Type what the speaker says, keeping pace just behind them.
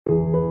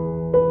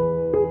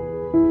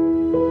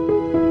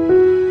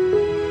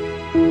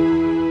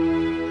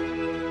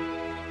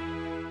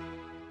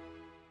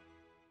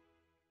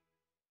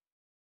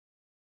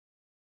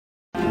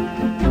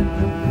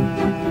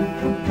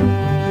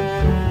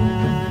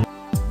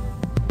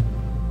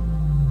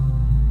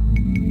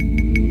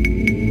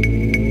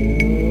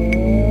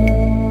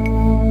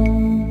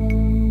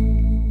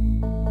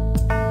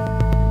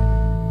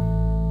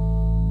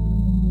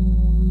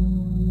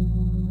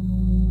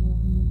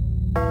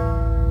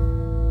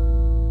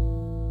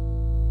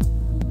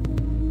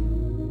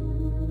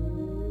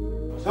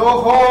The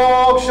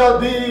hawk shall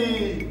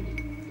be,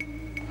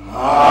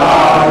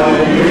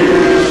 and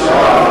he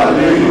shall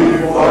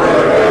live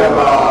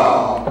forever.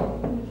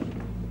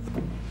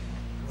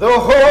 The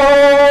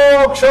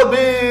hawk shall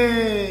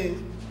be,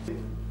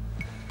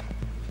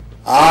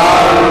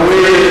 and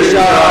we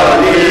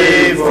shall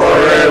live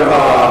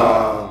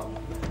forever.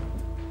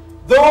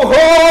 The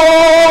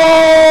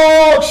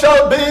hawk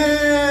shall be,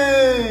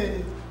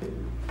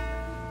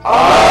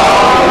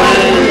 and we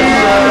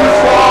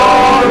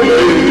shall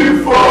live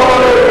forever.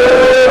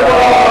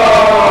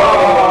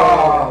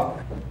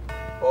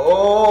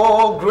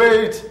 O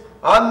great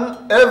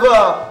and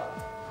ever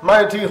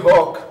mighty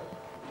hawk,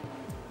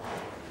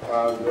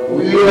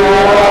 we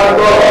are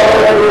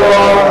God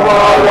of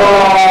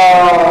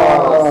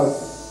powers.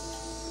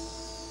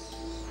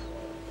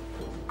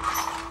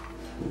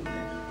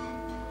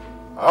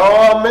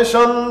 Our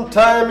mission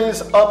time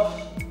is up.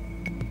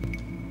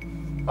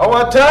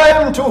 Our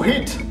time to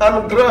hit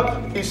and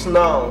grab is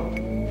now.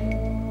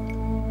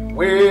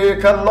 We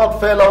cannot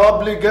fail our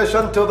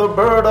obligation to the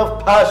bird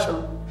of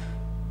passion.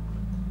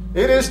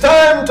 It is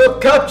time to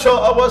capture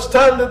our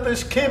stand in the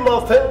scheme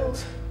of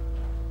things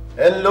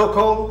in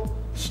local,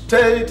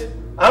 state,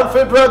 and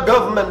federal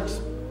government.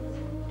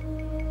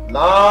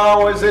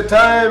 Now is the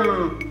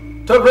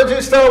time to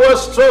register our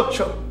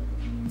structure,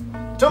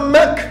 to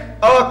make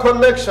our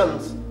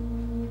connections,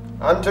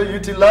 and to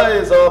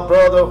utilize our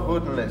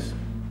brotherhoodness.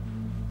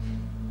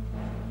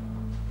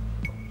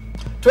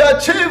 To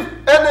achieve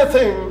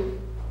anything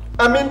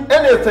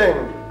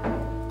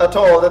at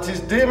all that is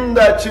deemed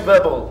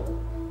achievable,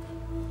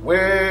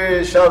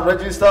 we shall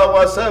register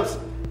ourselves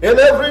in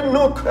every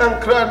nook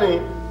and cranny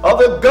of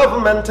the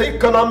government,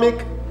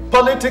 economic,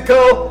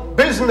 political,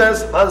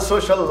 business, and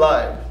social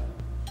life.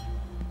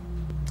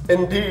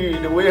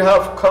 Indeed, we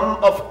have come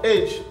of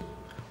age.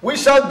 We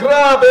shall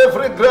grab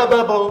every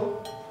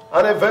grabbable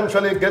and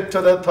eventually get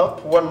to the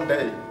top one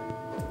day.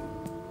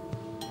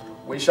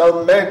 We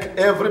shall make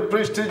every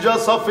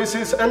prestigious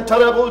offices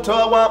enterable to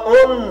our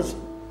own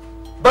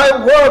by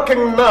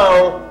working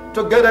now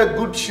to get a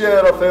good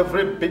share of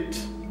every bit.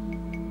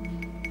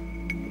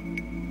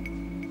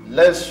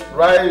 Let's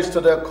rise to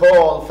the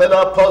call,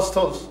 fellow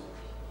apostles.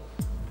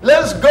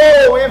 Let's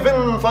go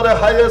even for the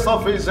highest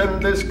office in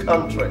this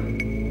country.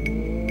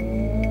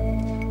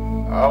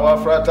 Our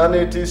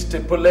fraternity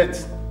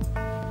stipulates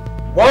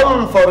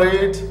one for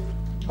it,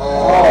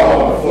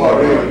 all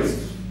for it.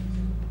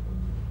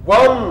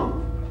 One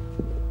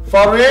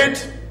for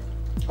it,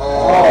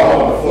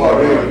 all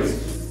for it.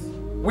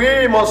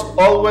 We must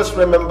always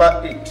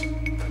remember it.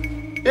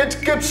 It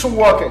keeps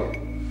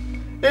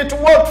working. It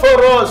worked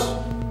for us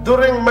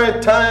during my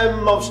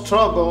time of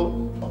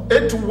struggle.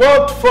 It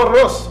worked for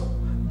us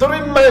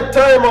during my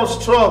time of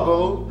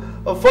struggle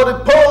for the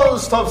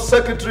post of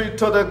secretary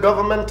to the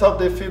government of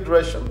the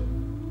Federation.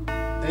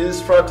 This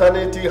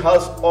fraternity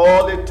has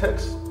all it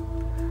takes.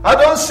 I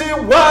don't see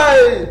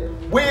why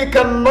we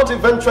cannot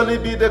eventually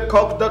be the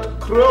cock that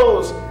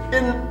crows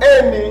in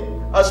any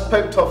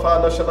aspect of our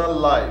national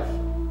life.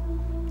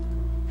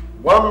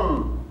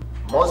 One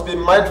must be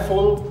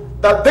mindful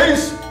that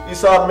this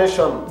is our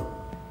mission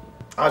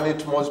and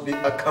it must be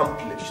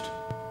accomplished.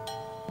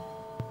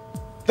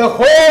 The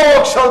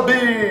hawk shall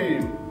be,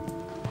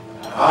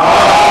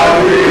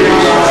 and we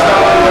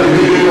shall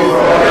live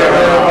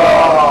forever.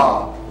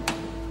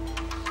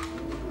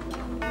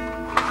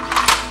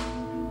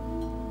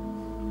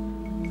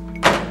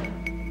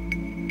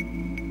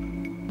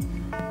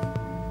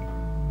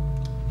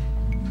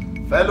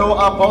 fellow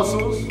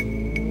apostles,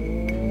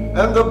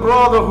 and the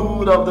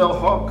brotherhood of the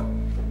hawk,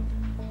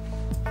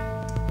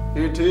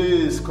 it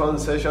is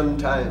concession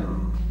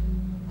time.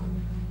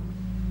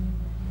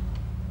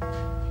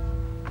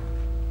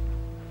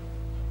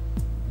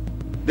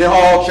 The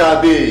hawk shall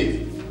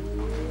be,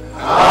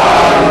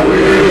 and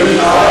we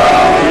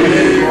shall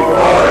live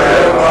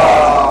forever.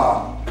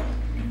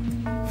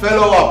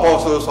 Fellow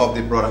apostles of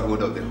the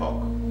Brotherhood of the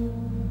Hawk,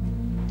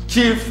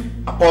 Chief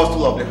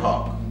Apostle of the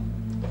Hawk,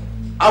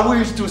 I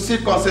wish to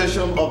seek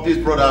concession of this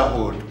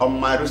brotherhood on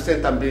my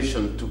recent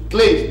ambition to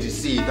claim the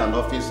seat and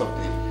office of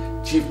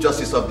the Chief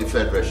Justice of the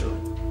Federation.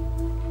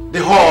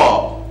 The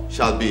hawk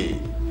shall be,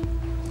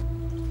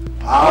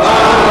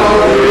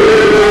 and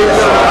we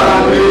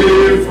shall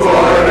live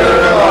forever.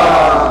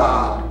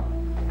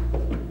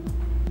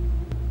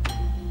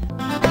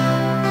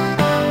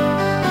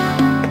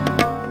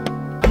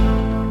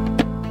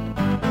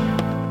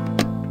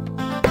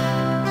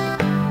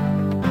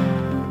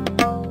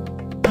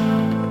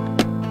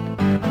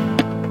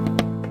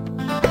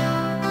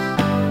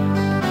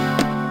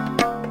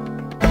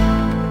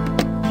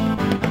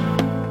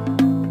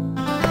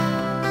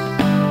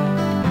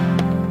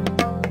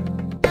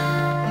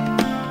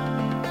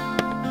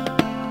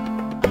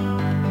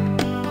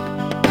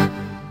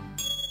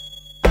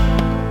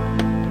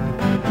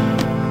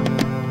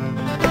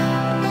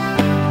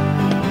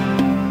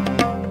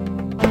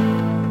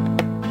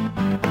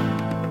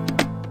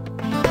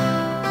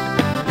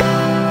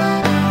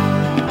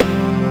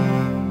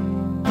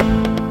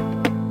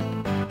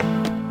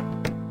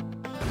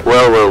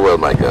 Well,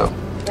 my girl.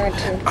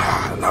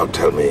 Daddy. Now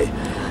tell me,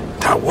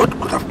 now what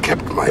could have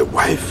kept my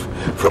wife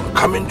from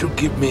coming to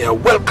give me a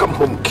welcome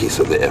home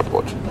kiss at the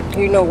airport?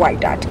 You know why,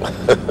 Daddy.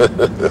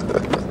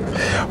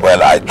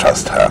 Well, I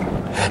trust her.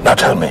 Now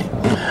tell me,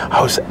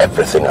 how's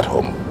everything at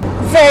home?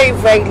 Very,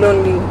 very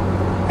lonely.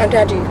 And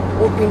Daddy,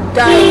 we've been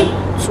dying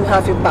to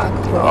have you back.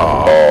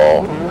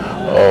 Oh,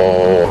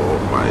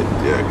 my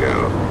dear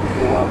girl.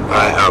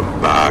 I am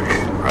back.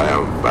 I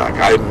am back.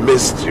 I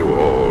missed you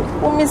all.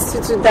 We missed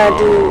you too,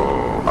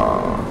 Daddy.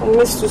 We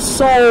missed you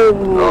so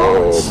much.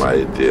 Oh,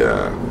 my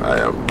dear. I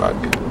am back.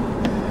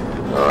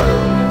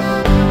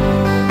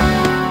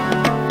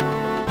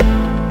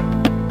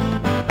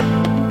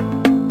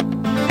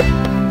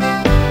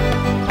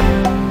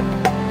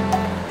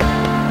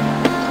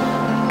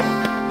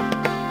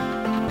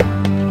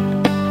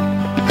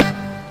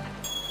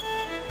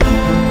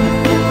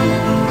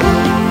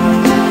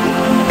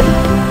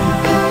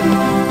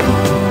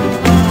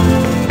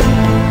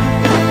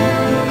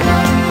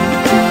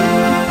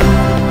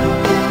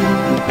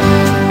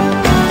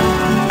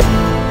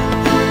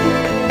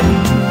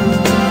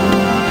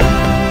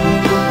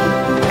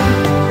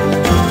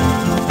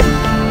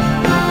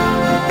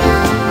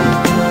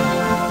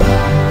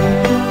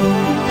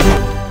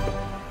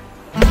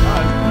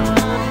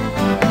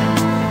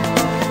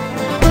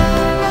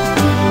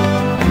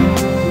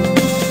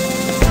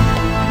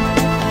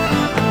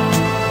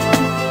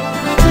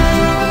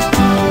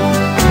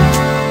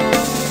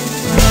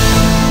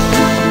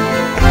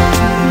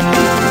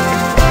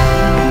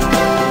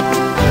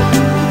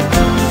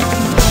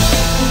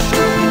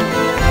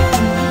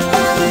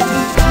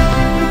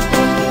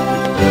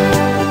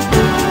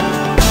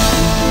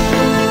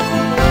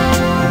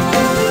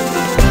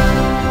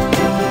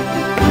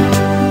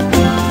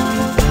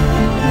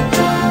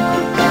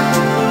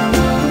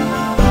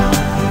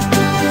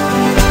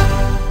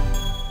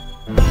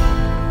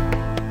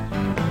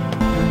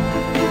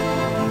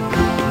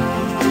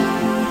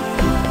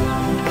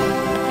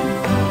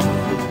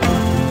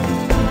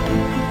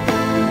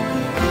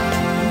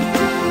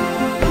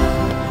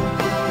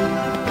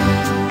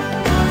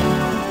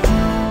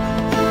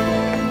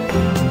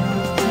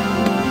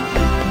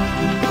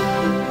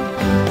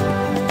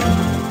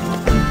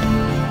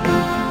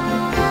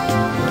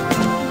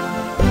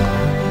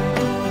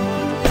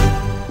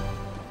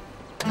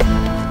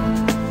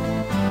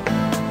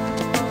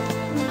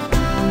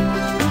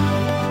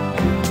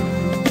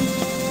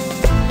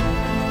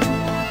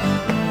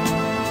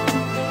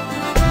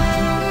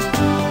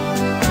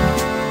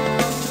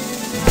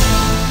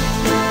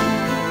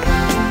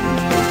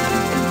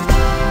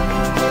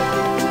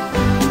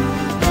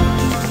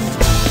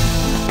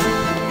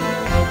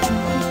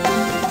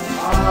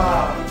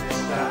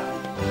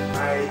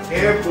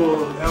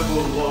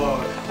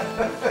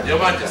 Your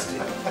Majesty.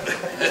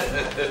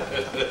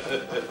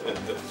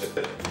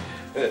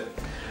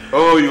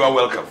 Oh, you are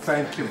welcome.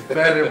 Thank you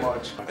very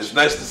much. It's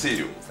nice to see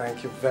you.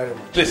 Thank you very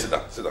much. Please sit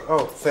down, sit down.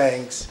 Oh,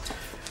 thanks.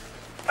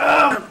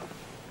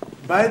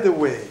 By the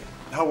way,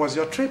 how was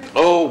your trip?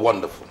 Oh,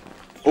 wonderful.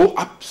 Oh,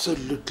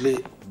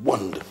 absolutely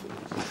wonderful.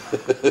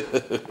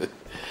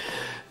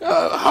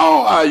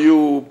 How are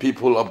you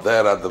people up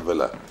there at the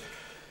villa?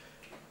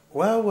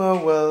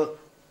 Well.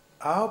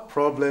 Our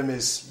problem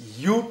is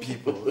you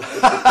people.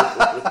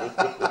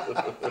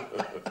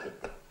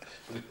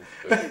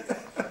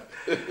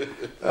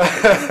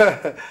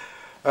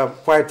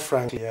 Quite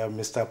frankly,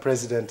 Mr.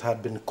 President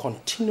had been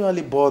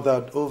continually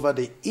bothered over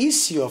the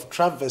issue of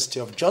travesty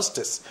of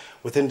justice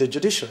within the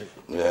judiciary.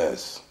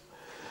 Yes,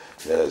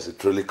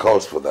 it really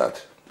calls for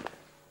that.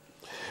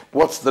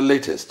 What's the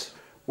latest?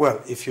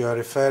 Well, if you are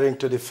referring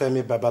to the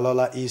Femi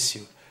Babalola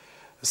issue,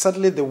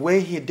 certainly the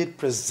way he did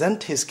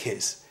present his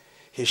case,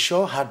 he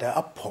sure had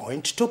a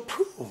point to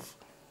prove.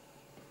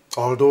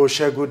 Although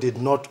Shegu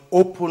did not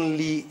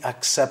openly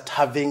accept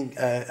having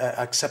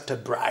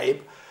accepted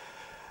bribe,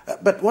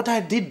 but what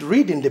I did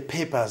read in the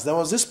papers, there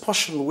was this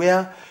portion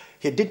where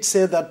he did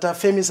say that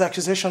Femi's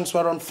accusations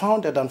were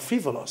unfounded and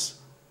frivolous.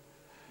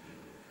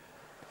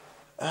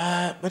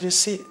 But you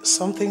see,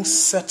 something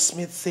sets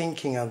me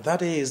thinking, and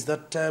that is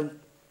that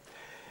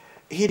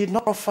he did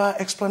not offer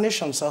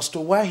explanations as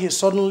to why he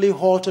suddenly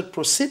halted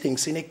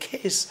proceedings in a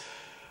case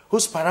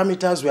whose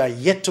parameters were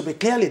yet to be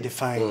clearly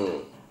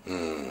defined.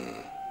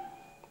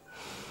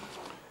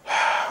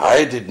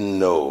 I didn't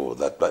know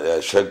that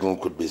Shegun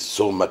could be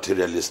so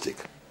materialistic.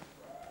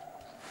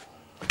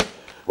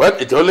 Well,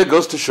 it only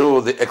goes to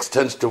show the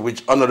extent to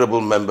which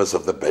honorable members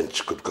of the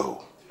bench could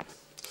go.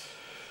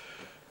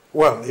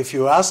 Well, if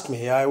you ask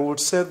me, I would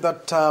say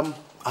that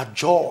a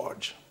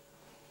judge,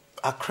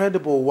 a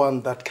credible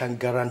one that can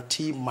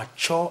guarantee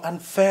mature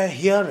and fair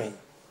hearing,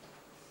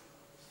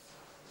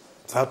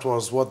 that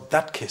was what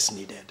that case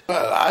needed.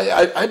 Well,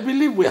 I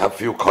believe we have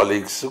few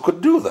colleagues who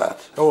could do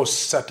that. Oh,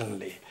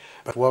 certainly.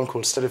 But one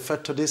could still refer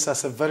to this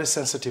as a very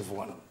sensitive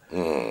one.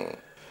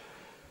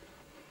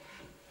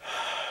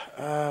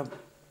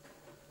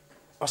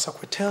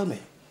 Osakwe, tell me,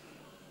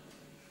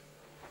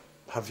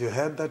 have you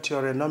heard that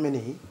you're a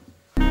nominee?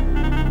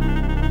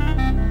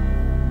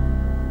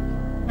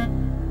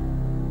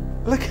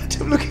 Look at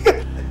him, look at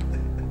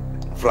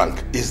him.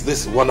 Frank, is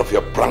this one of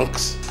your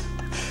pranks?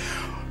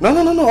 No.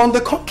 On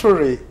the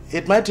contrary,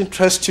 it might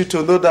interest you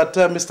to know that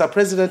Mr.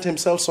 President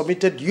himself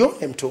submitted your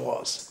name to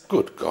us.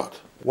 Good God.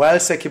 While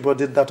Sekibo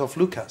did that of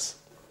Lucas.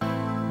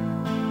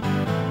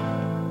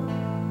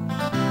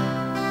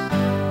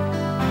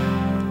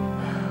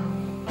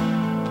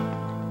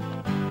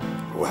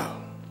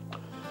 Well,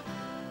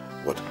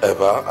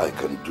 whatever I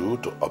can do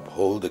to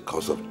uphold the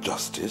cause of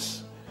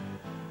justice,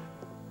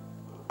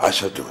 I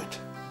shall do it.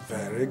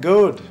 Very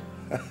good.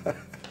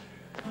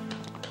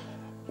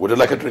 Would you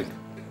like a drink?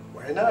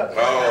 Why not?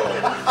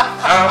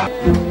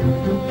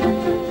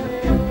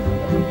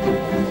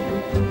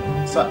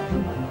 Sir,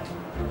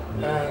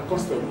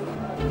 Constable,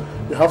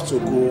 you have to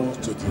go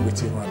to the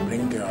waiting room and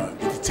bring the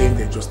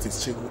detained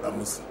Justice Chegu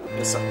Amusi.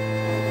 Yes, sir.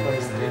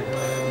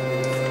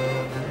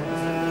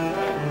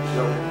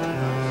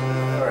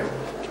 All right.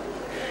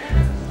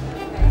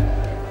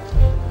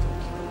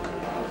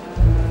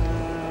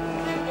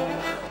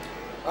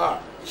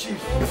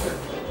 Chief.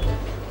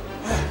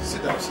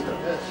 Sit down.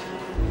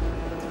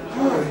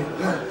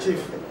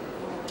 Chief.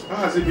 How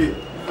has it been?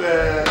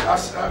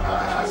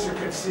 As you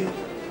can see.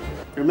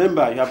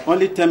 Remember, you have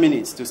only 10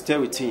 minutes to stay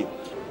with him.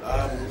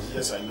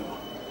 Yes, I know.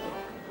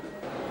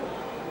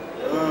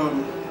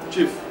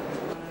 Chief.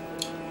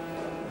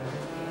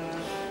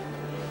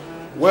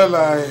 Well,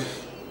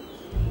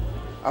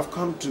 I've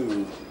come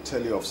to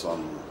tell you of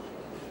some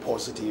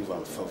positive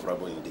and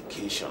favorable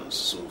indications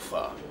so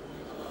far.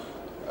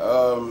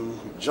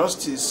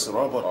 Justice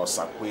Robert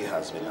Osakwe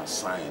has been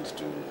assigned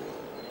to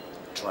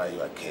try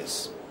your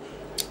case.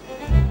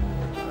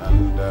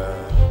 And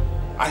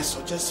I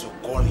suggest you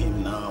call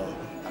him now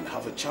and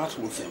have a chat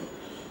with him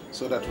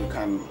so that we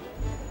can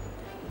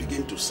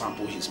begin to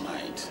sample his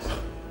mind.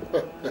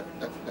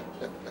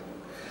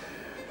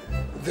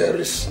 There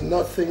is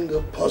nothing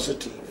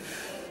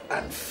positive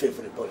and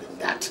favorable in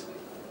that.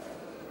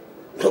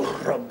 No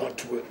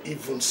Robert will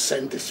even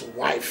send his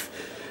wife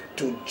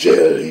to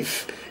jail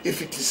if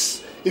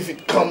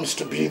it comes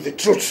to be the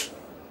truth.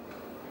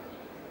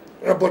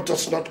 Robert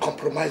does not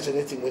compromise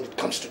anything when it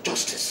comes to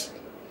justice.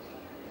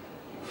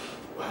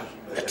 Well,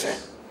 But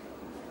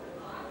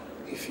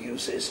if you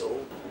say so.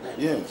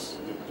 yes,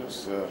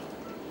 just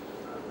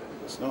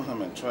there's no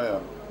harm in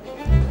trial.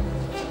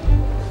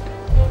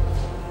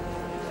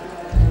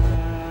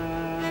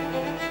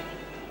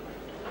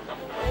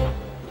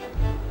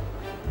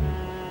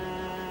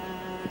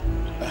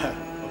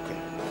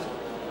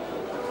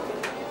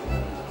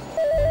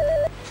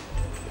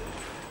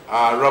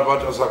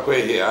 Robert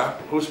Osakwe here.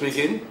 Who's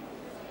speaking?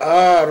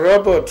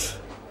 Robert.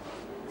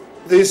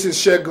 This is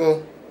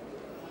Shegun,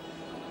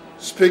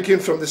 speaking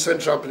from the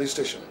Central Police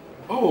Station.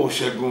 Oh,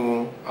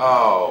 Shegun.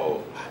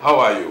 Oh, how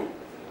are you?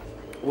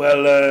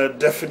 Well,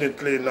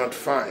 definitely not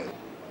fine.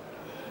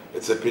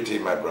 It's a pity,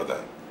 my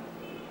brother.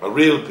 A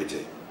real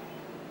pity.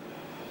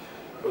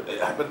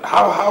 But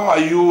how are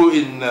you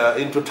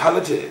in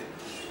totality?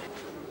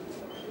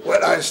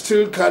 Well, I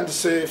still can't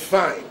say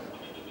fine.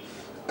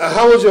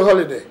 How was your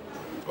holiday?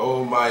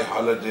 Oh, my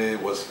holiday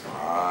was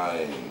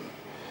fine.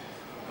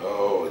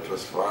 Oh, it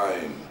was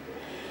fine.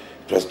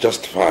 It was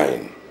just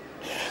fine.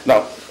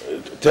 Now,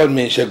 tell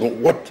me, Shegun,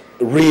 what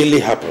really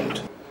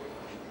happened?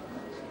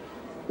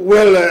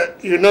 Well,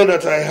 you know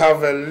that I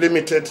have a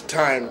limited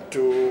time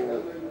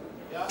to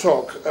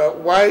talk.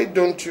 Why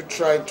don't you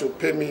try to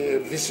pay me a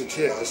visit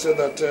here so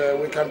that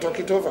we can talk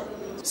it over?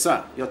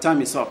 Sir, your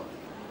time is up.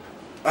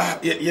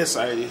 Yes,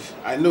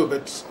 I know,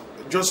 but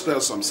just spare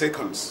some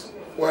seconds.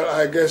 Well,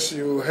 I guess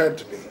you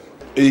heard me.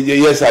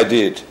 Yes, I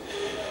did.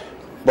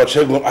 But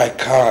Shegun, I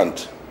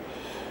can't.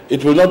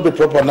 It will not be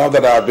proper now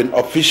that I have been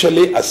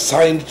officially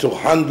assigned to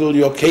handle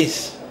your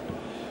case.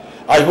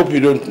 I hope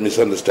you don't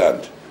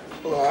misunderstand.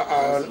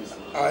 Well,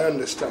 I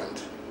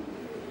understand.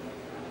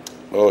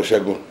 Oh,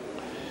 Shegun,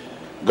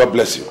 God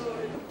bless you.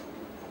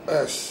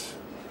 Yes.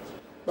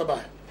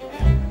 Bye-bye.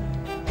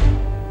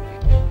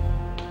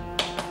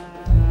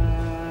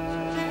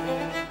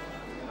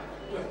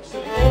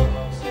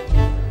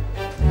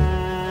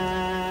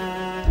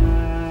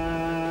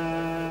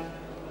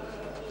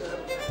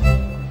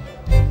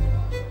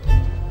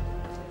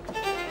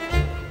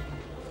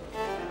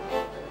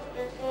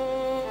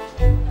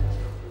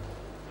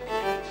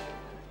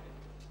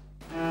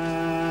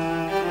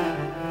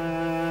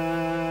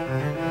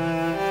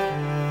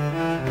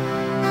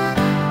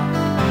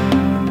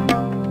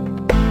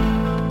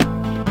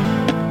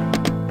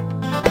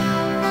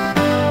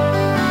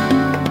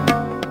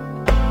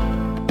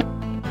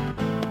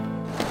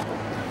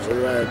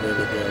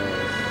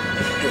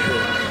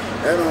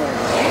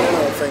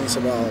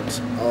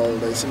 About all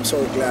this. I'm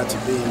so glad to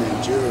be in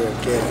Nigeria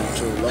again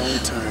after a long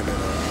time.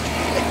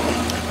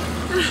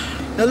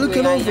 Now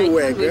looking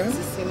everywhere, girl. I can't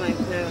wait to see my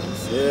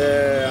parents.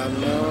 Yeah, I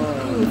know. I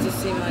can't wait to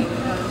see my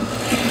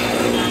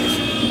parents.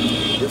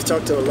 You've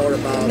talked a lot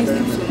about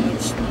them. So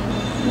much.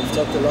 You've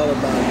talked a lot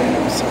about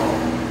them, so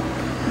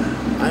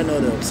I know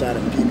the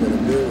exciting people to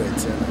deal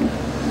with.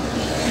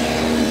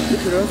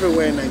 Look at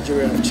everywhere in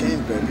Nigeria have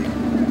changed, baby.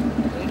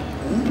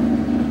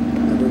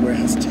 Everywhere world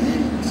has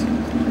changed.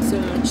 So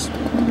much.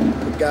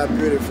 We got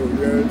beautiful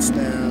roads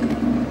now,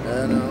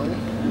 you know,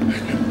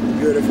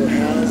 beautiful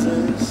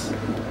houses.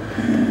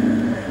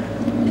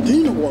 Do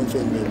you know one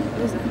thing, baby?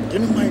 Do you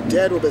know my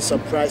dad will be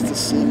surprised to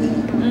see me?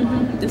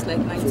 Just like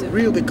mine For too.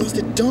 real, because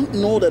they don't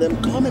know that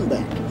I'm coming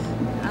back.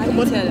 I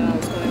didn't tell them I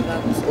was coming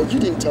back. Oh, you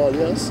didn't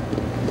tell us?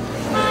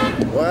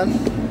 Well,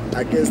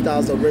 I guess that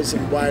was the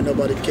reason why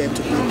nobody came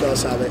to pick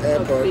us at the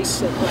airport. A big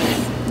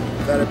surprise.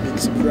 Very big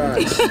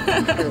surprise.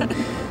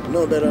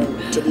 No, but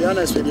to be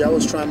honest with you, I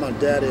was trying my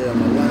daddy on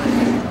the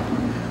line.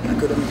 I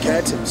couldn't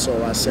catch him,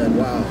 so I said,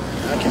 wow,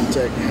 I can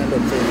handle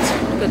things.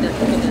 Look at that,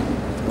 look at that.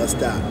 What's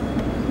that?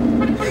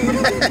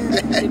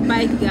 The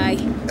bike guy.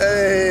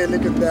 Hey,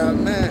 look at that,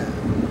 man.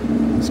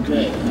 It's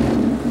great.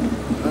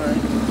 All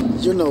right.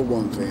 You know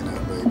one thing now,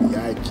 baby.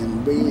 I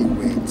can really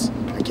wait.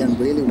 I can't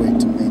really wait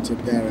to meet your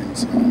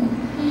parents.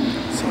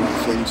 So I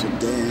things with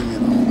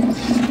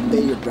them,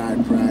 pay your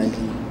bride price,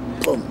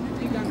 and boom,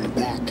 I'm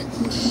back.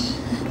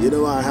 You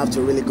know, I have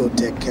to really go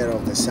take care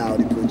of the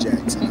Saudi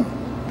project,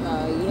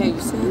 Yeah, you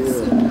said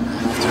so. I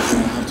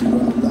have to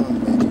run along,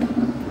 baby.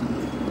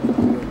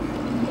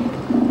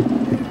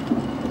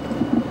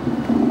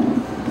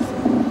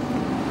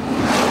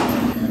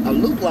 I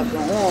look like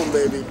I'm home,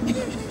 baby.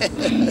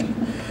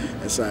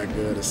 It's all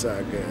good, it's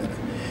all good.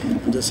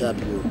 I'm just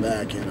happy we're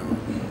back, Do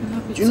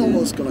you know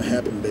what's gonna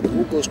happen, baby?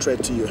 We'll go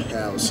straight to your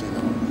house,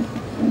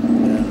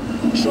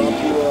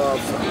 drop you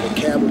off, and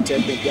the cab will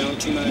take me down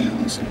to my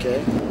house,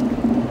 okay?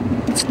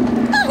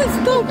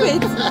 Stop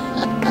it!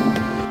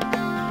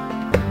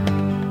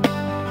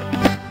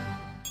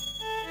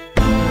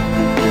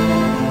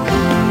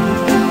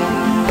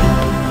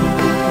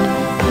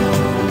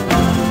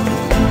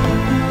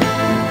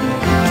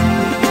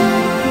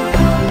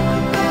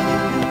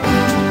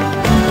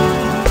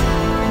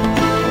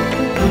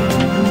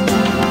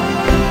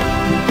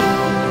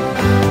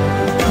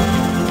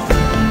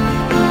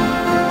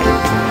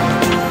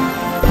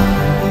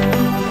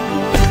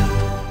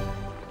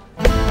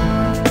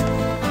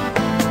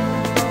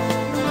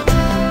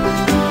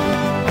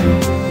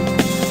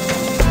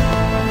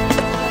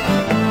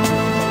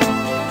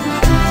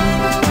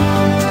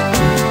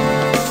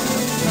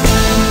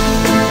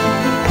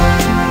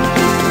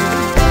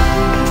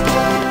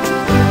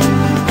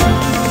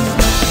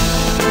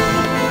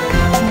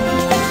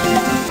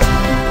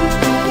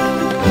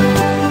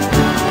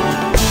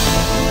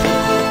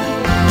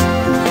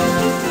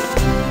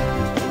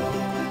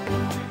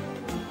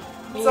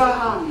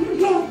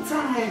 Long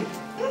time.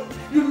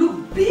 You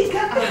look bigger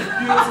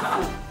and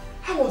beautiful.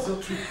 How was your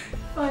trip?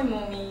 Fine,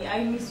 Mommy.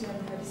 I miss you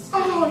and Daddy.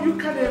 Oh, you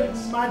can't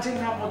imagine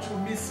how much we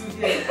miss you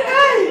here.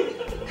 Hey!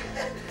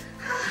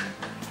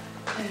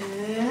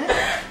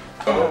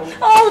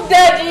 Oh,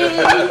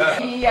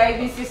 Daddy! I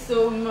miss you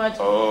so much.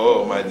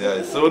 Oh, my dear,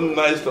 it's so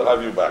nice to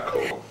have you back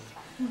home.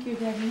 Thank you,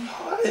 Daddy.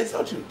 I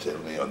thought you'd tell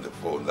me on the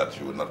phone that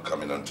you would not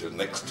come in until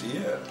next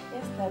year.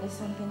 Yes, Daddy,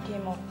 something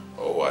came up.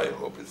 Oh, I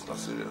hope it's not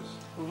serious.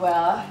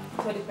 Well,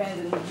 it all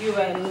depends on you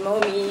and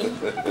Mommy.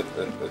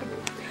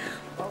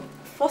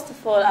 First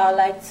of all, I would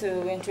like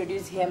to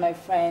introduce here my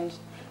friend,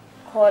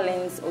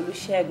 Collins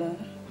Olusegun.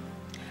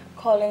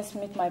 Collins,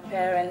 meet my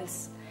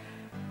parents,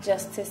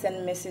 Justus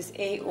and Mrs.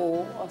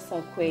 A.O.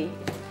 Osakwe.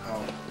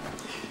 Oh,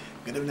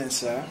 good evening,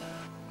 sir.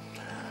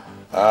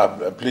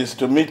 Pleased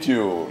to meet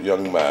you,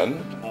 young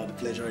man. Oh, the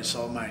pleasure is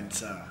all mine,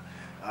 sir.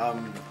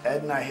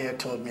 Edna here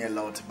told me a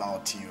lot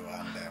about you,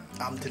 and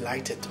I'm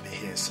delighted to be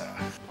here, sir.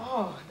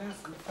 Oh, that's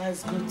good.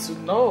 That's good to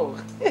know.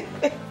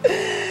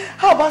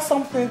 How about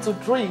something to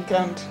drink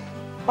and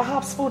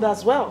perhaps food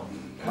as well?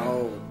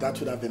 Oh, that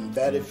would have been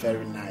very,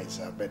 very nice.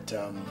 But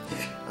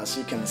as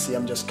you can see,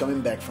 I'm just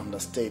coming back from the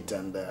state,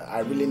 and I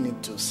really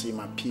need to see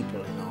my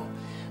people,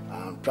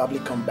 probably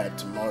come back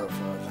tomorrow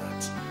for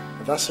that.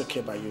 If that's okay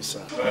by you,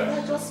 sir.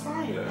 That's just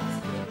fine.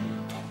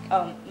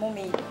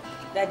 Mommy,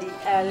 Daddy,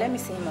 let me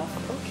see him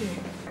off. Okay.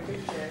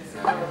 Yes,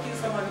 I'll see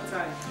some other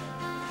time.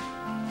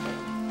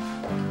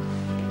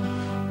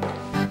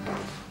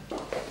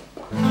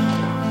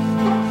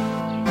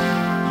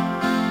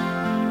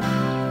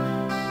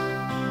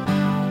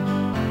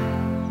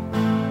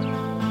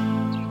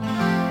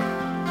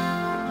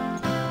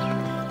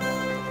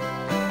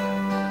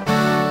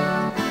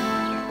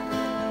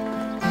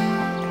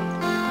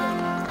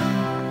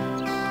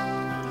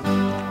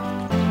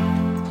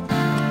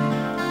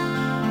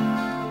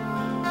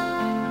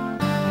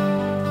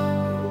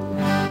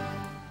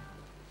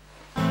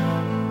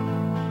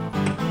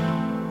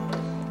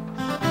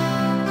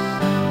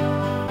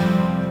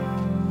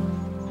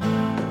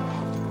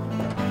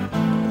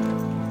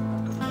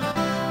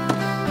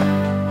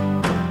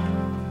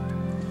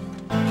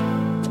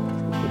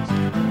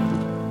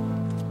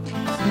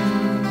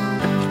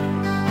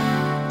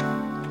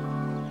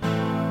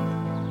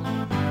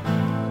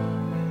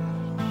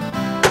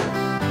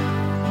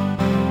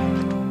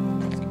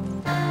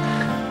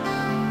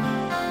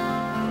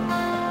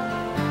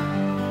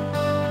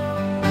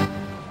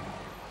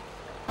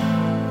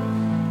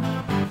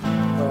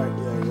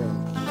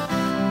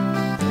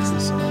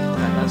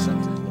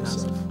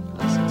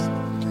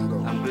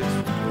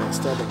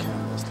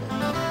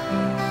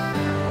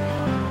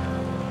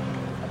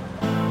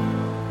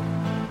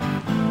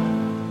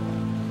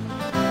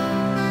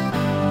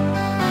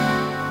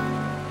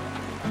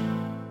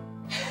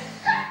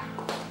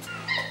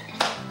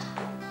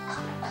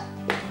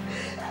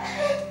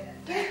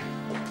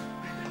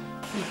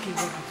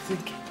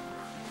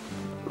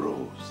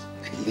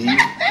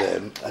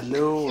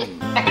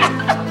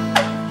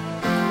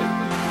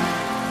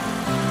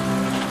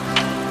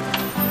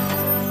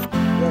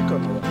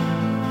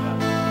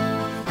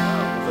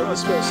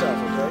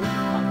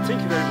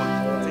 Thank you very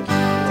much. Thank you.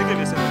 Take care of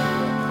yourself.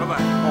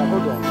 Bye-bye.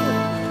 Hold on.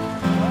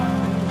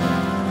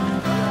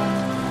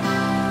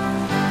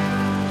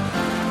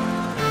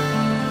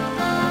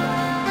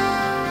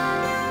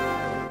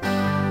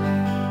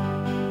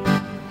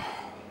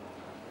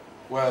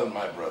 Well,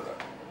 my brother,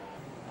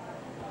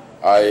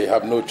 I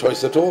have no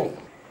choice at all.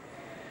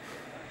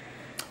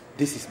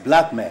 This is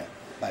blackmail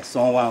by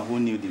someone who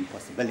knew the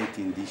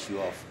impossibility in the issue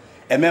of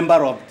a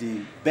member of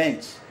the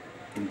bench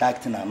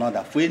indicting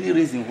another for any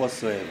reason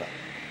whatsoever.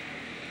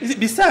 You see,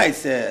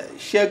 besides,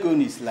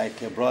 Shegun is like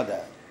a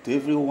brother to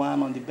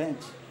everyone on the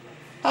bench.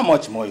 How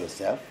much more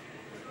yourself?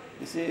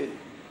 You see,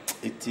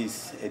 it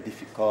is a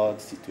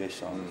difficult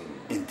situation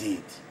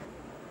indeed.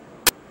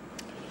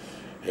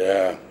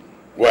 Yeah,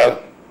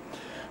 well,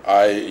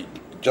 I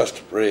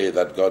just pray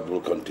that God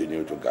will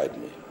continue to guide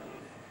me.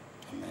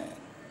 Amen.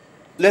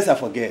 Let's not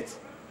forget,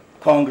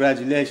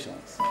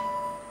 congratulations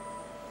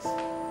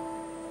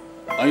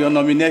on your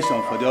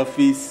nomination for the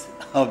office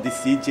of the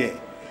CJ,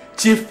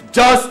 Chief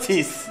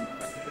Justice.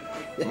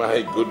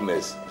 My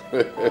goodness.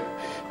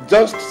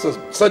 Just a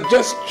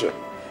suggestion.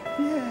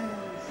 Yes.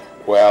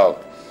 Well,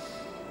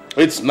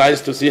 it's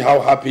nice to see how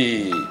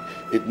happy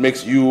it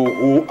makes you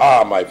who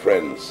are my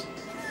friends.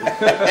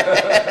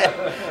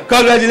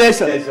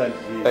 Congratulations.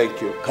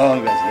 Thank you.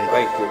 Congratulations.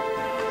 Thank you.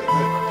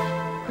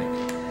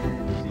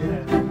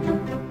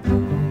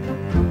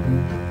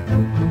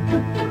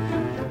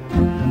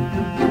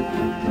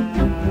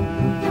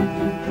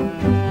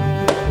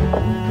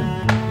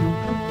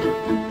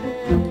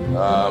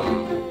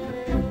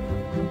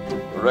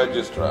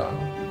 Registrar,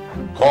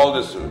 call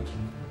the suit.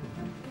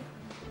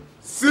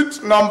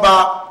 Suit number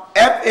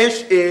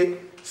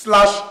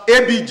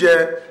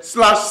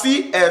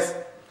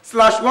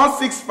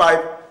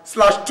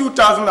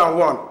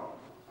FHA/ABJ/CS/165/2001.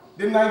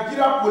 The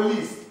Nigeria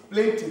Police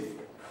Plaintiff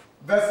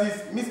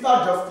versus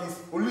Mr.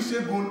 Justice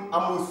Olusegun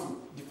Amosu,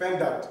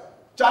 Defendant.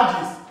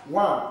 Charges: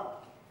 1.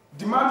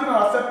 Demanding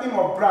and accepting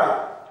of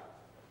bribe.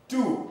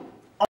 2.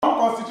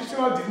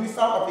 Unconstitutional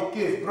dismissal of a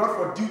case brought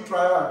for due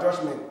trial and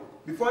judgment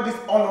before this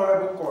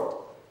honorable court.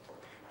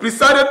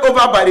 Presided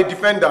over by the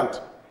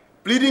defendant.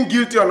 Pleading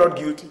guilty or not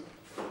guilty?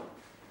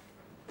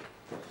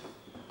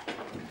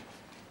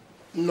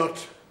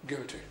 Not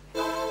guilty.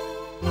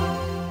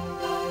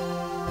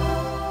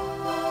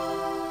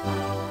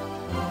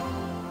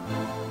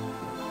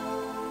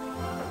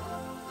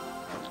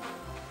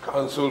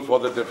 Counsel for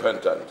the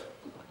defendant,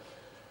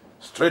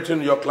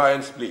 straighten your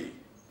client's plea.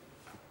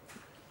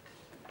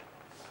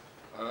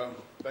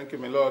 Thank you,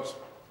 my lord.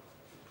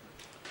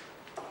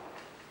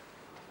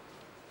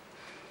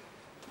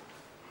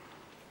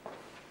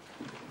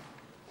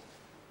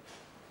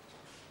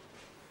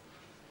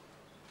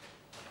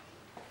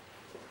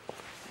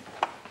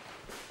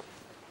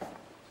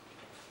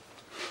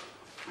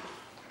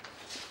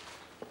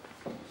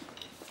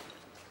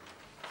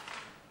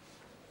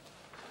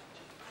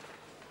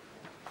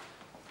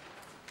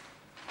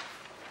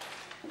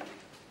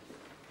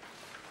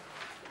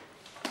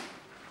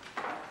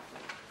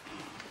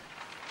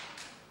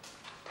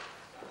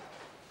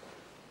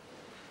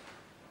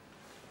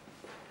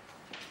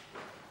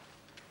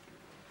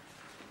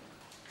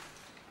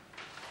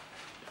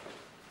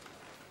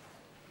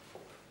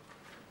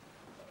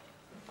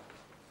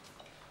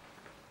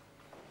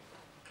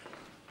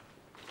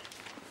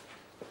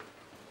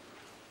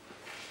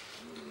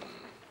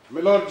 My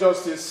Lord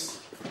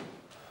Justice,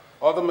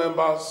 other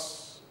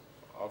members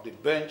of the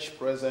bench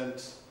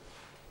present,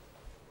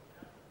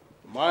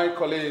 my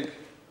colleague,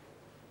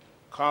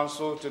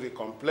 counsel to the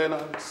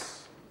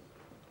complainants,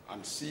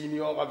 and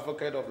senior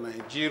advocate of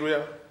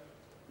Nigeria,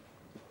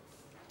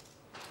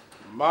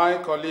 my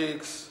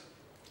colleagues,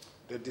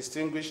 the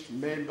distinguished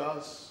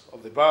members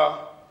of the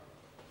bar,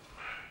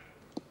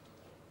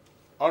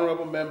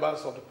 honorable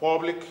members of the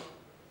public,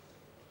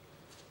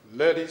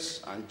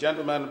 ladies and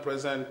gentlemen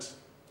present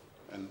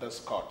in this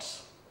court.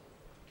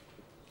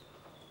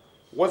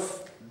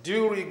 With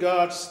due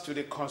regards to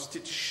the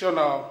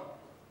constitutional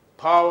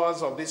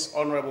powers of this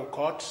honorable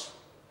court,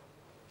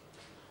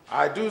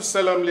 I do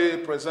solemnly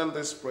present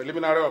this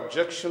preliminary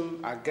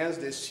objection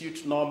against the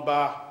suit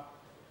number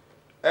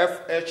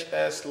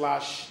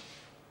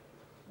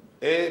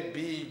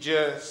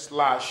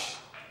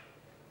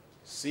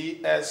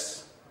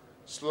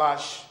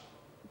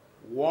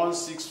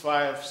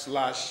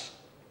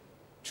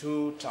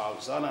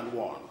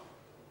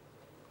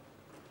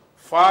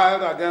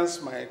Filed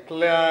against my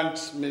client,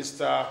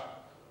 Mr.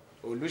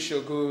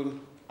 Olusegun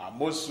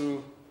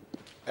Amosu,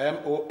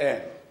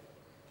 MON,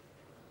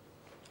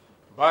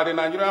 by the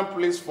Nigerian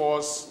Police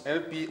Force,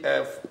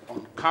 NPF,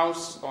 on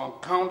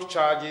count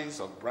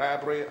charges of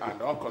bribery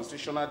and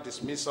unconstitutional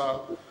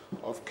dismissal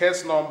of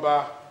case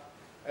number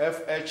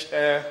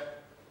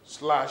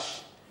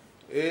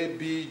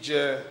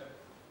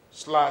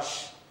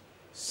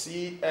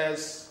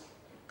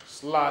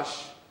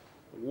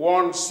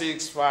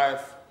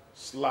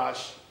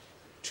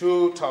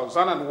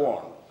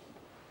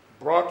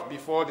brought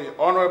before the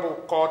Honorable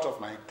Court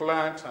of my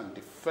client and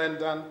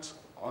defendant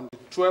on the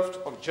 12th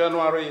of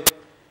January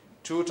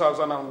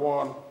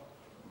 2001,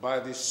 by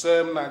the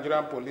same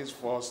Nigerian Police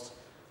Force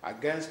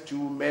against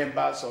 2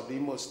 members of the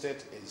Imo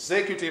State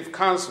Executive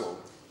Council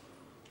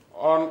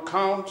on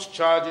count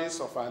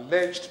charges of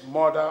alleged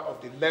murder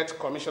of the late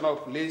Commissioner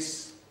of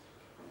Police,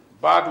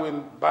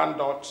 Badwin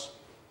Bandot,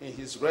 in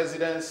his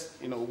residence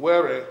in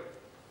Owerri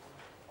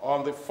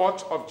on the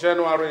 4th of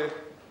January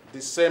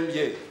the same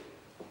year,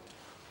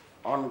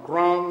 on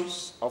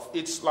grounds of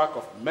its lack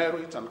of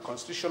merit and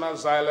constitutional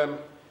asylum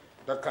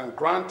that can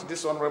grant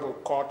this honorable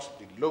court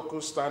the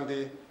local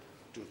standing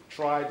to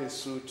try the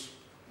suit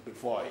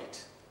before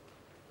it.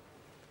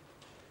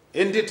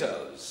 In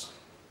details,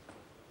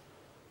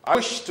 I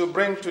wish to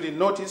bring to the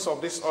notice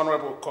of this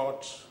honorable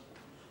court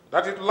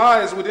that it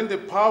lies within the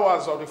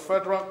powers of the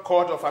Federal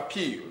Court of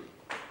Appeal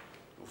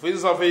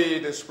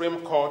vis-à-vis the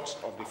Supreme Court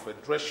of the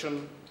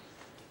Federation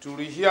to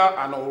rehear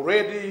an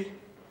already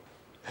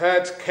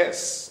heard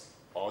case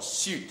or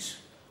suit,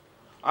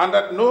 and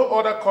that no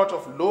other court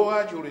of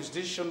lower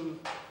jurisdiction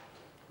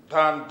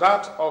than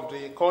that of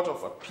the Court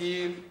of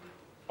Appeal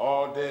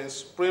or the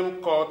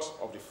Supreme Court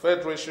of the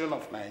Federation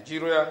of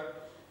Nigeria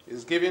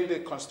is given the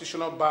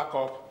constitutional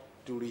backup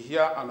to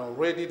rehear an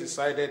already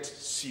decided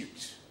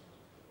suit.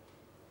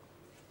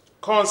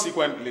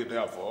 Consequently,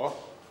 therefore,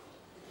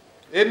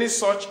 any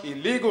such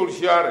illegal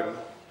hearing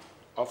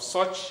of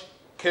such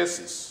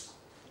cases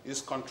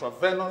is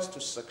contravenous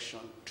to Section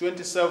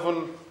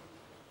 27,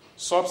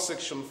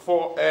 subsection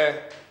 4A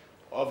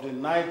of the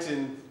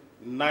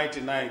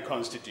 1999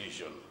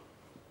 Constitution.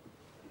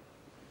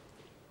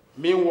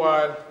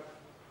 Meanwhile,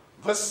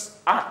 this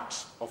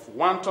act of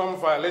wanton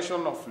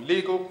violation of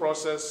legal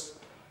process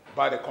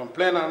by the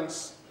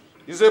complainants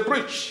is a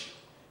breach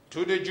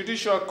to the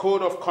Judicial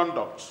Code of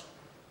Conduct,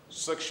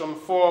 Section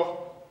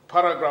 4,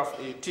 Paragraph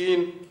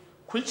 18,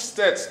 which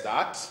states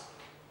that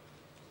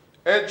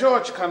a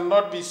judge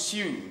cannot be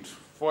sued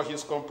for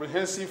his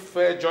comprehensive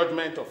fair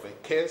judgment of a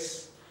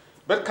case,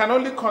 but can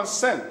only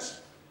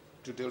consent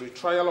to the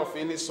retrial of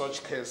any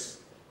such case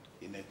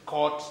in a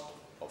court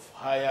of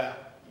higher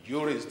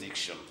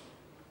jurisdiction.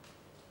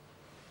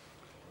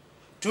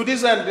 To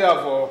this end,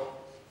 therefore,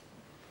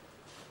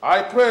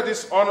 I pray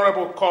this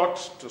honorable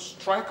court to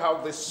strike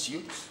out this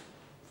suit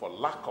for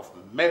lack of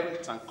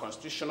merit and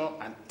constitutional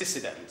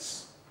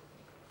antecedents.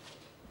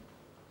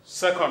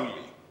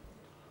 Secondly,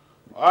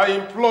 I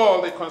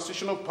implore the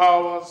constitutional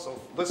powers of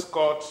this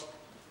court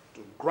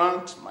to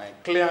grant my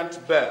client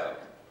bail,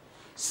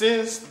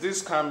 since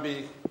this can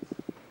be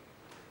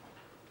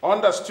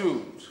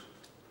understood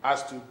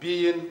as to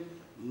being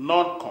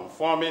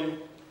non-conforming,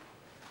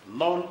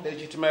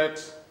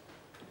 non-legitimate,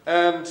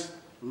 and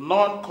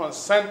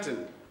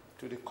non-consenting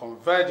to the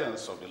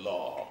convergence of the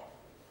law.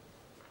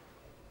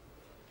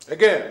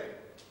 Again,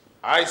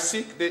 I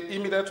seek the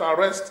immediate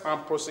arrest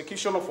and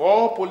prosecution of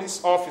all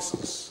police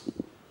officers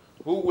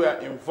who were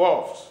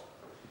involved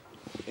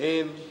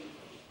in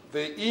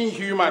the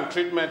inhuman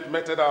treatment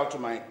meted out to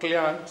my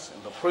client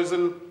in the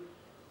prison,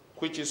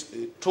 which is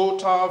a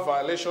total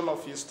violation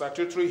of his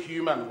statutory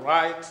human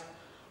right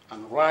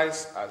and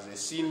rights as a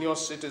senior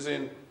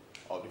citizen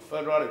of the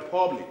Federal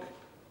Republic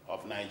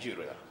of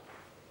Nigeria.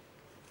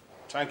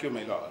 Thank you,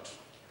 my Lord.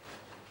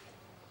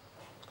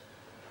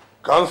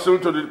 Counsel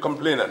to the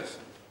complainants,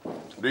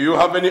 do you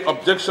have any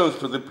objections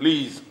to the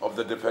pleas of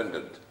the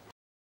defendant?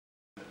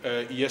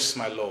 Yes,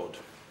 my Lord.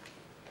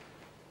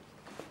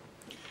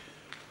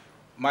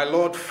 My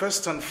Lord,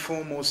 first and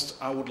foremost,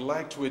 I would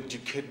like to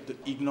educate the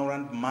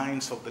ignorant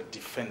minds of the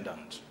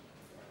defendant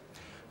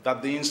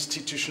that the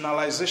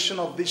institutionalization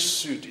of this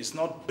suit is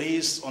not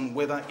based on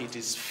whether it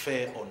is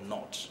fair or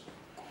not,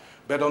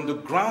 but on the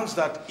grounds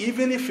that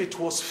even if it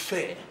was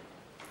fair,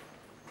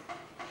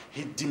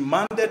 he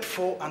demanded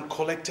for and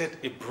collected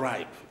a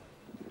bribe,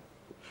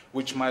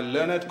 which my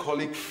learned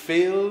colleague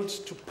failed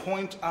to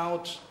point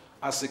out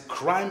as a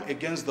crime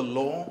against the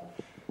law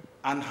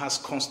and has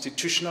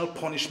constitutional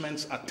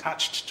punishments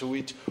attached to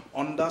it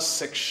under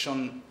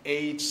Section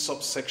 8,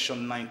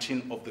 subsection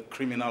 19 of the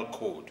Criminal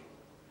Code.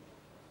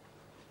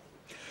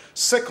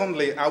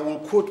 Secondly, I will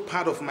quote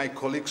part of my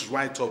colleague's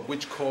write-up,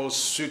 which calls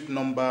suit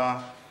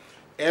number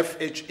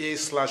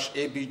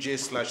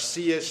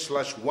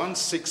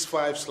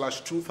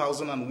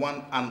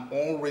FHA/ABJ/CS/165/2001 an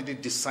already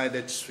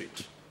decided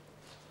suit.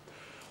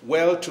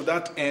 Well, to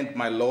that end,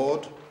 my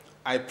Lord,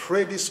 I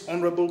pray this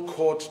honorable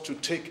court to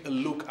take a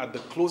look at the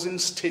closing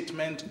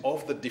statement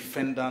of the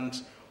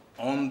defendant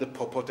on the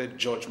purported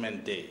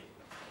judgment day.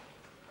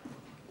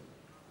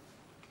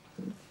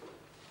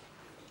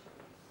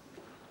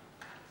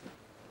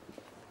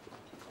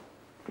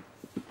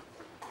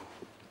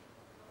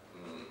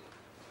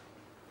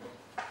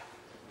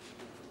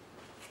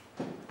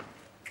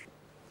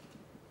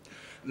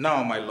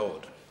 Now, my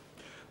Lord,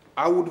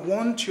 I would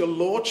want your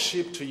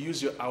lordship to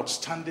use your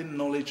outstanding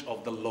knowledge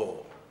of the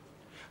law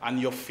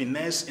and your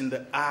finesse in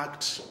the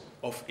act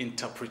of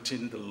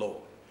interpreting the law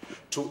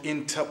to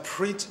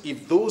interpret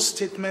if those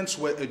statements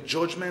were a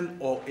judgment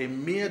or a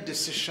mere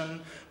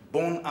decision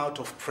born out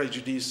of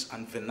prejudice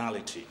and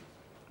venality.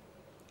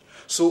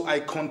 So I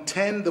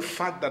contend the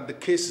fact that the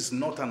case is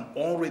not an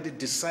already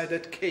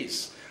decided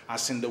case,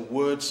 as in the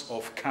words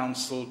of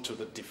counsel to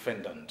the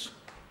defendant.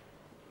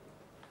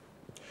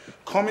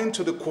 Coming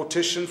to the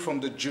quotation from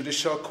the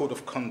Judicial Code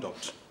of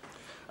Conduct,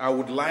 I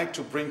would like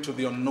to bring to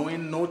the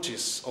unknowing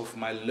notice of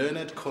my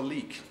learned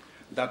colleague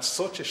that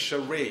such a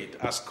charade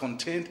as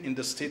contained in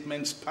the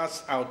statements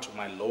passed out to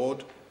my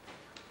lord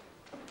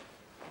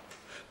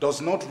does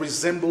not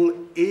resemble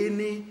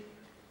any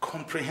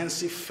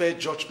comprehensive fair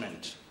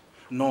judgment,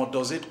 nor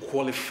does it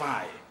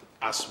qualify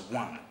as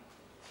one.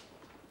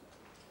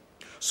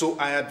 So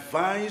I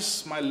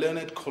advise my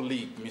learned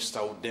colleague, Mr.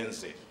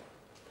 Udenze,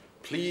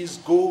 please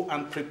go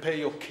and prepare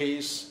your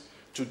case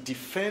to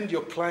defend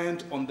your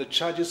client on the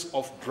charges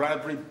of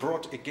bribery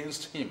brought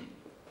against him,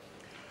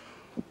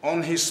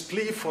 on his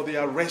plea for the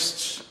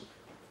arrest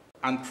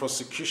and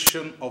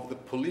prosecution of the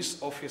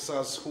police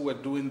officers who were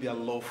doing their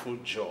lawful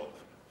job.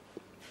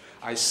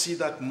 I see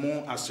that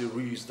more as a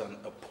ruse than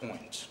a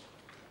point,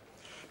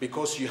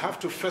 because you have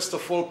to first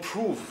of all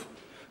prove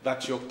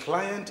that your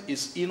client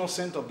is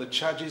innocent of the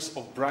charges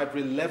of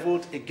bribery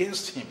leveled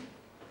against him,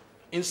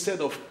 instead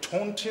of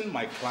taunting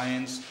my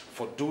clients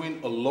for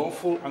doing a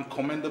lawful and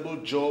commendable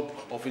job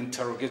of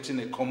interrogating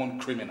a common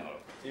criminal.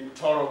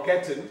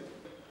 Interrogating?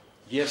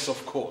 Yes,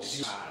 of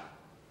course.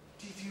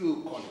 Did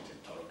you call it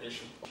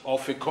interrogation?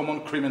 Of a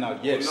common criminal,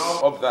 yes.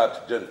 Enough of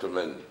that,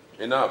 gentlemen.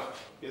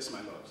 Enough. Yes, my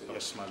lord.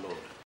 Yes, my lord.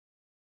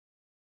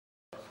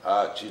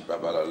 Chief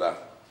Babalola,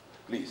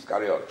 please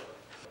carry on.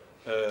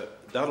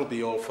 That'll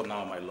be all for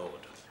now, my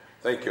lord.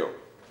 Thank you.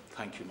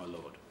 Thank you, my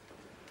lord.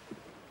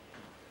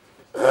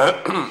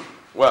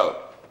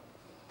 Well,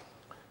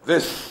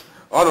 this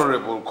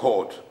honorable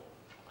court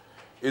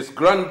is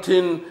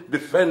granting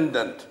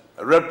defendant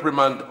a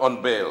reprimand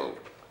on bail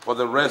for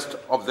the rest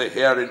of the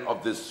hearing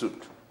of this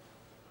suit.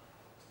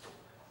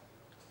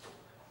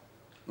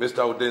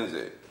 Mr.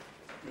 Udenze,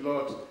 my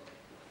lord,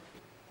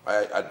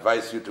 I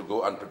advise you to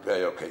go and prepare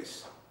your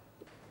case.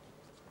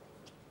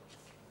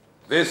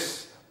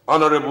 This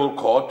honorable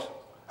court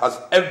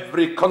has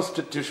every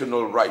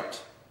constitutional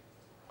right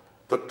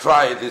to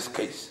try this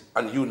case,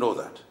 and you know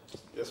that.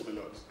 Yes, my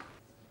lord.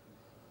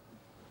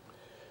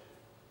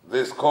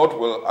 This court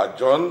will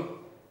adjourn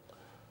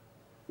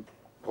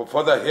for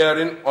further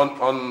hearing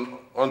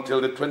until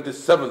the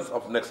 27th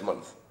of next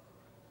month.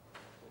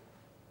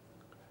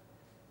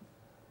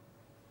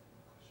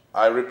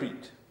 I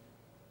repeat,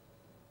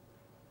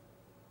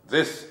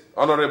 this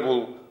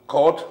honorable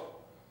court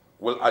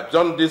will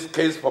adjourn this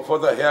case for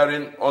further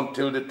hearing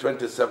until the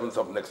 27th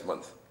of next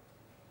month.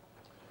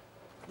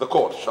 The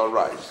court shall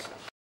rise.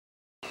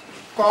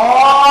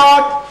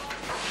 Court!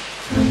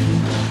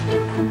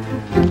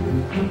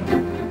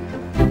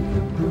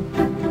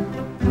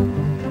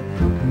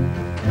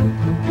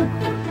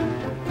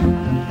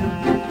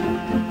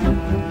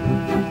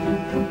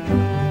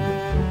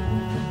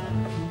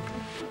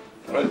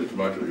 Try this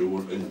matter, you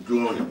will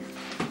enjoy it.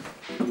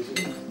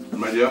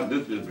 My dear,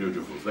 this is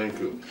beautiful. Thank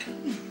you.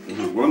 This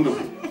is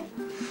wonderful.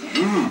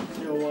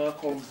 You're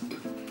welcome.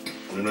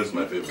 You know, it's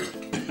my favorite.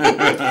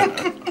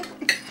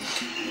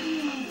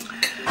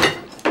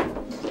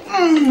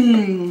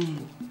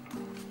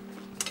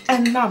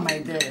 And now, my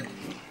dear,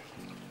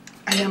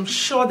 I am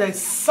sure there's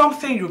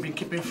something you've been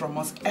keeping from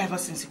us ever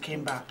since you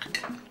came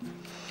back.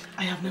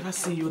 I have never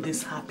seen you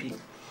this happy.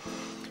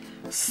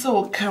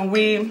 So, can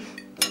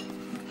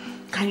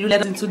you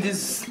let us into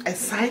this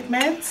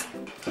excitement?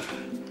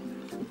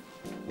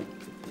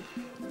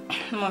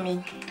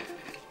 Mommy,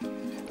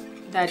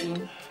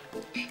 Daddy,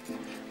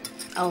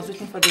 I was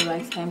waiting for the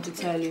right time to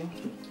tell you.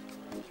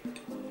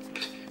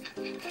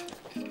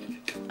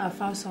 I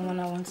found someone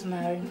I want to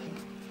marry.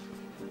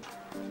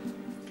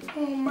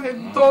 Oh, my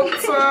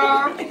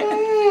daughter.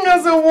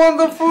 That's a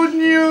wonderful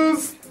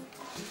news.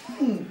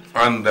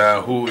 And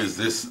who is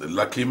this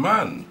lucky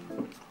man?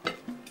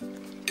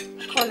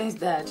 Colin's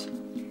dad.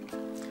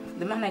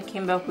 The man I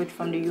came back with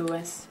from the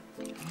US.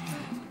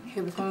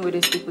 He'll be coming with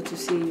his people to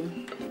see you.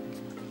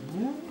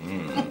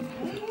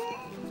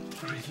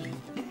 Really?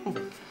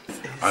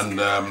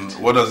 And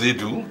what does he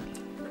do?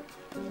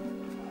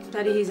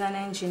 Daddy, he's an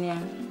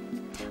engineer.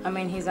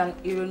 He's an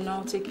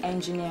aeronautic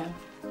engineer.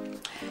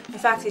 In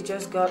fact, he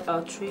just got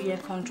a 3-year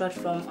contract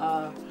from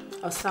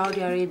a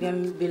Saudi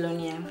Arabian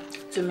billionaire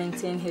to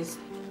maintain his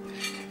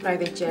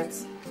private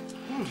jets.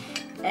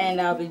 And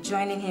I'll be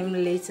joining him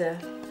later.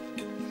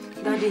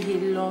 Daddy, he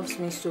loves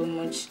me so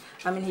much.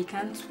 He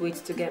can't wait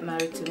to get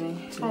married to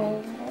me.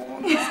 Oh,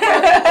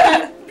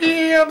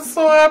 I'm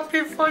so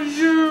happy for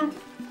you.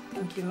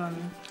 Thank you,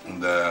 Mommy.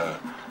 And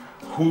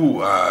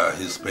who are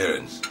his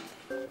parents?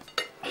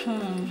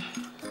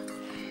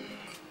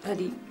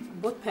 Daddy,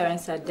 both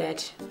parents are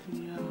dead.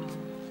 Yeah.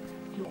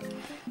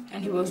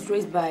 And he was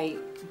raised by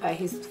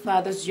his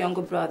father's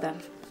younger brother,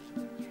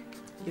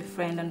 your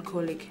friend and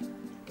colleague.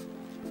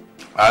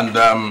 And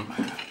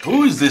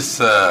who is this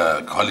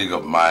colleague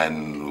of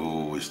mine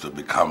who is to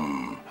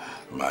become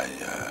my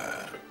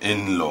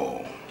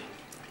in-law?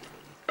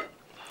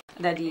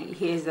 Daddy,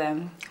 he is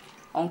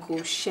Uncle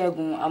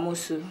Shegun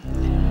Amosu.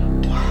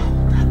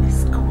 Wow, that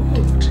is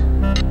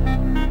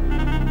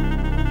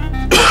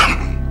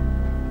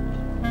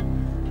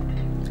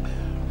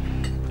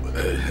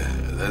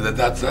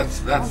That's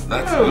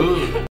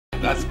good.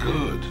 That's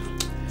good.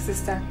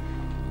 Sister,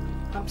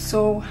 I'm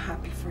so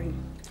happy for you.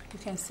 You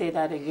can say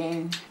that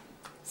again.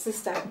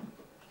 Sister,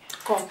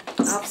 come,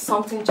 I have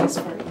something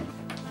just for you.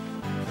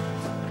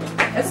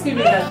 Excuse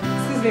me,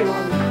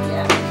 mommy.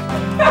 Yeah.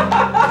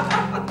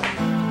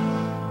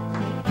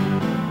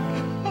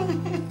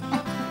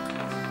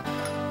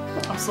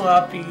 I'm so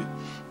happy.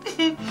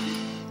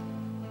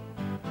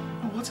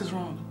 What is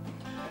wrong?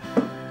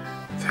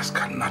 This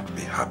cannot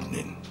be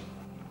happening.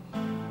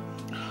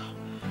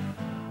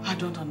 I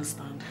don't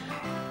understand.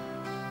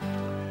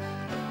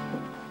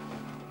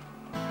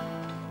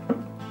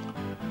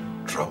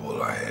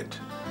 Trouble ahead.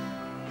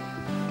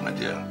 My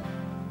dear,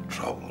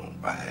 trouble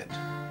ahead.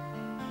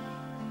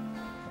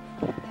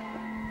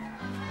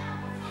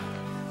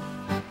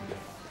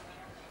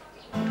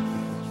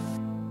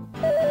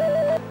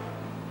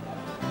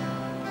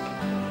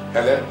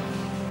 Hello?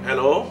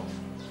 Hello?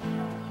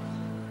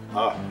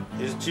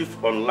 Is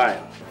Chief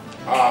online?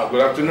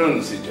 Good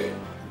afternoon, CJ.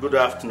 Good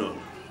afternoon.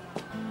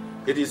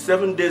 It is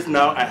 7 days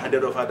now I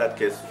handed over that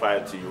case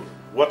file to you.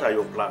 What are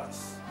your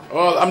plans?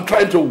 Well, I'm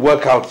trying to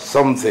work out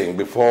something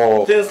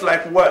before... Things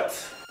like what?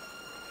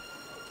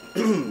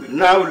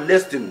 Now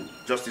listen,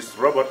 Justice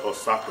Robert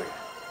Osakwe.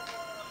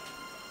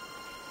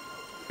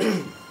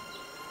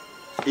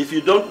 If you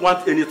don't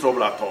want any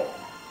trouble at all,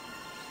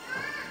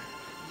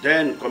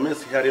 then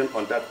commence hearing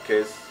on that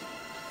case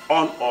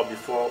on or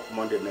before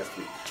Monday next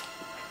week.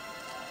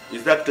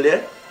 Is that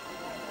clear?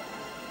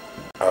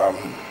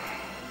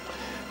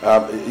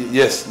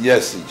 Yes,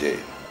 CJ.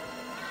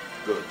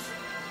 Good.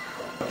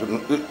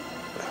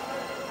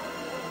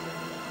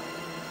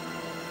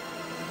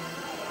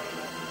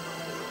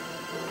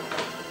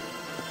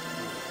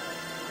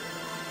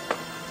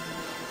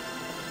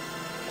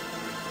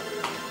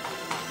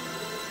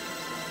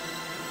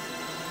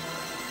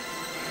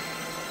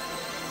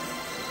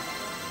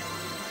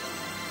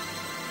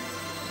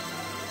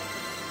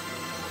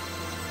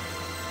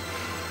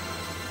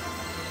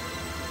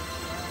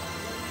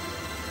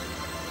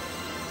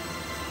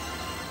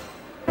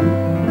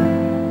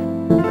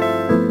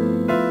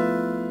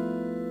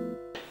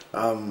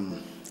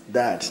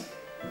 Dad,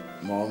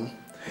 Mom,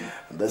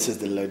 this is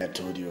the lady I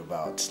told you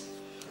about.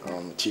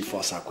 Chief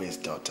Osakwe's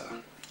daughter.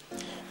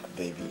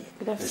 Baby.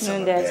 Good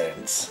afternoon, Dad.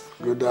 Parents.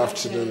 Good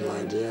afternoon,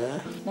 my dear.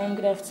 Mom,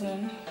 good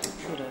afternoon.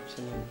 Good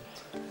afternoon.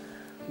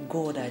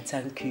 God, I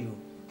thank you.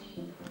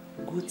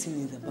 Good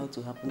thing is about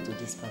to happen to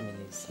these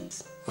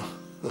families.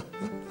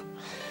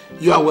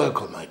 You are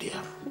welcome, my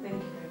dear. Thank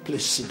you.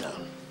 Please sit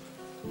down.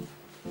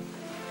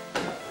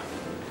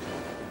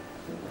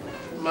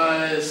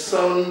 My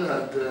son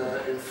had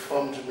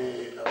informed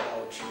me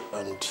about you,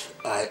 and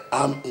I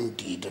am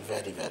indeed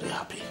very, very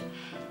happy.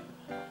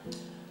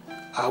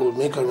 I will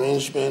make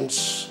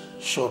arrangements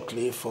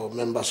shortly for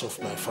members of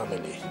my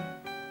family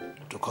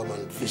to come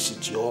and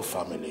visit your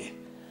family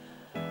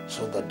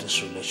so that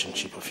this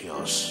relationship of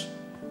yours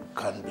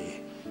can be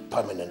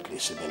permanently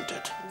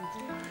cemented.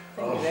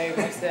 Thank you very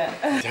much, sir.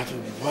 That will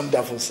be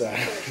wonderful, sir.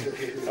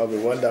 I'll be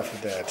wonderful,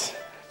 Dad.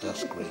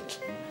 That's great.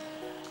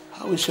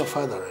 How is your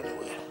father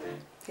anyway?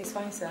 He's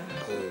fine, sir.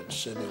 Good.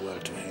 Say me well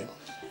to him.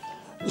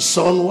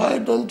 Son, why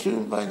don't you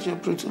invite your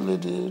pretty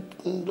lady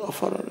and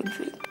offer her a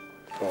drink?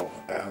 Oh,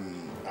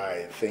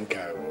 I think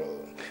I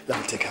will.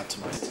 Let me take her to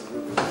my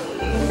room.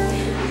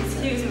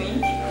 Excuse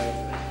me.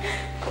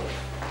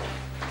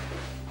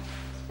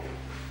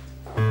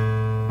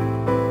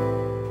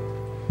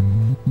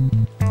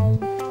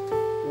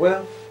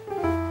 Well,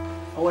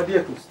 our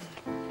dear host,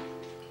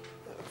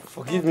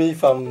 forgive me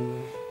if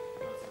I'm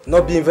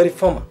not being very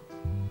formal.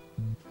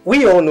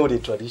 We all know the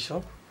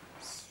tradition.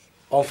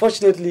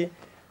 Unfortunately,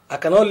 I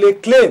cannot lay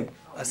claim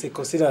as a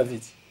custodian of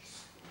it.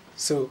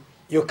 So,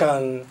 you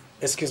can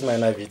excuse my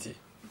naivety.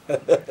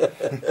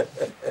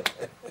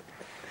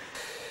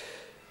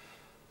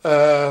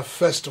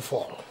 First of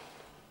all,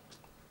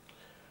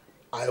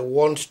 I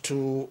want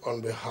to,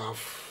 on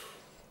behalf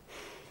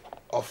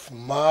of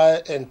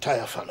my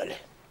entire family,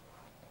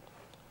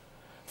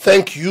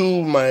 thank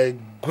you, my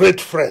great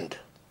friend,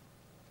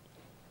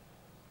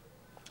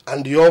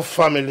 and your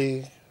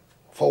family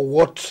for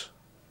what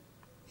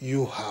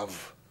you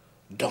have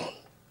done,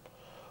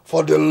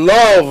 for the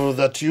love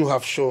that you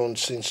have shown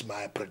since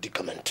my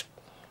predicament.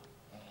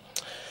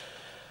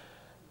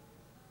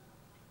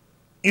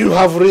 You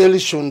have really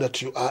shown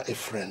that you are a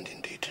friend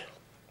indeed.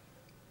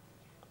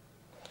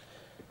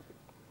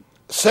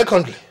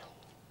 Secondly,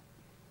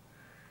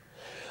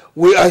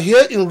 we are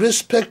here in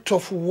respect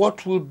of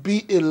what will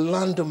be a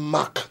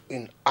landmark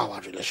in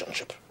our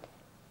relationship.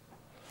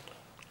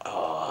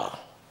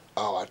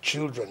 Our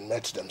children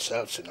met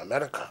themselves in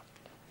America,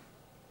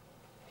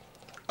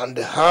 and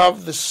they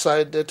have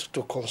decided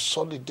to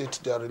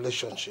consolidate their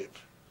relationship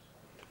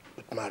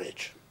with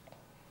marriage.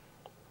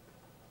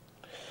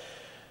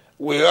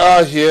 We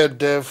are here,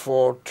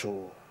 therefore,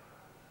 to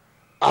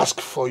ask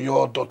for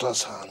your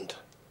daughter's hand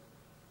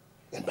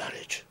in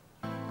marriage.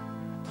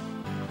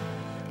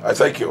 I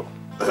thank you.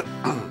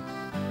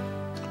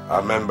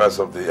 Our members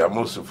of the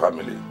Amusu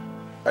family,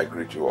 I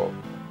greet you all.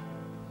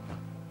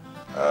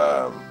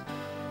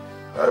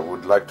 I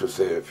would like to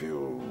say a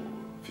few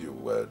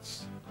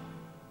words.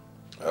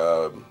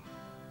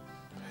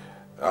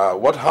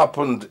 What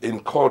happened in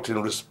court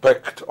in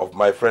respect of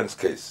my friend's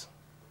case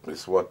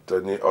is what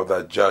any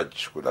other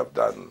judge would have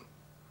done.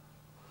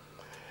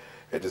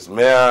 It is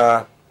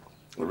mere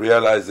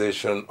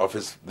realization of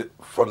his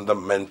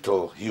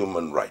fundamental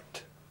human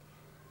right.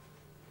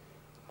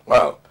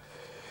 Well,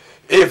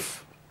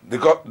 if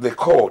the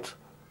court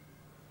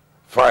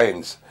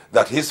finds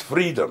that his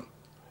freedom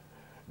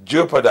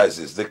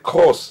jeopardizes the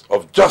cause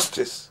of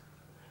justice,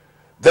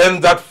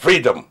 then that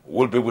freedom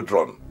will be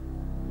withdrawn,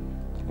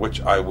 which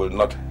I will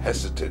not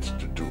hesitate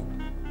to do,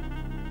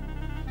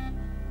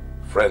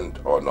 friend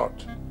or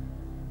not.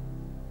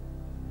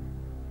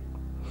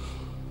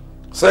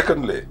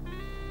 Secondly,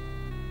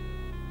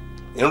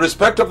 in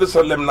respect of the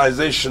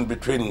solemnization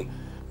between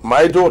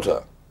my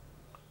daughter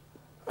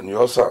and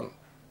your son,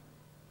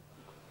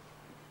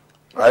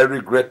 I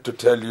regret to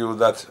tell you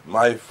that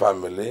my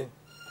family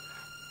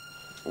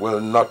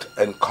will not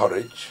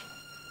encourage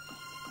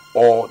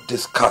or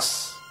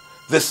discuss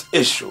this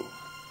issue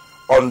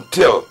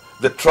until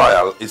the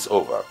trial is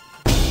over.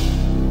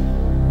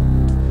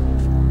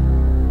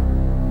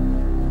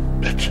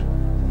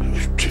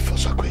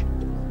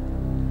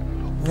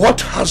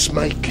 What has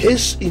my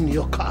case in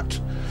your court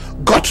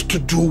got to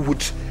do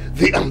with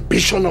the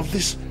ambition of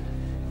these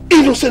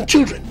innocent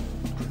children?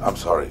 I'm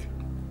sorry.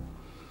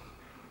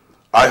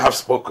 I have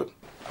spoken.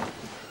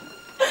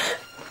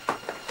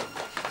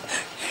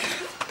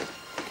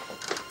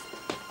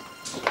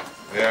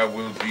 There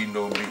will be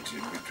no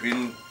meeting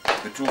between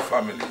the two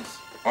families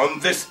on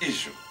this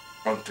issue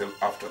until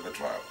after the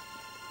trial.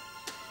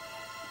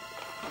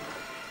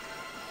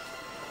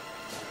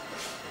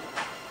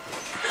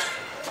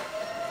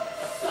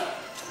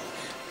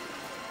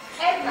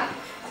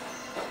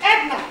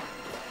 Edna!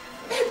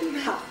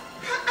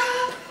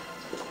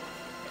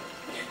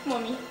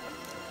 Mommy,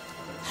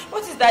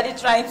 what is Daddy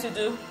trying to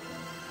do?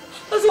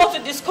 Does he want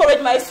to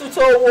discourage my suit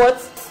or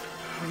what?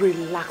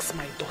 Relax,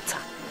 my daughter.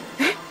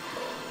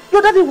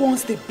 Your daddy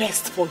wants the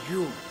best for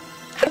you.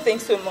 I don't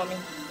think so, Mommy.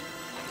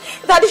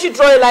 Daddy should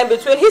draw a line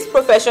between his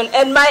profession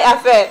and my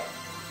affair.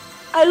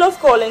 I love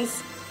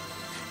Collins.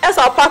 Else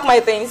I'll pack my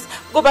things,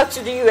 go back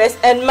to the US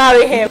and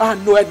marry him.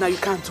 No, Edna, you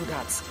can't do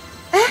that.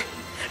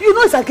 You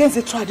know it's against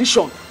the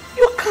tradition.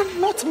 You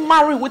cannot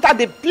marry without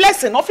the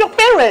blessing of your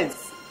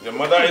parents. Your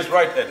mother is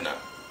right, Edna.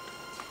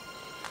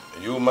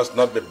 You must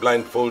not be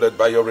blindfolded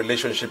by your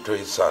relationship to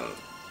his son.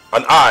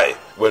 And I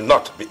will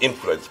not be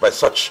influenced by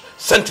such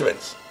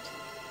sentiments.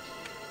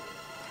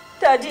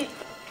 Daddy,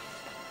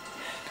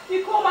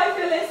 you call my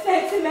feelings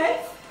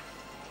sentiments?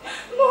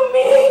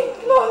 Mommy!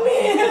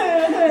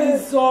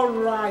 It's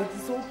alright,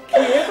 it's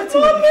okay.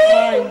 Everything will be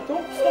fine.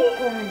 Don't stop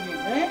crying,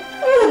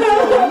 I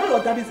know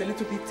your daddy's a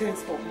little bit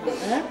tense for you,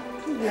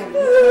 Don't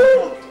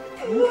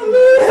worry,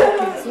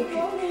 it's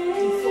okay.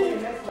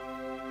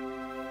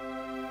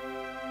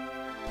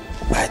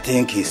 I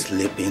think he's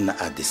sleeping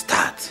at the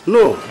start.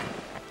 No,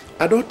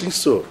 I don't think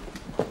so.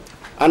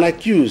 An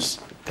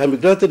accused can be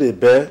granted a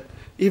bail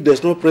if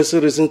there's no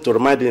pressing reason to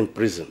remand him in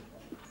prison.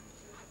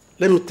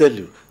 Let me tell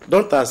you,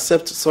 don't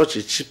accept such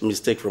a cheap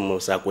mistake from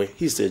Osakwe.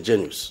 He's a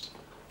genius.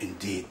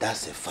 Indeed,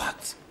 that's a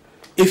fact.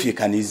 If you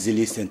can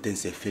easily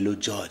sentence a fellow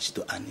judge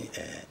to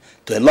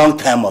a long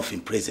time of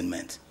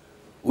imprisonment,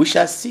 we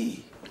shall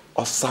see.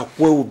 Osakwe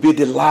will be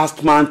the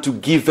last man to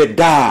give a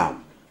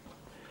damn.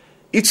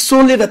 It's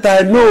only that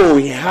I know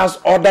he has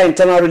other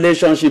internal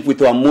relationship with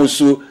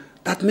Amosu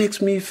that makes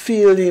me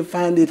feel he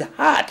find it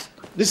hard.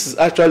 This is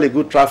actually a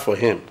good trial for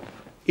him.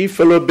 If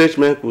fellow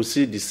benchmen could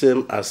see the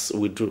same as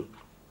we do,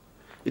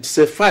 it's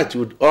a fight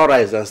we would all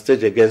rise and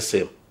stage against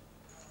him.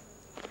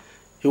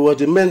 He was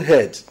the main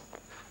head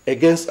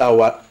against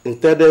our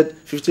intended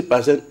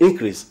 50%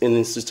 increase in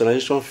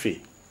institutionalization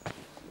fee.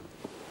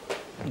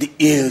 The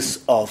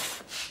ills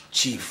of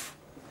Chief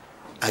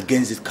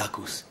against his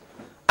caucus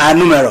are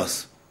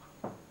numerous.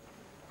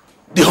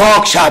 The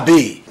hawk shall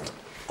be,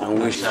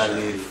 and we shall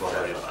live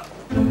forever.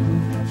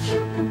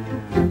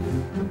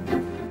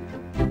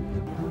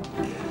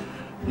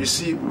 You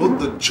see, both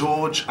the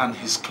judge and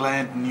his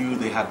client knew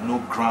they had no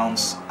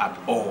grounds at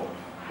all.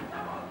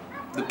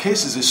 The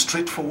case is a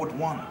straightforward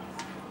one.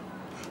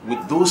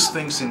 With those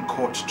things in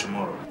court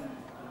tomorrow,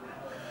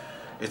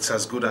 it's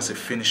as good as a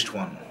finished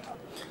one.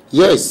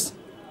 Yes,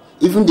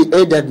 even the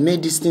aide that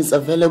made these things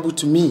available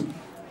to me.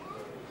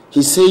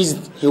 He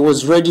says he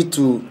was ready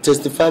to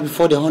testify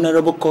before the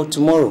Honorable Court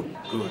tomorrow.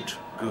 Good,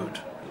 good.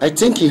 I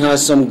think he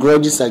has some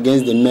grudges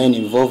against the men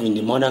involved in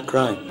the murder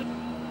crime.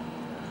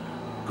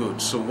 Good.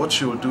 So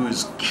what you'll do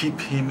is keep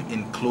him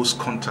in close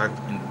contact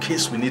in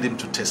case we need him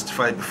to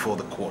testify before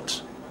the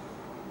court.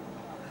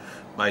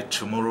 By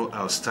tomorrow,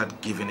 I'll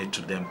start giving it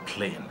to them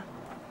plain.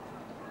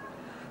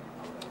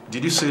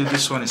 Did you say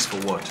this one is for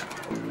what?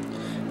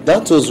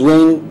 That was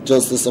when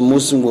Justice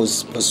Amosun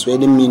was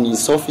persuading me in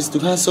his office to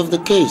hands off the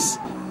case.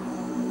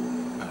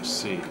 I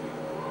see.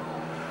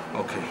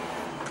 Okay.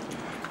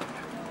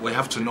 We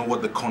have to know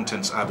what the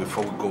contents are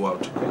before we go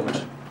out to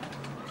court.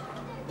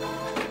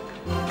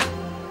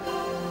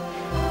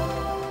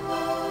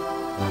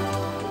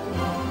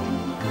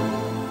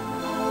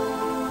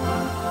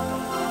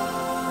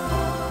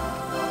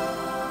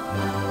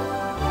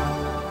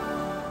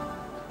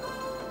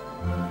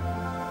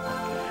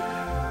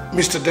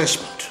 Mr.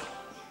 Desmond,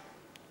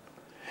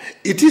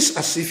 it is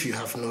as if you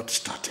have not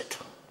started.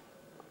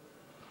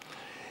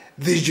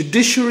 The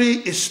judiciary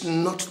is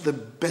not the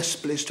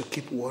best place to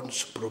keep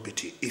one's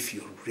probity if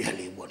you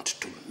really want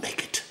to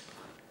make it.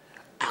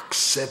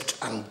 Accept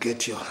and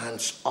get your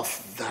hands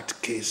off that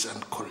case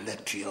and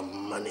collect your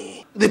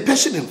money. The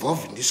person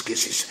involved in this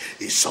case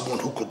is someone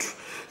who could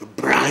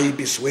bribe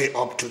his way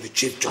up to the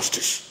Chief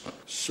Justice.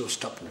 So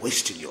stop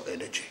wasting your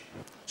energy.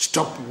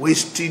 Stop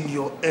wasting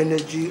your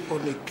energy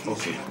on a case.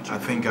 Okay, I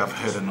think I've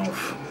heard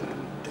enough.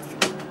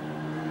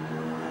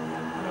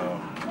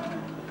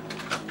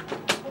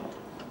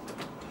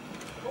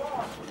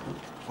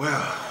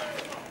 Well,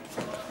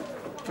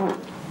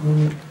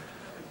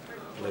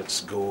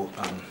 let's go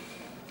and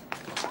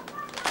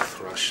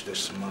thrash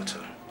this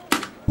matter.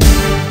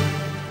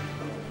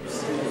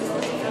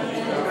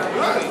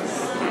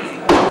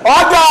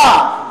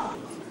 Order!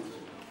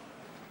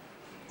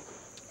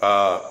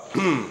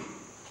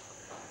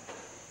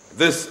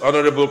 This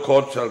honorable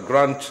court shall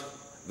grant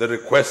the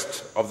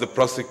request of the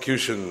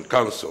prosecution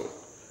counsel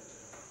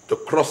to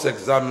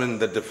cross-examine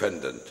the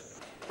defendant.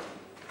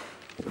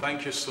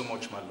 Thank you so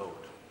much, my lord.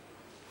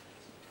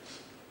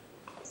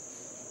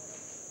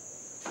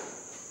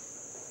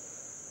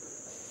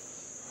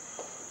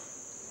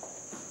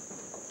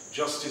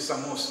 Justice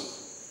Amosu.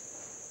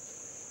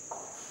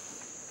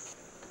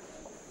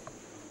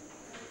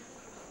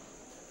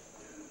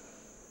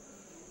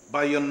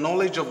 By your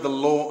knowledge of the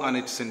law and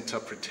its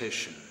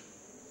interpretation,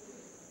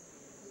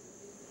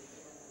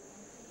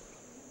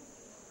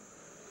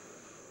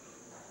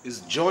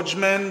 is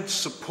judgment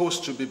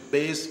supposed to be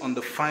based on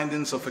the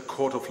findings of a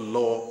court of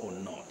law or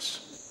not?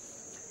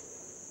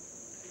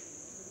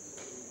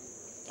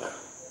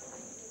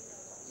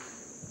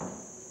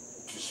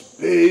 It is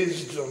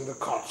based on the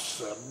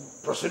court's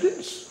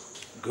proceedings.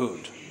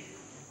 Good.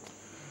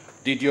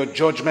 Did your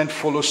judgment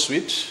follow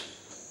suit?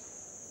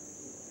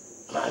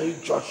 My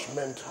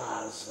judgment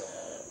has...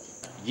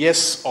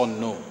 Yes or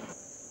no?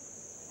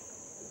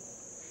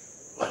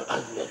 Well,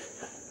 I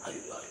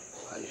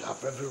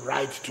have every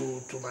right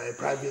to my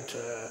private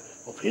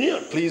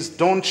opinion. Please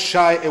don't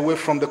shy away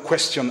from the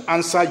question.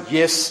 Answer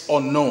yes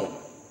or no.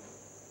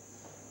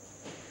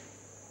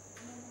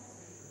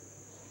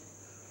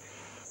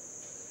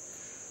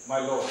 My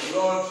lord.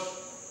 Lord,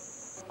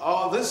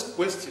 all these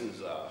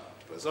questions are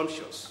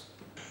presumptuous.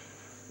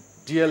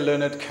 Dear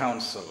learned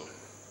counsel,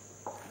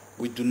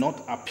 we do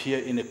not appear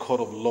in a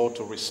court of law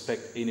to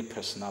respect any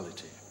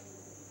personality.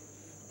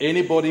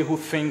 Anybody who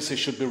thinks he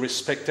should be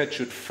respected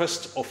should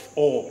first of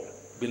all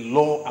be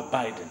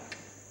law-abiding.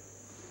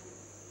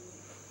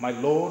 My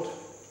lord,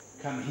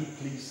 can he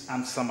please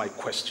answer my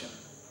question?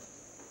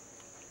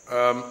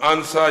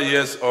 Answer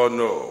yes or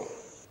no.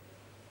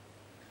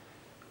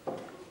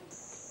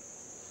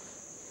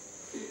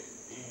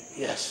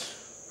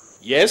 Yes.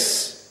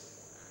 Yes?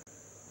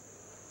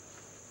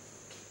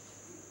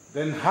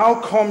 Then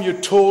how come you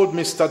told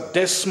Mr.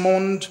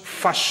 Desmond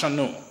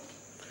Fashanu,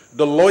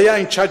 the lawyer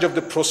in charge of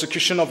the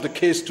prosecution of the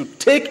case, to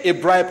take a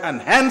bribe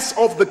and hands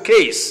off the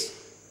case?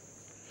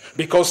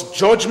 Because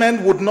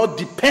judgment would not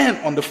depend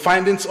on the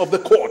findings of the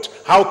court.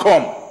 How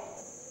come?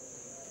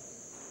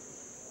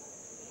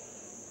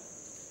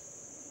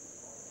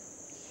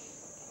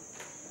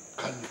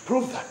 Can you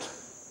prove that?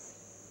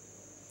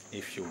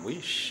 If you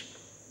wish.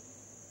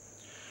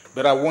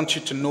 But I want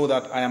you to know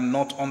that I am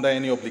not under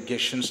any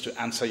obligations to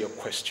answer your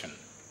question.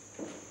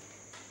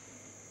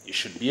 You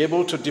should be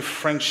able to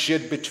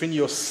differentiate between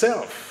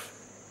yourself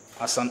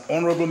as an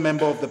honorable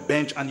member of the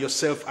bench and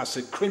yourself as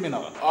a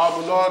criminal.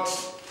 Lord,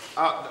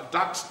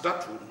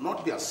 that would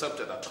not be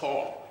accepted at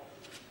all.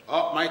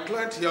 My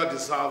client here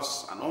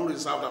deserves an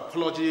unreserved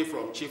apology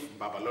from Chief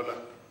Babalola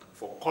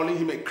for calling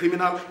him a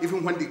criminal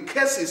even when the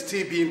case is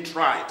still being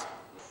tried.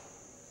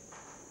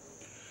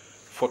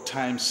 For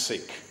time's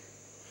sake,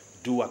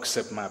 do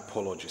accept my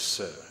apology,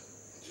 sir.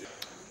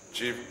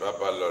 Chief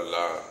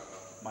Babalola.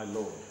 My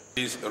lord.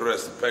 Please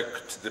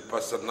respect the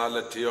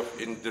personality of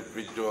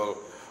individual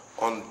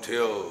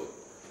until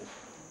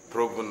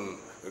proven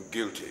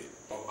guilty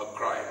of a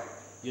crime.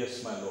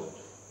 Yes, my lord.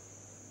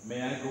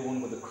 May I go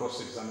on with the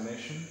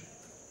cross-examination?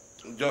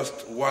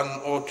 Just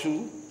one or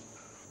two?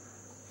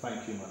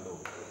 Thank you, my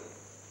lord.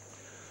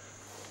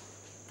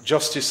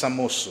 Justice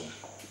Amosu.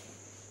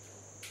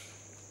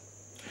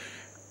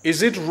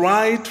 Is it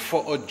right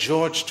for a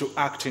judge to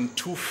act in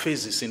two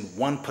phases in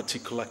one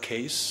particular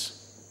case?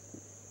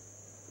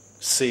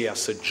 Say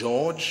as a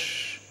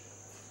judge,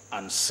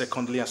 and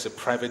secondly as a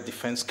private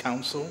defense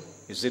counsel?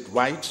 Is it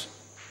right?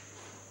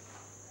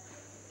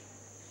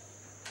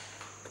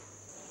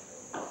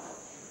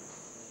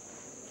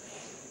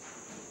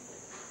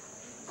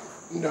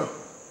 No.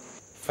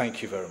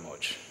 Thank you very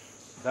much.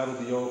 That will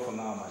be all for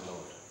now, my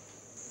lord.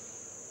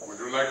 Would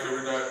you like to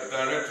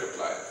redirect your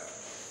client?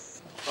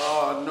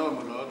 No,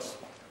 my lord.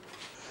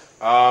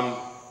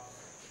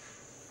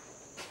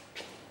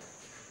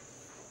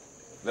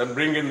 Then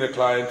bring in the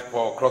client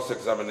for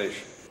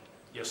cross-examination.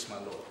 Yes, my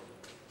lord.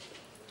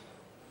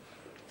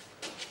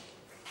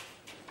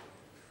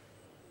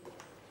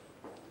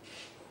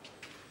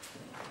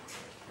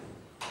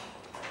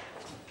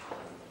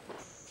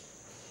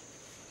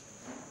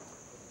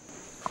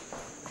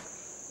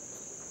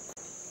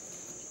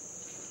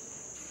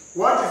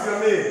 What is your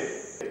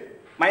name?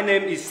 My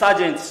name is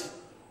Sergeant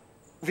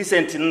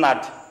Vincent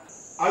Nnad.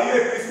 Are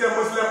you a Christian,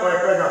 Muslim, or a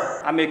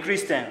pagan? I'm a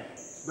Christian.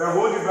 Then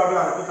hold this Bible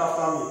and repeat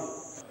after me.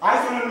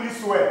 I solemnly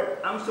swear.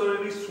 I'm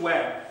solemnly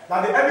swear.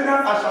 That the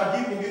evidence I shall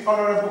give in this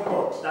honorable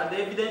court. That the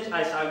evidence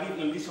I shall give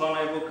in this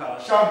honorable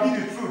court. Shall be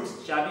the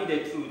truth. Shall be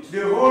the truth.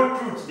 The whole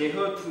truth. The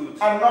whole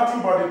truth. And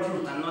nothing but the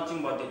truth. And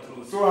nothing but the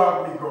truth. So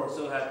help me God.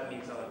 So help me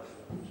God.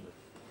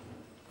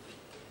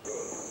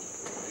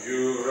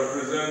 You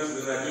represent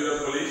the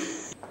Nigerian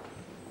police?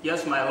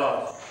 Yes, my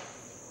lord.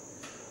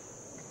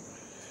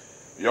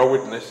 Your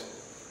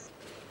witness.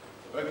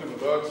 Thank you,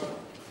 my lord.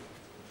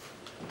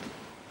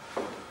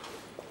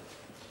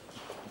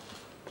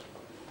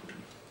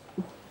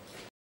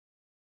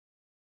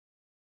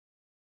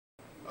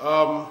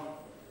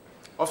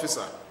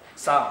 Officer.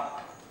 Sir.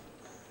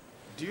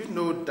 Do you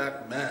know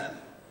that man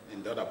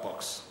in the other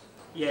box?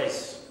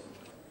 Yes.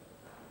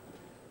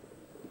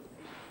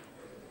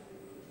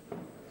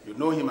 You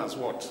know him as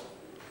what?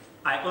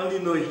 I only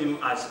know him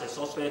as a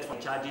suspect for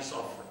charges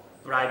of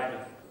bribery.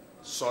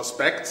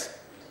 Suspect?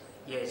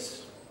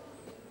 Yes.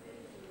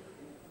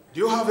 Do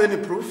you have any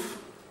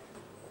proof?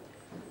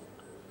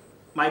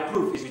 My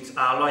proof is with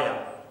our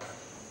lawyer.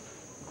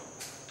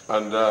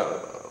 And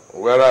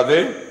where are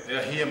they? They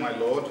are here, my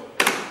lord.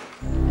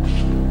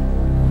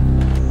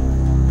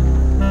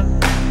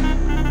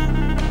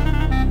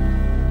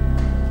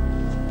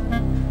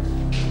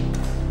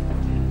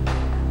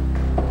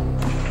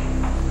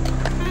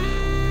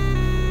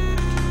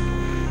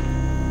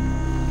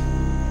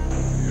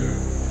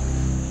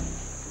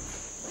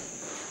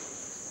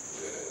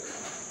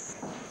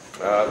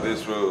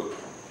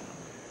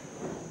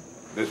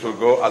 This will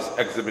go as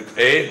Exhibit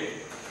A,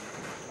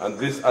 and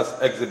this as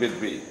Exhibit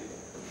B.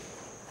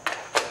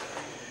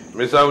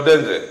 Mr.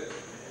 Udenze,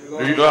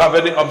 do you have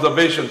any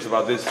observations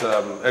about these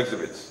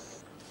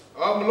exhibits?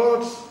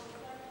 Lord,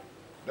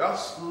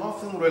 that's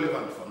nothing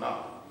relevant for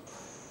now.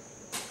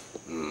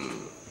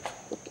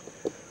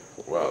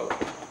 Well,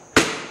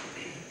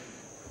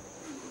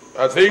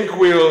 I think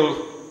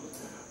we'll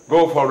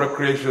go for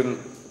recreation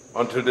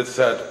until the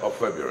 3rd of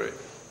February.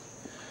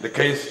 The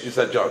case is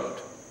adjourned.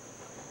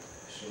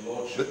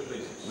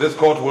 This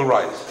court will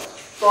rise.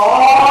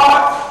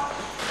 God!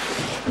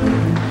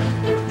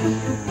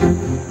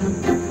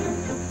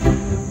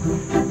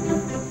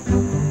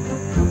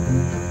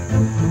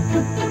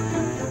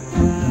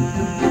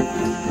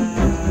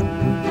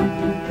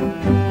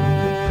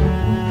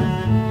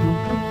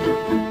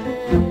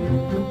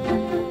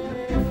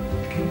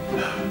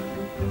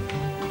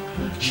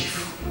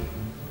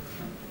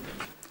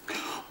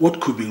 What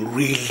could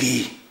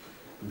really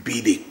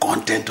be the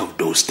content of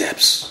those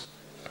steps?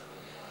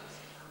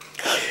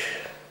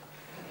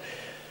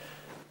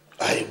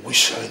 I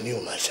wish I knew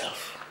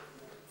myself.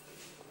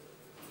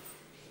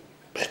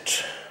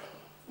 But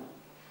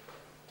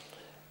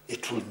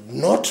it would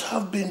not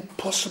have been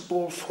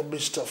possible for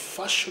Mr.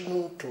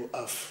 Fashanu to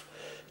have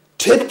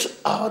taped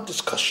our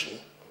discussion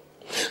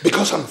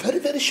because I'm very,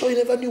 very sure he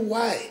never knew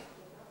why.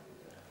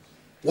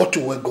 What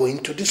we were going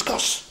to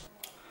discuss.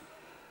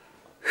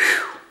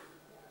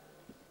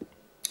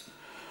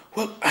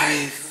 Well,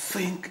 I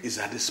think it's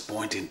at this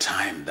point in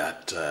time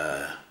that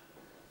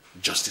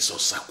Justice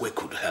Osakwe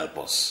could help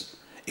us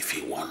if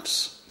he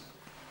wants.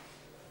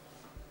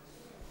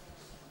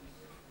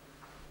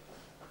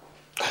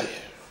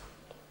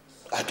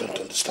 I don't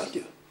understand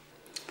you.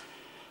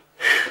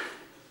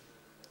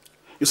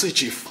 You see,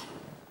 Chief,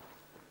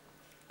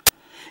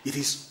 it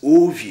is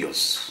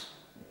obvious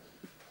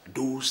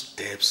those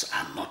tapes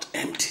are not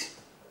empty.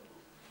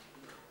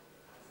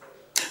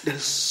 There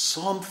is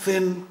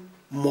something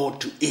more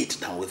to it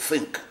than we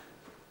think.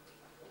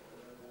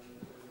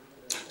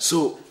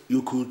 So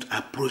you could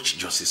approach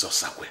Justice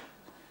Osakwe.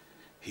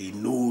 He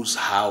knows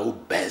how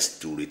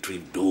best to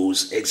retrieve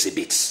those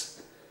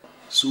exhibits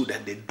so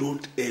that they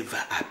don't ever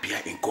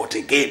appear in court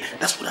again.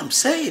 That's what I'm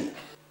saying.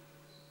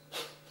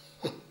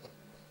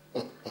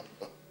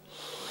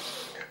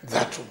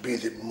 That would be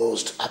the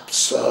most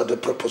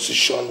absurd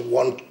proposition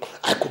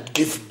I could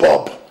give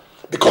Bob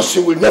because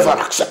he will never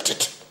accept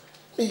it.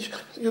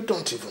 You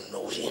don't even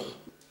know him.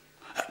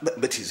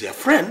 But he's your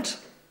friend.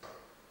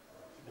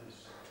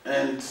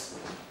 And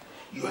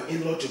you are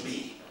in law to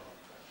be.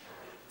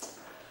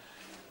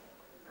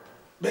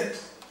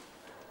 But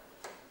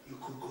you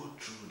could go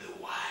through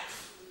the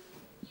wife.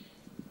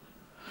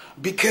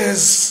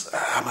 Because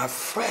I'm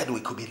afraid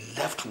we could be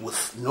left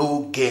with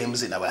no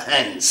games in our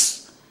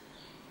hands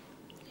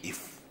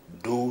if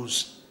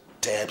those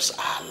tapes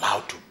are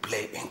allowed to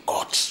play in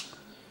court.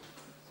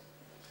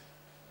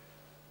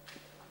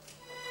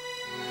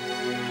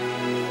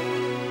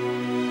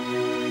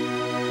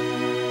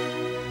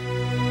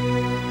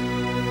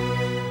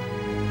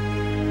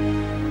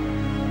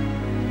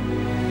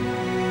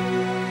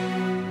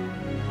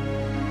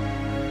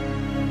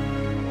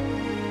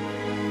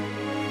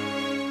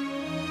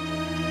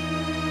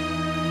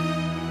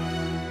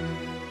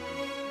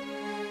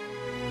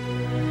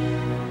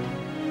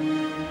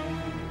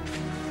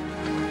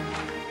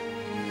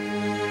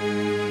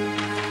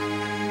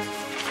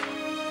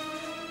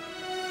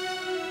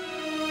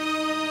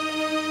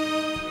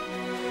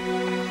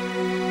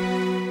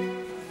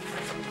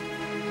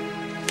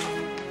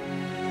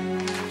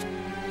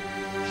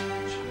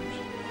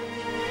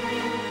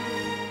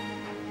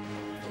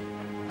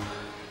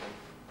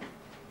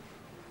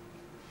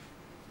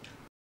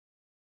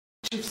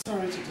 Chief,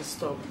 sorry to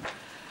disturb.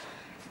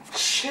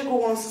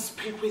 Shego wants to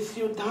speak with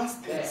you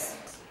downstairs.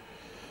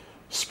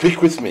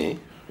 Speak with me?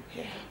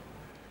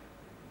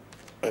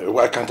 Yeah.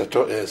 Why can't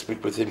I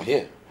speak with him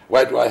here?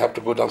 Why do I have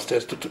to go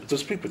downstairs to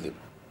speak with him?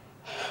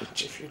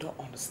 Chief, you don't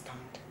understand.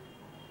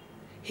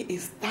 He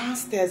is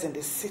downstairs in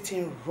the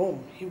sitting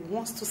room. He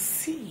wants to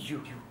see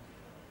you.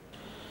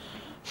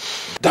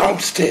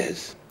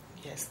 Downstairs?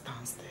 Yes,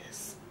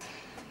 downstairs.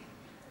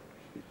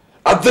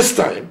 At this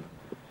time?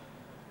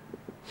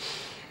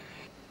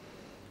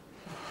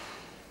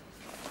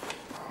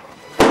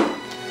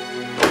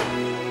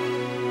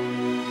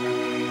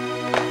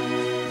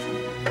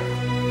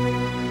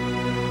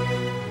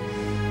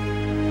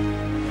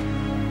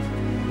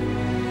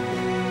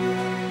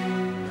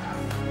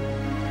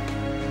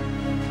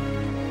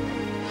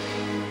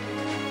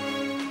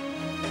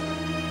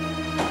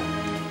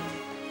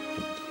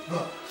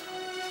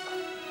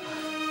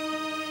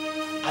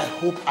 I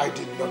hope I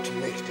did not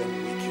make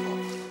them wake you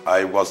up.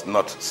 I was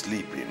not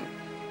sleeping.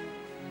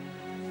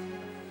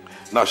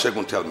 Now,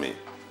 Shegun, tell me,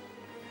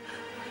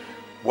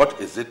 what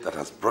is it that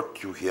has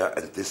brought you here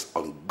at this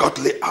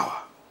ungodly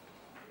hour?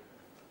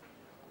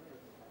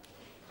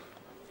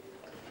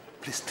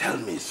 Please tell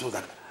me so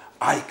that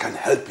I can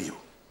help you.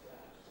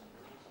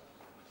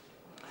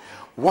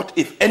 What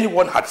if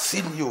anyone had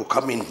seen you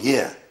come in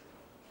here?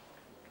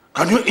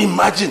 Can you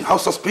imagine how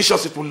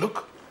suspicious it will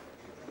look?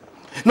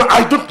 No,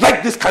 I don't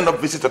like this kind of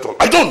visit at all.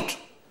 I don't.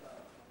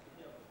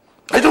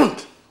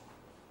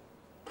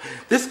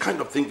 This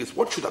kind of thing is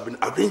what should have been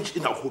arranged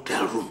in a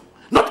hotel room,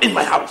 not in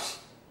my house.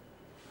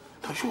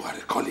 Now, you are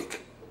a colleague.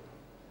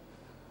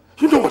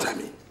 You know what I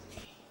mean.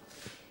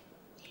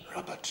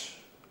 Robert,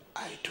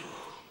 I do.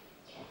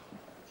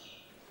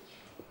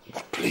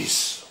 But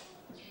please,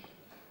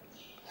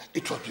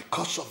 it was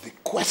because of the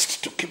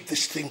quest to keep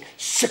this thing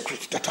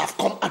secret that I've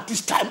come at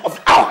this time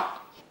of hour.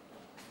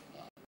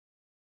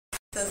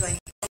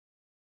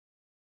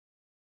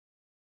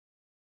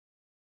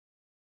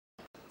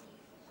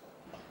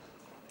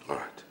 All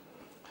right.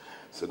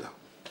 Sit down.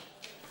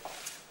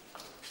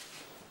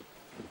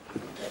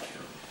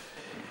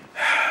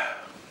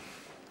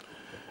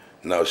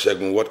 Now,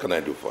 Shegun, what can I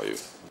do for you?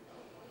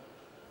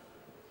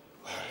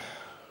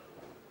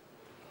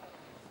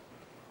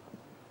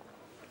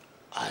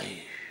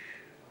 I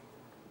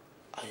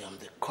am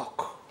the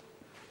cock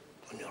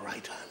on your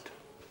right hand.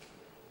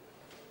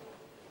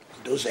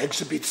 And those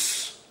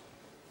exhibits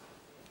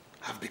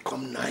have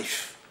become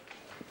knife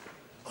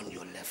on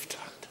your left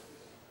hand.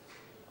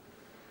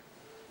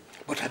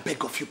 But I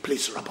beg of you,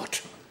 please,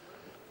 Robert,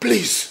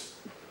 please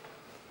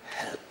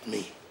help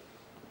me.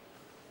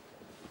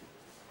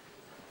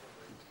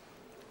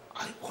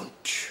 I want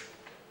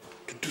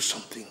to do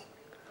something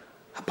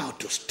about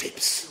those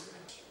tapes.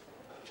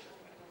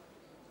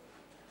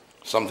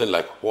 Something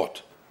like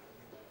what?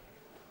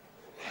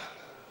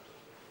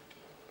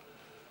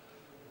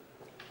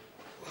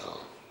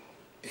 Well,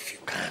 if you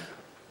can.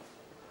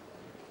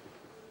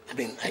 I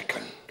mean, I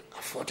can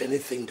afford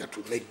anything that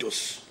will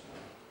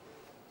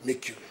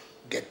make you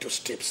get those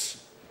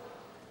tapes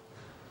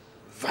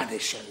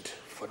vanish and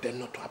for them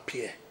not to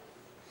appear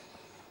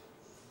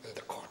in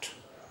the court.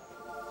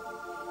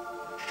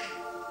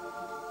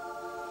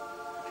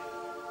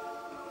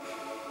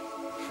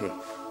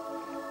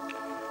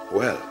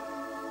 Well,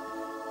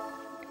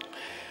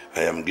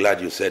 I am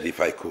glad you said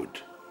if I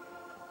could.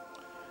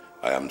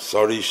 I am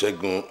sorry,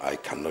 Shegun, I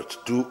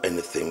cannot do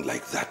anything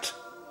like that.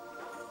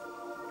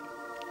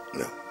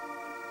 No.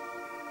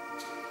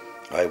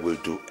 I will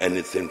do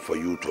anything for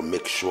you to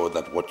make sure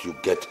that what you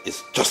get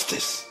is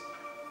justice.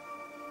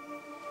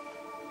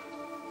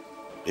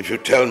 If you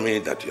tell me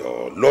that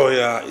your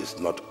lawyer is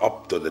not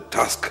up to the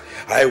task,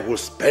 I will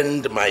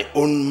spend my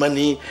own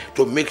money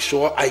to make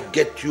sure I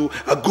get you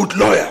a good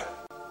lawyer.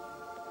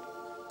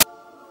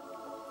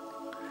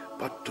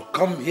 But to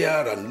come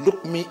here and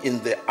look me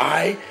in the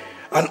eye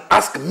and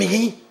ask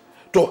me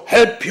to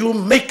help you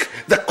make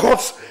the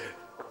court's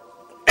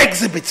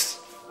exhibits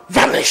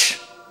vanish.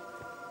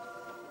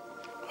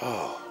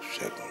 Oh,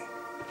 Shegun.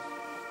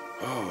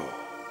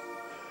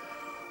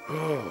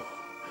 Oh.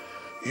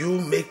 You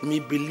make me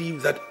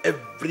believe that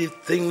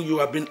everything you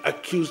have been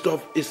accused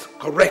of is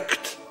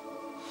correct.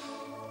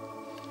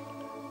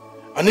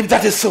 And if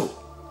that is so,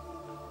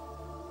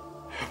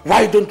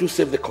 why don't you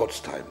save the court's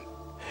time,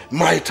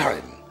 my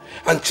time,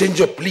 and change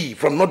your plea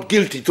from not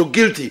guilty to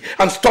guilty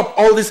and stop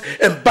all these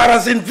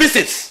embarrassing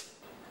visits?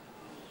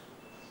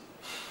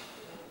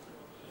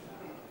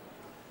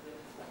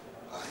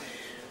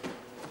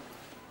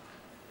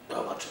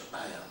 Robert,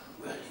 I am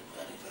very,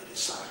 very, very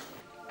sorry.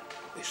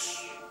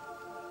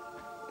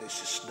 This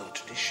is not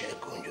the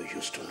Shegun you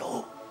used to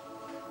know.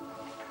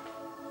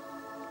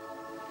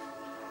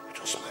 It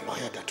was my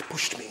lawyer that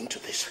pushed me into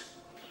this.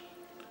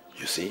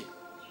 You see,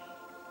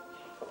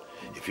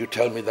 if you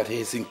tell me that he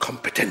is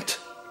incompetent,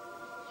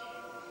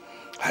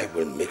 I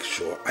will make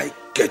sure I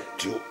get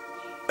you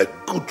a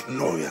good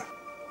lawyer.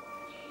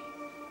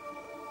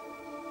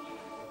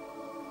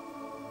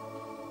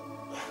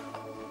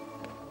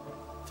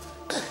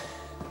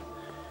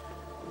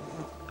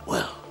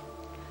 Well,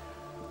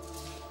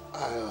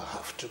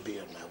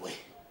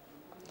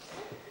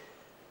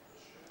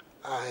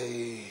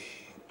 I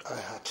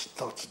had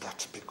thought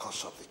that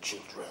because of the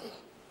children,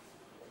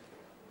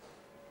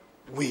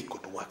 we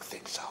could work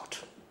things out.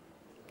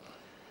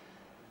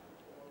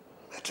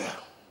 But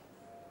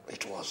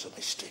it was a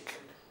mistake.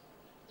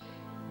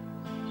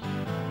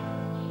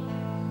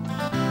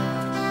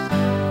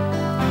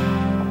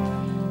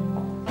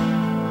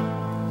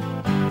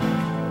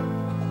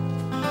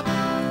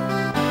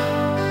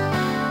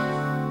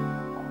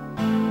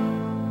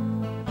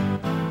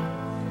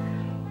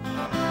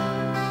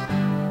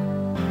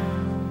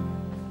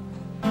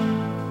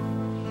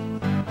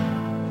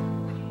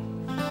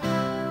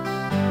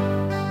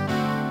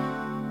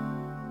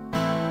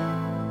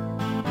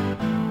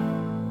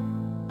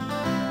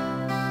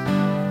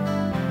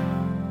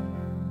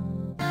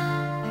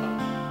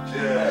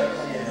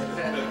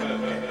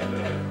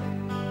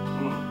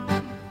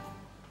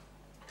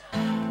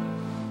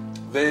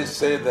 They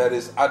say there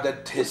is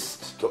added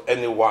taste to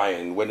any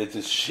wine when it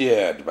is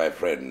shared by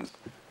friends.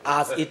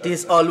 As it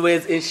is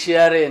always in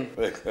sharing.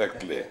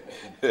 Exactly.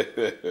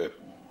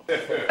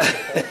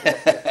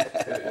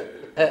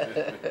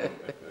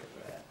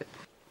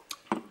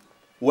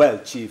 Well,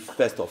 Chief,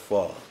 first of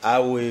all, I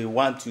will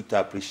want you to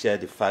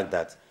appreciate the fact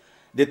that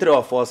the three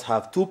of us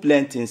have two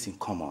plain things in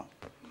common.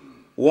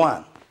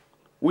 One,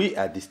 we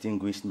are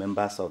distinguished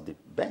members of the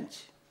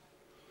bench.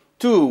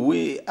 Two,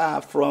 we are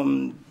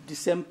from the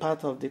same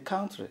part of the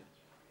country.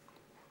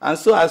 And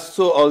so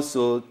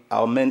also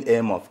our main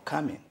aim of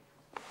coming.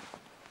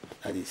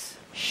 That is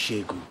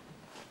Shegu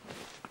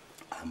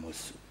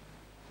Amosu.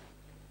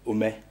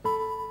 Ume.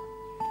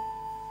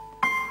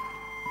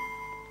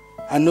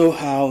 I know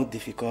how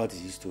difficult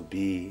it used to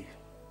be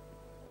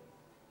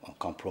on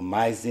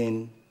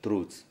compromising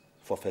truth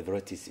for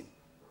favoritism.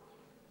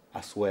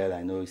 As well,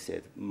 I know it's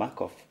a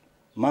mark of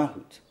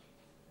manhood.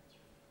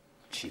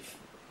 Chief,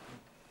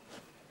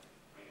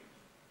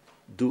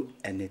 do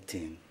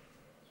anything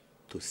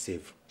to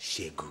save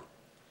Shegu,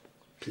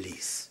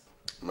 please.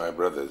 My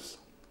brothers,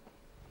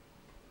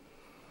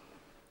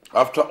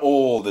 after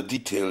all the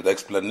detailed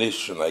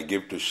explanation I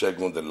gave to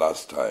Shegu the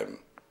last time,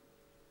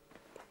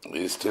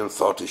 he still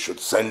thought he should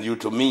send you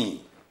to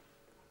me.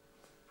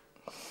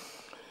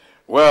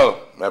 Well,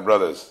 my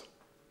brothers,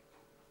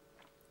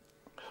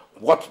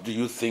 what do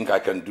you think I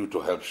can do to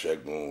help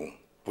Shegu,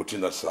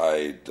 putting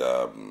aside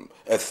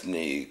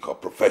ethnic or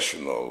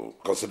professional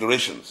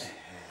considerations?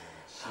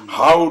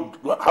 How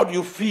do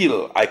you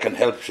feel I can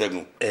help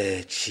Shegu?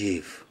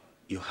 Chief,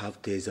 you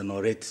have to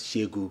exonerate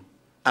Shegu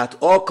at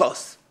all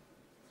costs.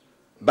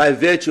 By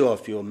virtue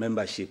of your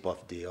membership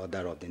of the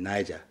Order of the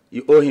Niger,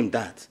 you owe him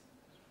that.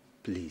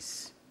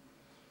 Please,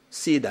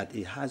 see that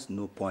he has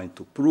no point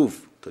to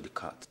prove to the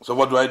court. So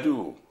what do I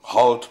do?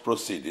 Halt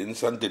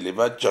proceedings and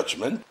deliver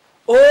judgment?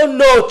 Oh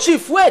no,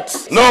 Chief,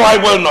 wait! No, I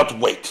will not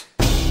wait.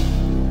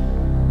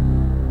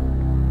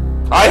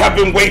 I have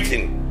been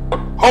waiting,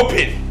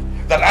 hoping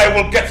that I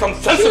will get some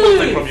sensible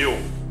thing from you.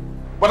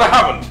 But I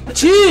haven't.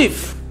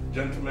 Chief!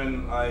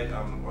 Gentlemen, I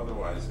am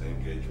otherwise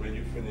engaged. When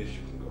you finish,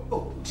 you can go.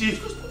 Oh,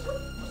 Chief.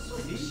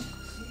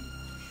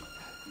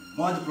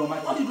 More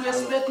diplomatic. What did you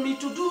expect me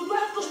to do? Do I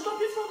have to stop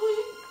you from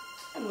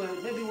going?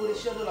 Anyway, maybe we'll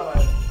schedule our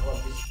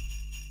business.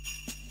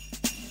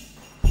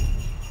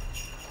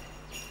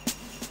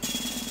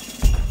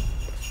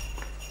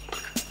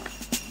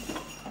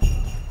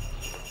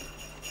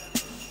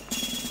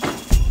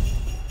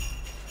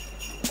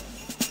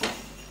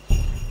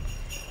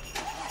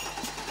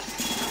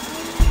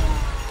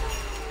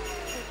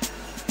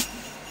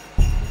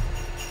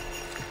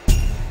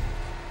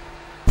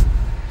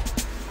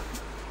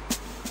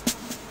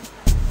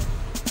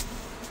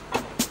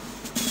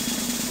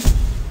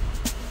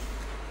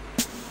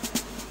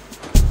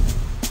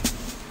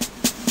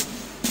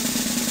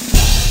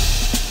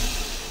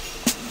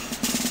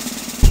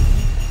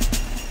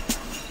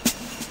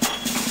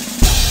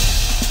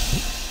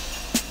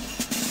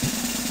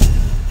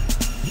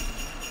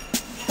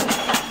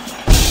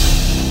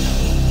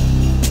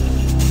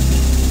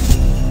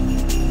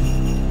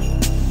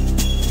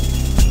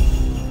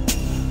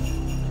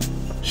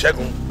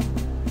 Shegu,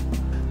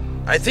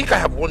 I think I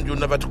have warned you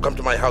never to come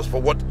to my house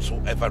for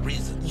whatsoever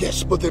reason.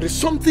 Yes, but there is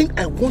something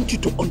I want you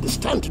to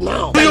understand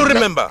now. Do you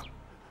remember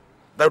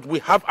that we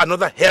have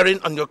another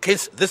hearing on your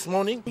case this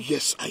morning?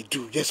 Yes, I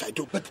do. Yes, I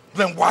do. But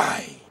then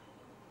why?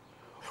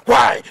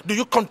 Why do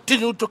you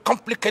continue to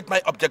complicate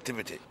my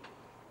objectivity?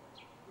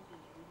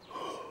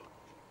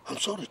 I'm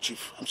sorry,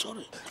 Chief. I'm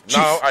sorry.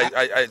 Now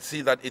I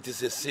see that it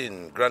is a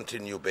sin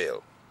granting you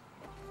bail.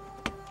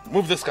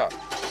 Move this car.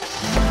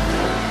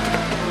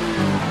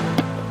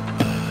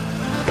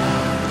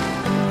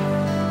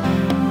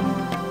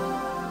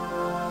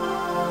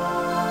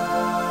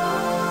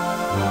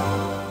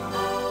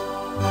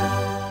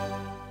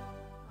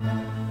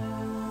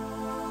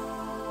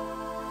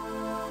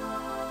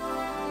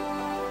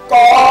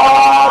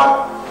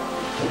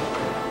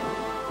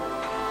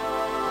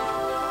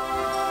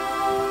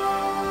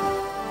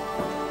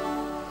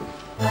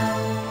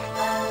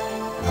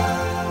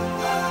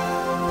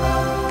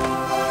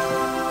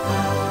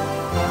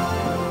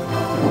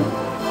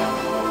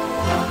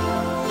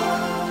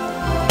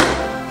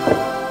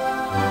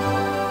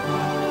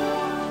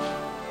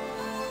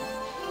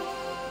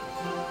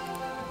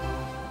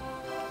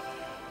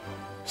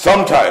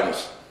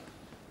 Sometimes,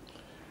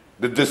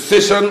 the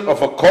decision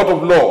of a court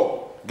of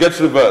law gets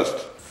reversed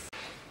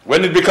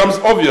when it becomes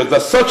obvious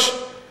that such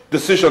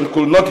decision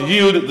could not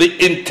yield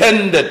the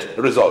intended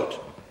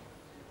result.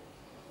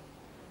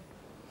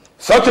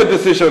 Such a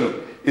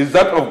decision is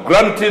that of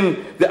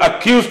granting the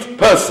accused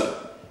person,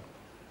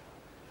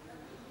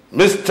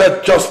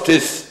 Mr.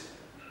 Justice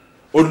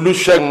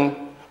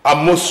Olusegun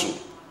Amosu.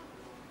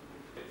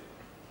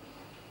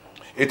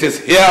 It is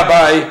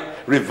hereby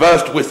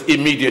reversed with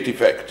immediate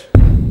effect.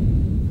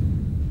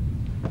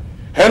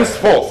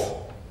 Henceforth,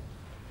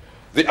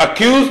 the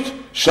accused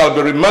shall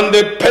be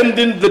remanded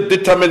pending the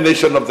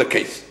determination of the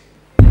case.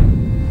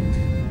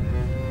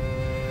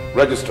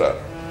 Registrar.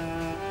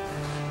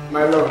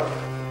 My lord.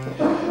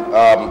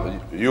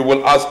 You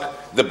will ask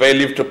the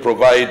bailiff to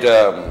provide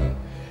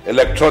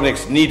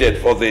electronics needed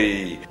for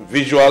the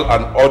visual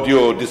and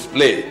audio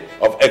display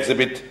of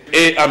Exhibit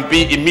A and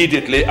B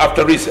immediately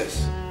after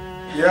recess.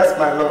 Yes,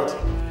 my lord.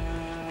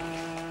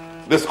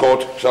 This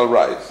court shall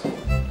rise.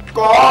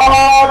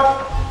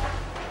 God!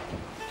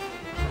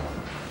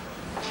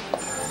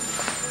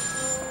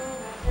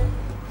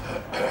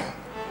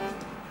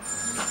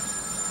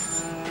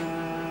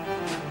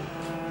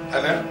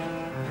 Hello?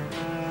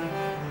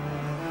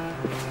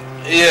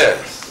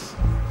 Yes.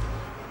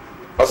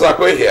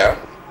 Osakwe here.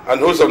 And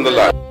who's on the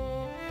line?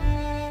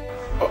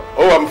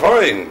 Oh, I'm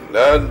fine.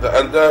 And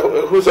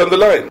who's on the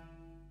line?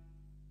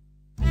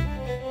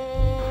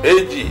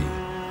 AG.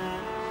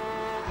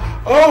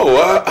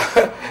 Oh,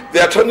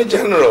 the Attorney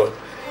General.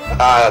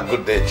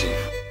 Good day, Chief.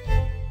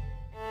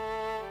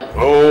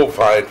 Oh,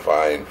 fine.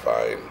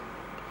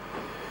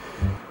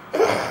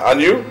 And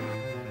you?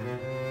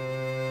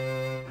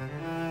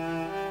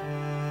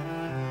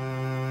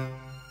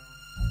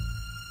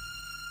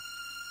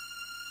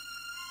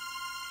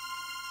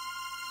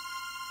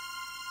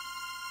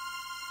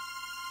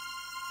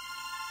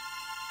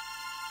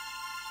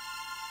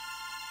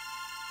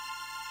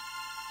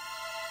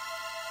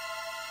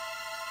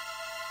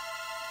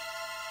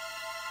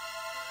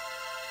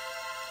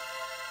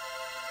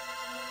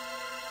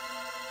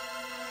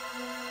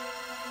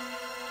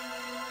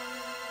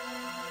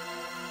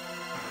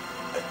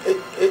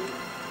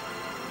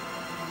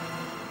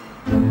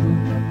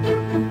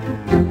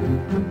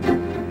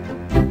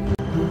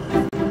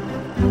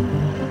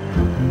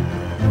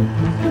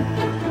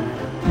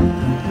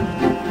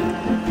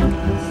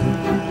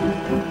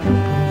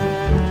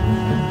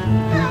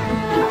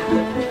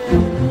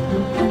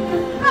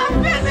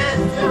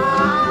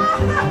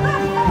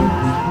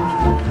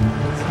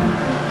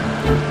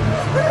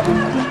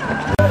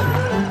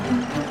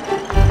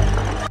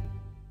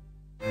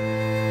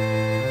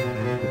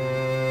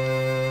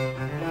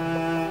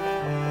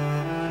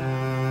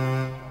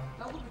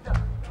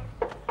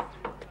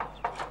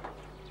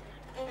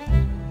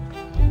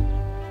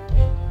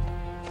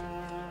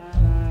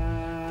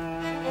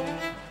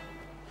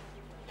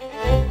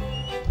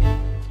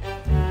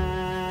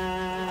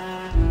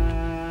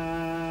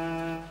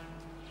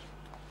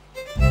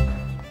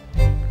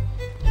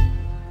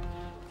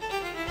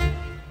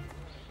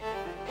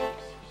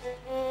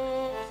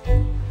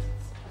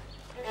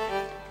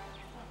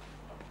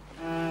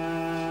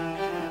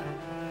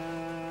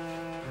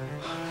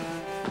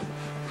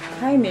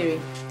 Hi, Mary.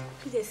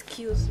 Please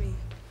excuse me.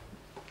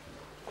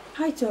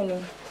 Hi,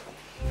 Tony.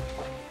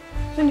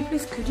 Tony,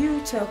 please, could you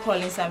tell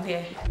Collins I'm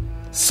here?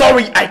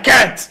 Sorry, I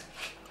can't!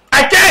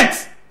 I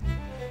can't!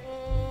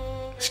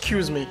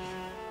 Excuse me.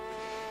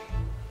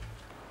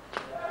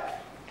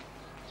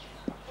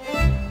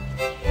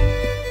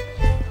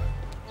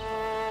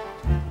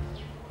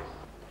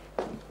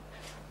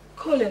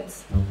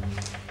 Collins,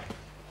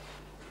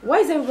 why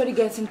is everybody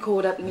getting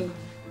cold at me?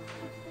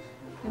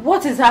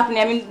 What is happening?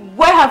 I mean,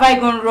 where have I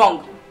gone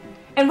wrong?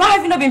 And why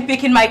have you not been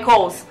picking my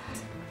calls?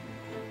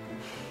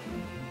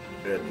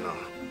 Edna,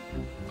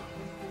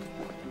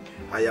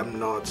 I am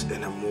not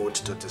in a mood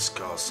to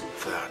discuss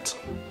that.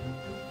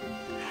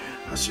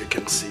 As you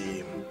can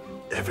see,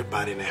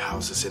 everybody in the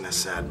house is in a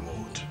sad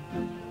mood.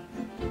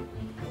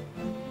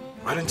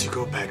 Why don't you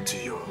go back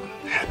to your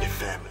happy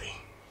family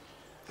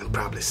and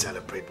probably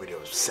celebrate with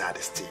your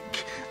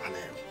sadistic and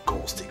a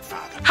ghostic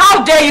father?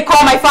 How dare you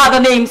call my father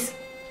names?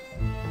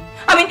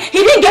 I mean, he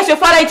didn't get your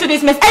father into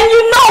this mess, and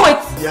you know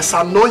it! Yes,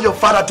 I know your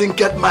father didn't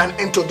get mine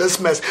into this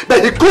mess,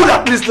 but he could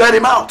at least let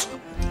him out.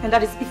 And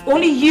that is if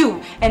only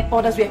you and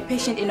others were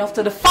patient enough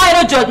to the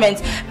final judgment.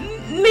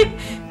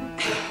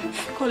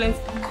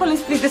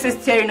 Collins, please, this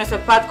is tearing us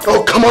apart.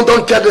 Oh, come on,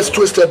 don't get this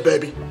twisted,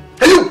 baby.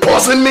 Are you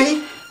buzzing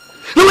me?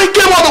 No, we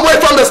came all the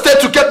way from the state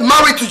to get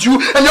married to you,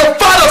 and your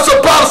father's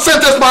about to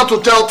send this man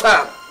to jail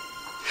time.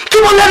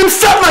 Come on, let him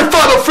set my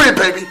father free,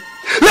 baby.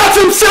 Let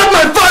him set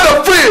my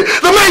father free.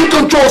 The man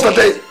controls the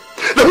day.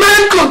 The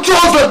man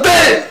controls the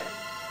day.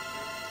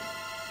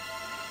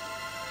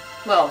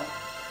 Well,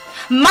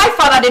 my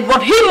father did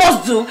what he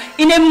must do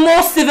in a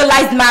more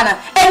civilized manner,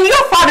 and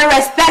your father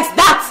respects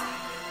that.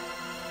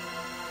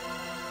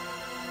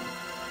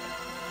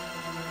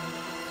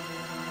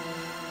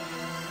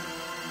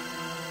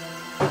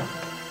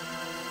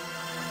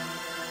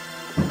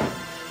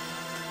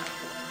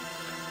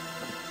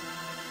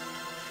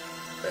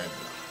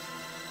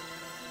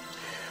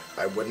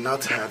 I would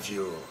not have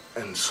you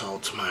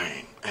insult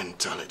my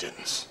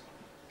intelligence.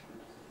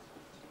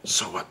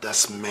 So at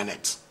this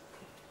minute,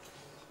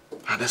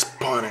 at this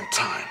point in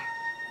time,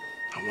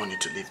 I want you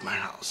to leave my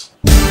house.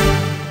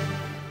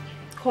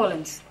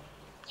 Collins,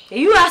 are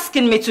you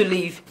asking me to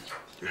leave?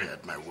 You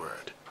heard my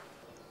word.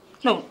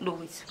 No,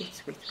 wait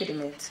a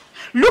minute.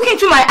 Look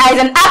into my eyes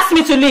and ask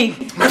me to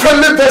leave. My friend,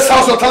 leave this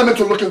house. You're telling me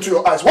to look into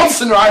your eyes.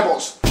 What's in your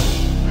eyeballs?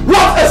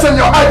 What is in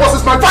your eyeballs?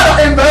 Is my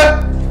father in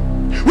there?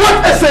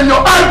 What is in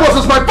your eyeballs?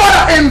 Is my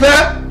father in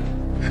there?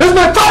 Is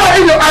my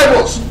father in your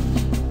eyeballs?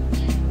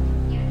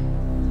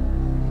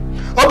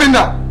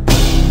 Obinna.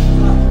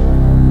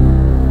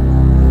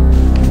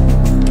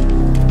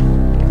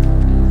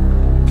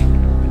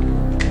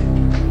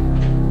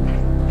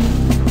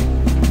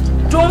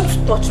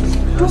 Don't touch me.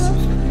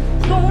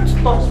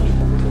 Don't touch me.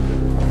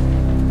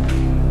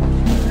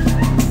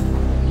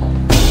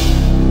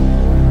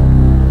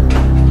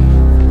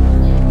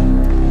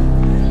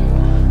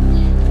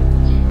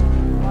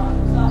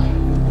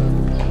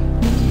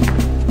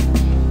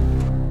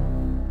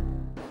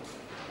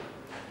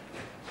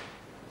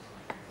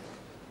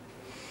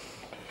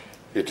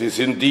 It is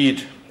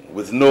indeed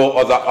with no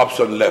other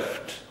option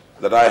left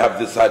that I have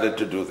decided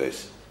to do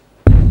this.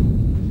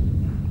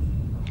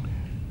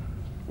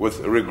 With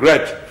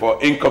regret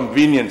for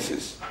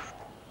inconveniences,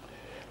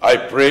 I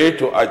pray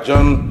to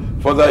adjourn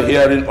further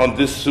hearing on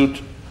this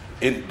suit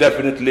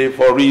indefinitely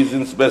for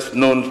reasons best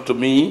known to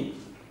me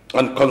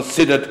and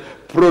considered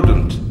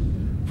prudent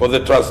for the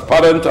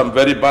transparent and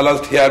very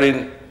balanced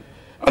hearing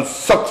and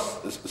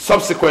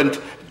subsequent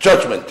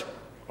judgment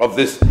of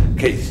this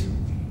case.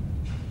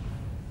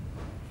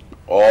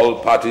 All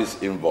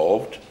parties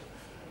involved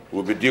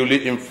will be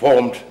duly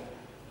informed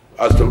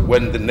as to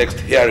when the next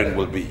hearing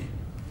will be.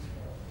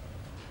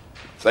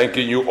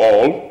 Thanking you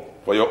all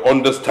for your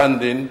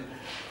understanding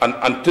and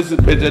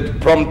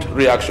anticipated prompt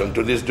reaction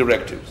to these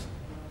directives.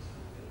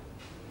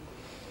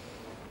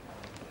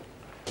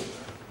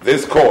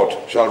 This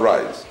court shall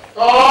rise.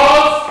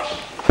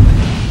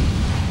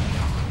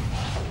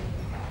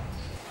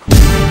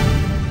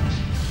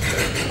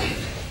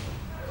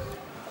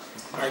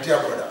 My dear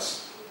brothers,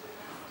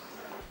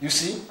 you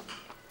see,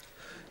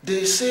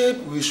 they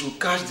said we should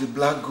catch the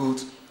black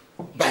goat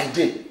by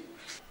day,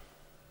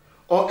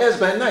 or else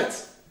by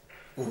night.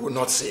 We will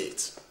not say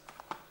it.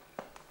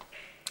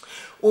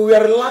 We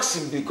were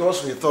relaxing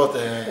because we thought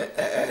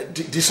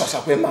this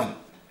Osakwe man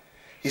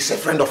is a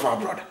friend of our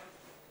brother.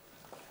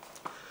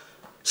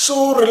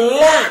 So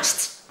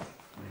relaxed.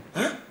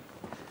 Huh?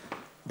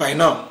 By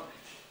now,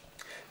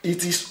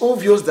 it is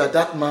obvious that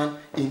that man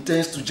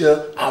intends to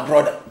jail our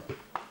brother.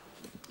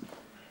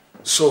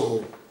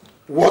 So,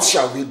 what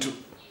shall we do?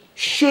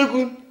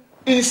 Shegun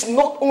is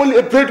not only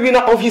a breadwinner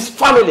of his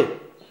family,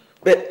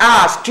 but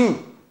ours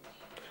too.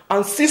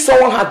 And since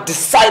someone has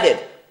decided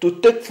to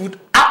take food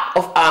out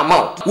of our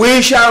mouth,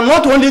 we shall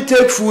not only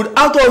take food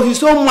out of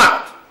his own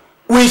mouth,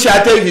 we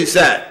shall take his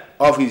son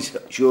off his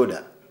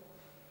shoulder.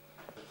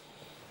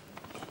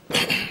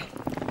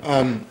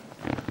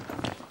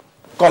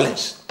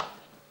 Collins,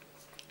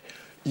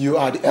 you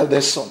are the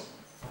eldest son.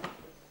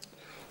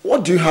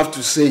 What do you have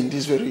to say in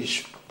this very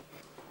issue?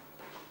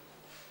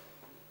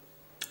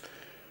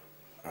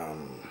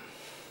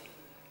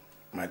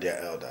 My dear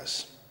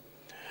elders,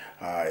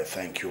 I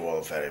thank you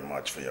all very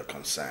much for your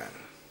concern.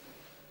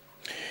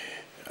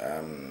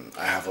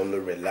 I have only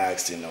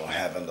relaxed,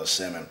 having the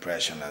same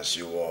impression as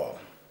you all.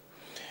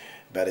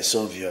 But it's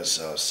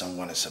obvious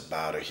someone is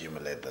about to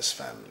humiliate this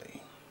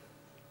family.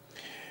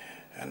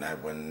 And I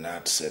will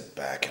not sit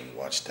back and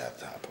watch that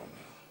happen.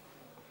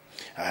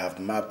 I have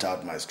mapped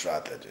out my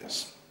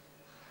strategies.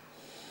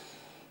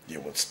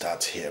 You will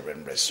start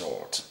hearing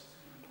resort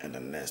in the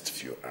next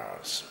few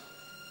hours.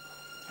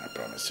 I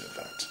promise you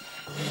that.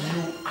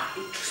 You are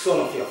a son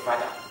of your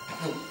father.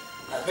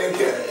 I think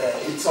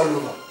it's all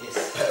over.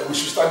 Yes. We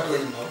should start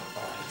going now.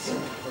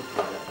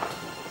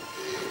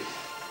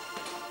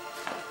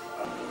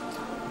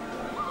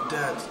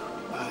 Dad,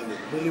 I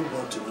really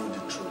want to know the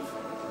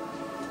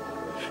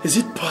truth. Is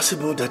it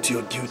possible that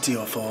you're guilty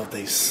of all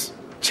these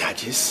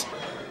charges?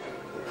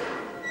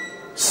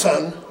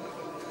 Son,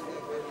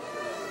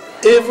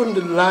 even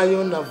the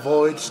lion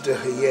avoids the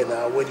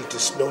hyena when it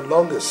is no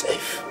longer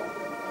safe.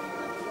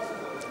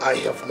 I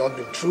have not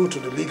been true to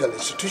the legal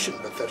institution,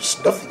 but there is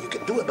nothing you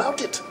can do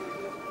about it.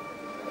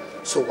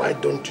 So why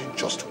don't you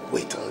just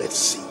wait and let's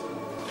see?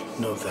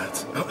 No,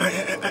 that.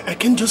 I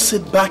can't just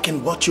sit back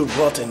and watch you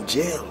rot in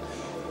jail.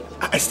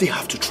 I still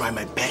have to try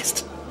my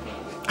best.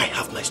 I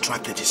have my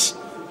strategies,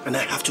 and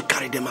I have to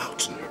carry them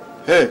out.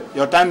 Hey,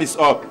 your time is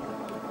up.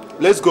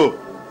 Let's go.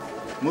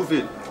 Move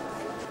it.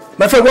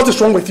 My friend, what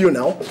is wrong with you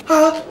now?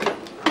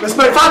 It's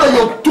my father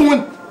you're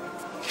doing.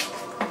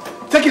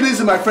 Take it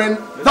easy, my friend.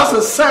 That's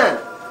a sign.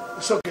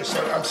 It's okay,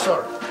 sir. I'm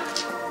sorry.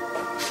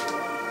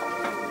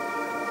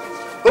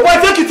 But why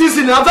take it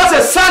easy now? That's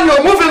a sign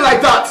you're moving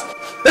like that.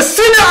 The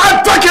senior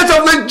advocate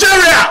of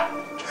Nigeria!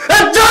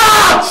 A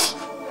judge!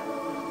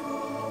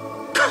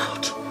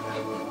 God!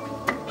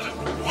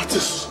 What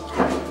is...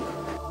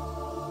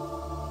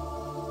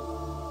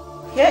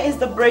 Here is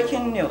the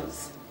breaking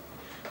news.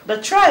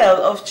 The trial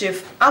of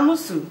Chief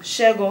Amusu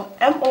Shego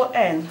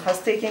MON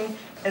has taken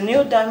a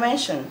new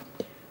dimension.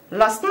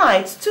 Last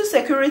night, 2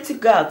 security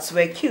guards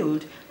were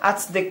killed at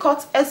the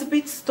court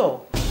exhibit store,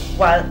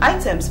 while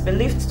items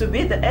believed to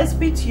be the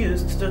exhibit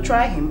used to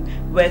try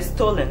him were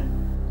stolen.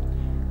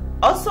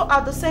 Also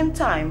at the same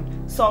time,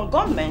 some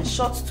gunmen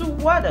shot 2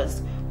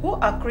 warders who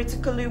are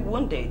critically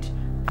wounded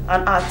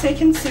and are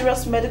taking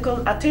serious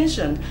medical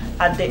attention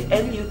at the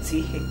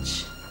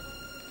LUTH.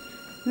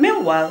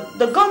 Meanwhile,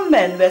 the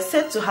gunmen were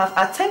said to have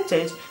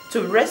attempted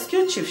to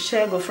rescue Chief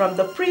Shego from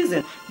the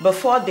prison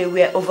before they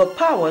were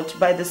overpowered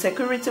by the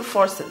security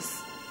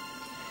forces.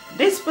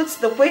 This puts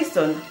the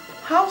question,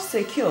 how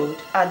secured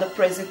are the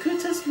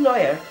prosecutor's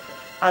lawyer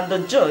and the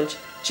judge,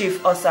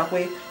 Chief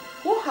Osakwe,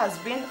 who has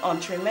been on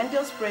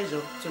tremendous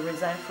pressure to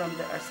resign from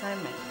the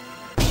assignment?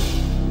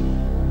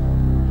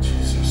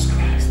 Jesus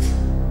Christ.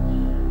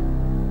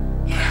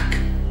 Mark.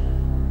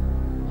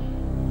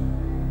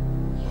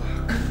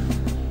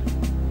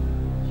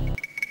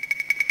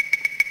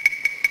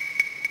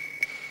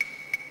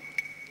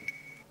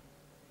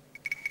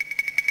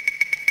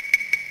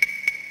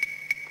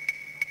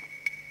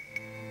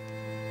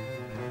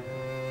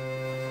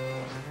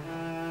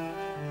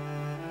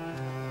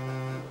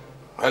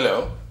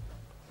 Hello?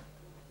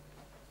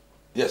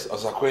 Yes,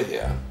 Osakwe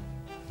here.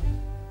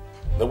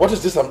 Now, what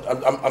is this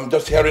I'm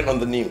just hearing on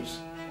the news?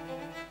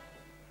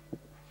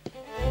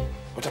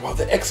 What about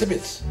the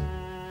exhibits?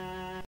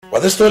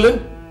 Were they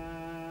stolen?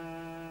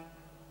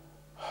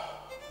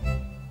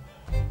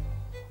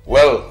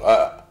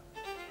 Well,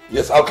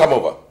 yes, I'll come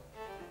over.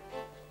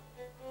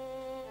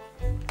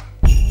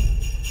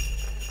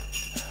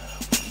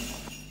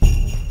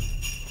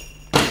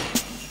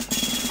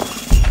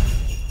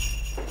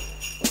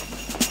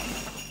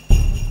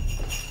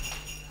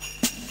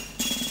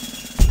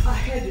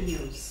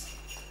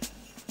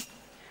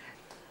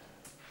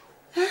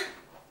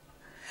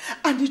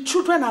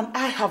 And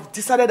I have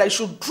decided I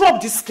should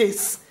drop this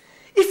case.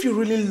 If you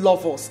really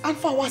love us and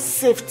for our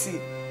safety,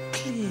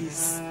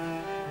 please.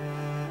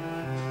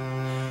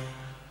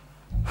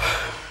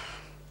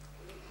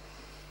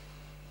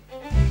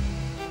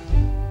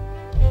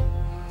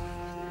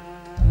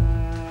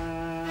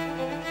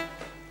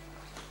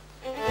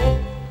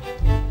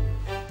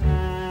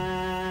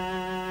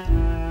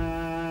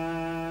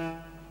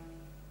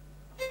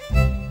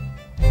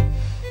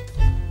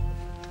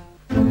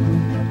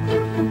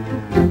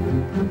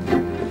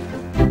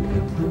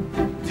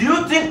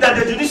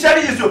 The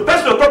judiciary is your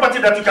personal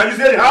property that you can use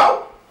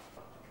anyhow?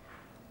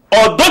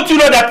 Or don't you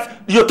know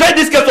that you take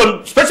this case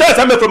on special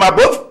assignment from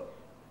above?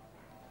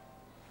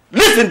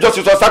 Listen,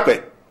 Justice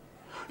Osakwe.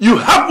 You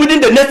have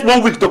within the next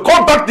 1 week to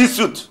call back this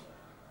suit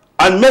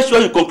and make sure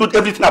you conclude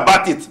everything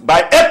about it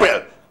by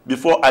April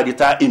before I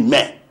retire in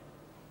May.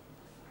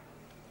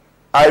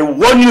 I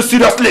warn you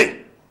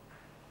seriously.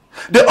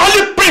 The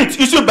only print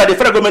issued by the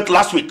federal government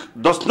last week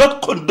does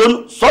not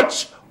condone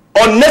such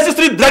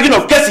unnecessary dragging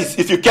of cases,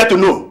 if you care to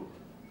know.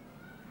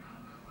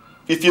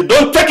 If you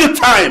don't take your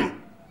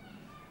time,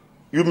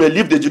 you may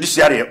leave the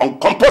judiciary on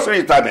compulsory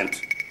retirement.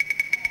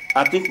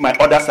 I think my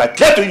orders are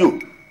clear to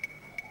you,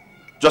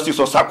 Justice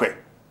Osakwe.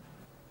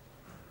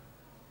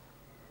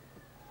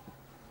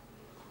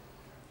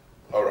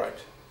 All right.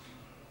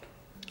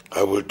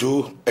 I will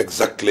do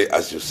exactly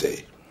as you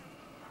say.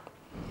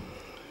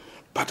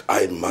 But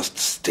I must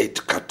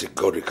state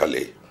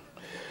categorically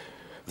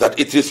that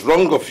it is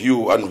wrong of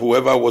you and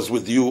whoever was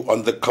with you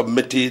on the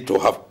committee to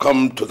have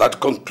come to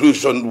that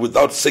conclusion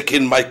without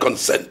seeking my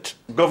consent.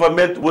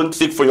 Government won't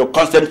seek for your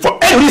consent for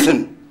any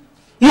reason.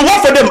 You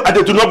work for them and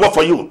they do not work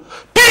for you.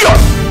 Period!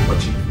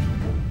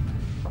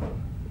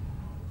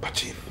 But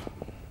Chief,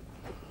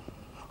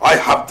 I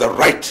have the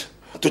right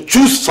to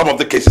choose some of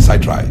the cases I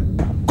try.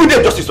 Good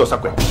day, Justice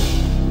Osakwe.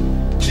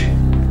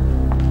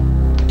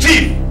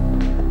 Chief!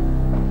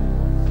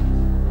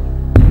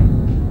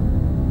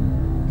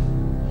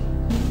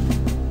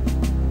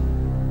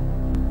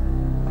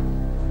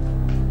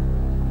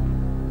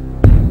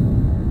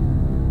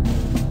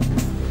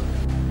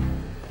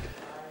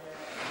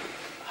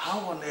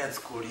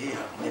 Could he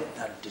have made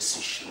that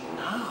decision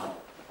now?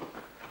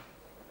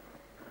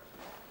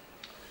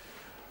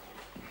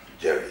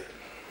 Jerry.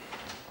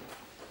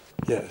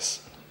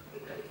 Yes.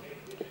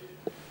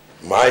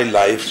 My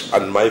life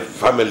and my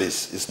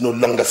family's is no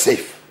longer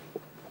safe.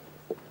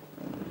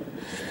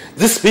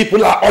 These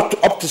people are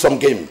up to some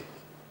game.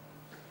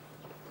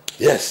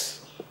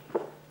 Yes.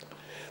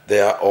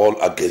 They are all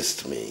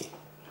against me.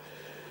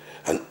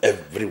 And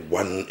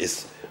everyone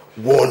is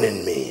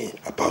warning me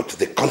about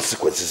the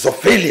consequences of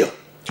failure.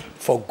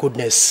 For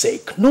goodness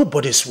sake,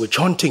 nobody's witch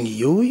hunting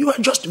you. You are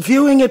just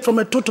viewing it from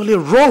a totally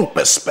wrong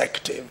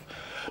perspective.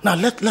 Now,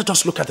 let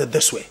us look at it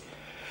this way.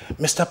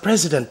 Mr.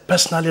 President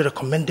personally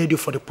recommended you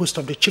for the post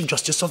of the Chief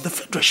Justice of the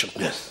Federation.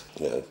 Yes,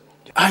 yes.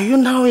 Are you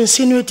now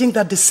insinuating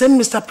that the same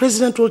Mr.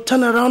 President will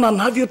turn around and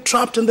have you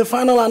trapped in the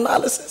final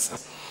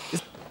analysis?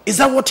 Is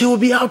that what he will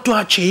be out to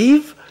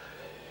achieve?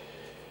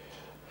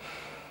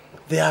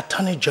 The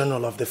Attorney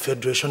General of the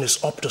Federation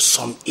is up to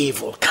some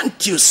evil.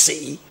 Can't you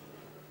see?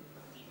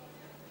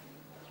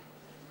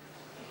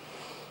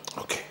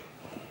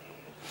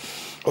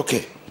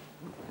 Okay.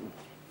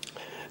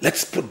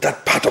 Let's put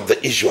that part of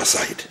the issue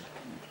aside.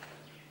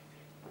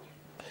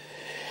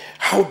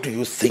 How do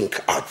you think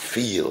I'd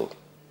feel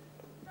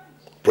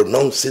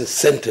pronouncing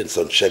sentence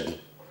on Shegun?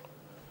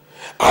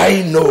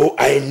 I know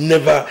I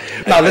never...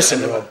 Now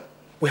listen,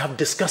 we have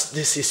discussed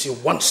this issue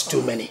once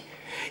too many.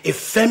 If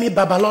Femi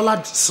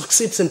Babalola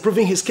succeeds in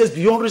proving his case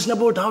beyond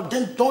reasonable doubt,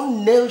 then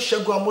don't nail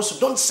Shegun Amosu.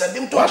 Don't send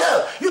him to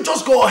jail. You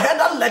just go ahead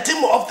and let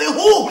him off the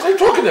hook. What are you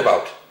talking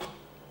about?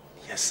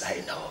 Yes,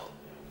 I know.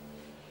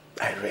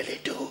 I really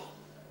do.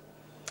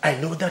 I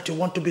know that you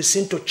want to be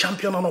seen to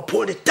champion and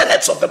uphold the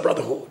tenets of the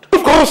Brotherhood.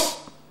 Of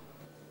course.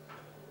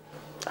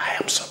 I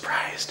am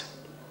surprised.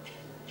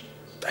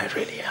 I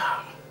really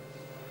am.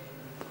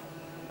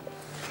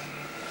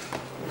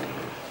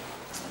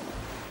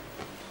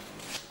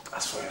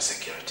 As for your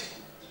security,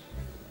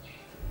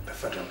 the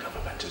federal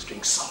government is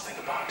doing something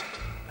about it.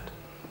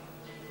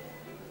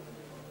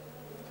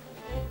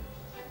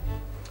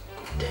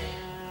 Good day.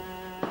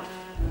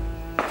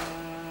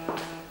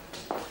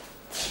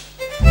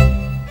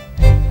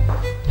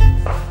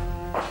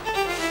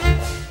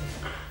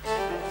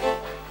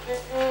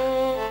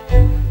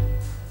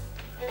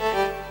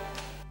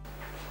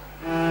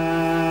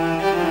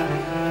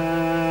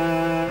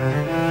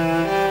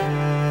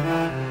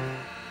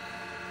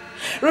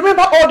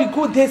 Remember all the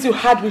good days you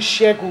had with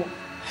Shegun,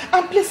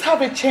 and please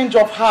have a change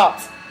of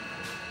heart.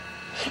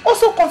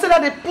 Also consider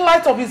the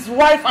plight of his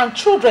wife and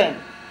children,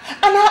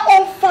 and our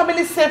own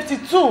family safety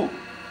too.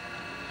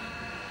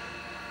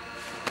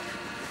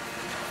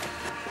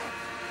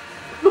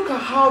 Look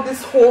at how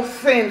this whole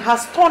thing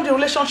has torn the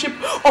relationship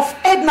of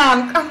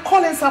Edna and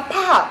Collins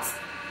apart.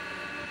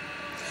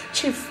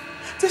 Chief,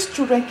 these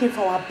children came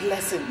for our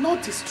blessing,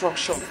 not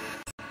destruction.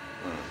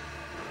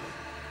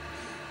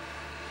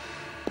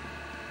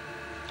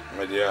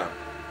 My dear,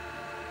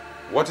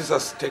 what is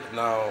at stake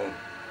now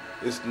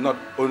is not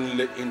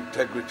only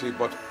integrity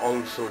but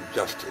also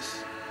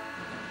justice.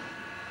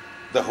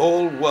 The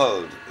whole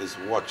world is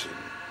watching.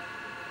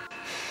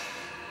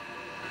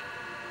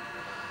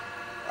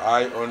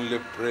 I only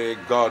pray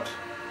God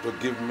to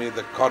give me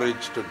the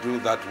courage to do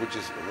that which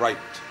is right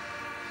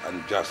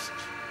and just.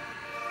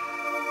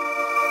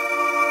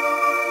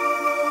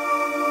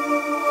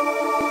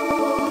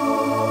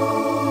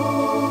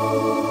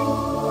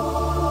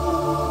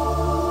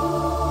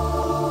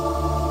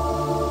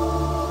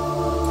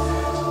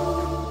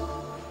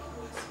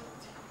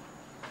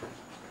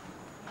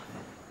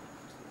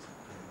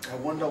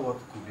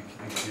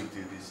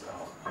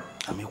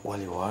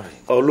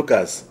 Oh,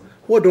 Lucas,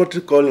 what don't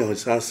you call in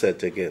his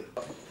handset again?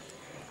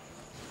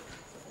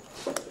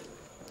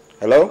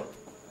 Hello?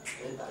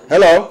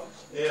 Hello?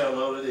 Yeah, I'm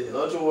already here.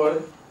 Don't you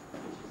worry.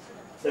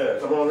 Yeah,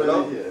 I'm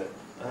already here.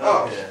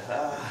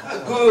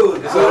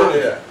 Good. It's already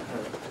here.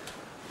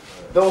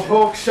 The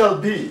hawk shall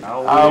be.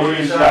 And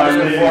we shall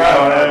live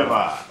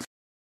forever.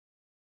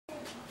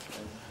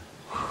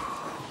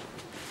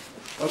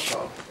 What's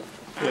up?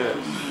 Yes.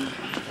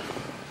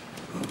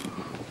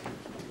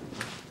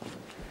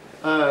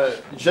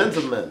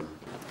 Gentlemen,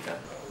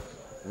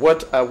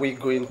 what are we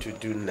going to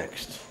do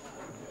next?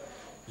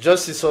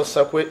 Justice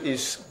Osakwe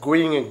is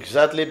going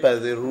exactly by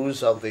the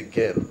rules of the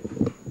game.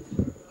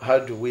 How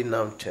do we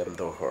now tame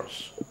the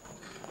horse?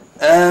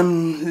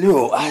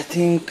 Leo, I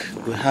think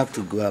we have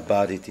to go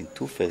about it in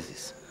two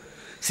phases.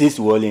 Since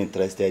we're only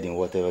interested in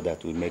whatever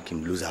that will make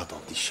him lose out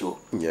of the show.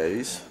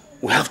 Yes.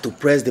 We have to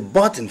press the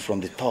button from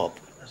the top,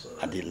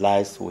 and it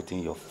lies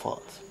within your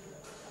foot.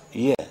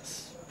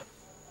 Yes.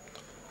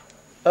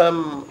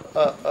 I'm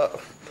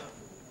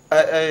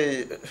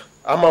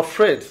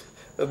afraid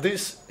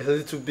this is a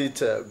little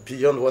bit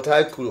beyond what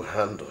I could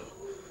handle.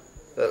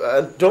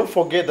 And don't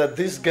forget that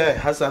this guy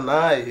has an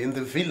eye in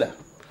the villa.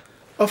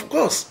 Of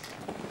course.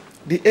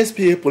 The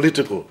SPA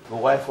political.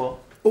 Why for?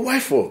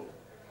 Why for?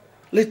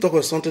 Let's talk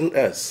about something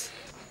else.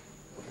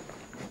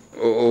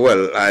 Oh,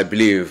 well, I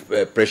believe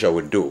pressure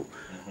will do.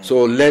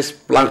 So let's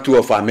plank two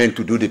of our men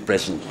to do the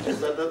pressing. Yes,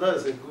 that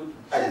is a good...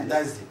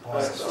 That's the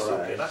point. That's all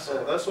right.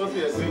 That's what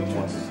we are going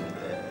to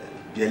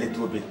be a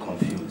little bit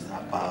confused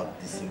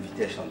about this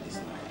invitation this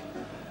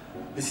night.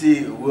 You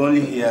see, we're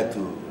only here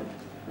to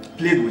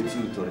plead with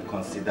you to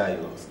reconsider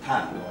your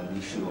stand on the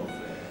issue of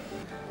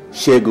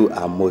Shegun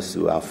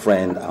Amosu, our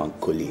friend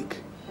and colleague.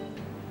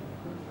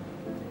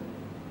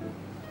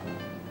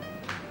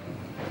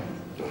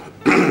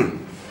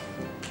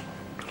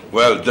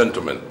 Well,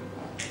 gentlemen,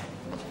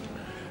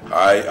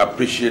 I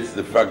appreciate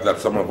the fact that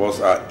some of us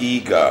are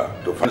eager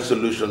to find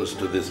solutions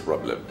to this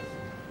problem.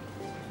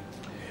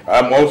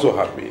 I'm also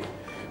happy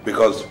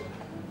because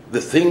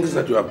the things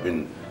that you have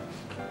been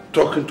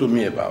talking to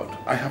me about,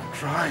 I have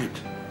tried,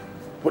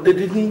 but they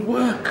didn't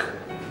work.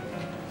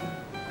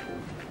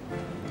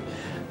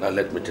 Now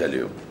let me tell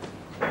you,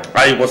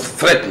 I was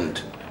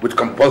threatened with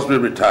compulsory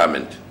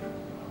retirement.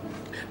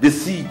 The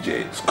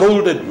CJ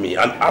scolded me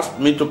and asked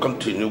me to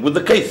continue with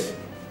the case.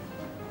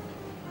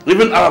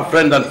 Even our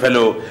friend and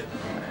fellow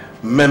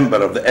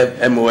member of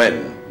the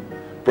MON,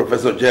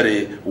 Professor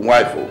Jerry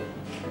Wifo,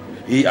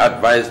 he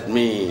advised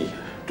me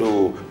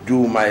to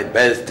do my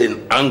best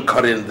in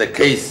anchoring the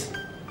case.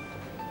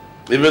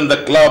 Even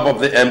the club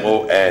of the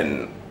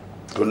MON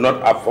could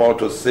not afford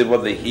to savor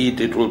the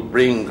heat it will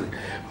bring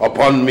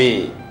upon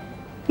me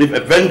if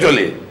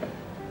eventually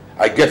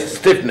I get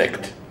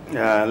stiff-necked.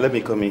 Let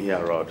me come in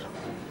here, Rod.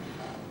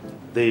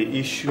 The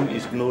issue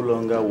is no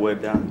longer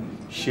whether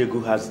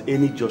Shegu has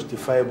any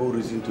justifiable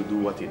reason to do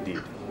what he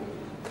did.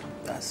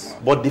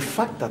 But the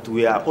fact that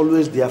we are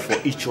always there for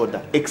each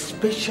other,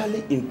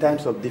 especially in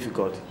times of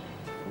difficulty.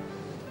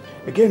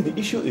 Again, the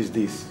issue is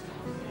this.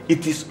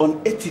 It is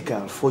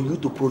unethical for you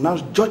to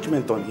pronounce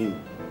judgment on him,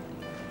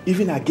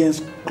 even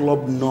against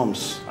club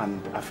norms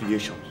and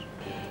affiliations.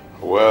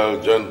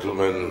 Well,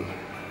 gentlemen,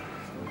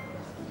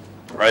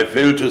 I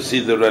fail to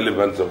see the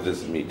relevance of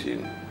this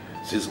meeting,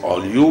 since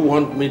all you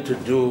want me to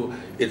do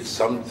is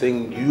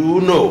something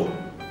you know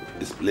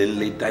is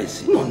plainly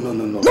dicey. No.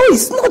 No,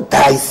 it's not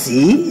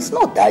dicey. It's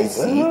not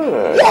dicey.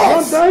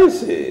 Yes. It's not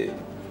dicey.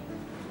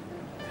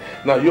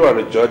 Now, you are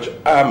a judge,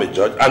 I am a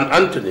judge, and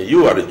Anthony,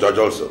 you are a judge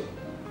also.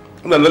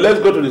 Now, let's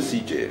go to the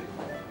CJ,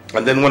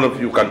 and then one of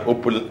you can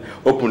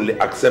openly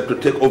accept to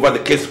take over the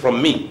case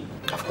from me.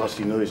 Of course,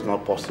 you know it's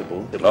not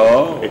possible.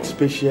 Oh.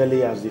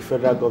 Especially as the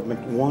federal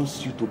government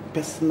wants you to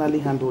personally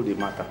handle the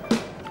matter.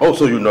 Oh,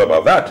 so you know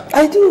about that?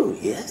 I do,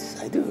 yes,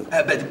 I do.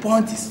 But the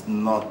point is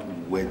not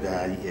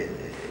whether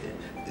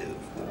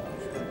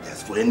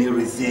there's for any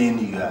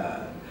reason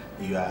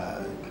you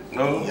are.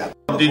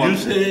 Did you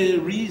say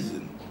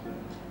reason?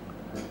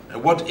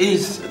 What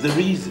is the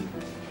reason?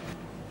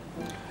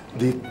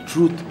 The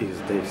truth is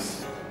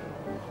this.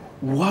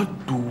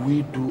 What do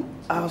we do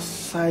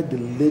outside the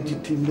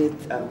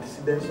legitimate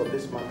antecedents of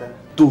this matter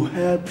to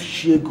help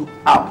Shegu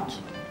out?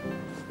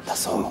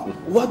 That's all.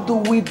 What do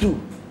we do?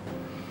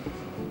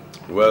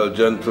 Well,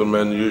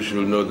 gentlemen, you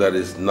should know there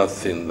is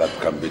nothing that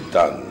can be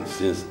done,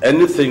 since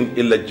anything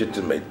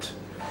illegitimate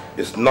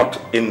is not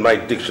in my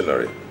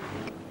dictionary.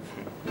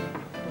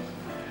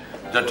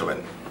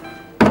 Gentlemen,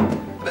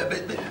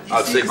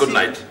 I'll say good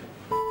night.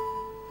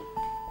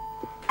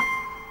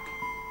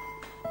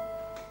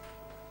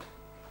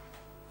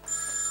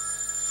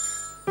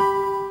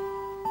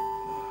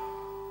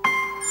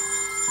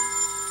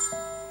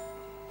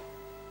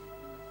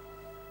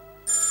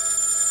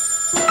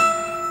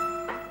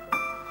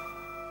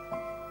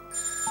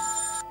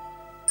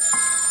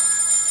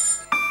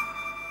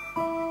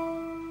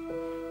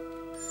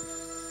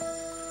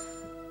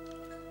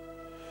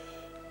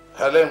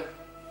 Helen?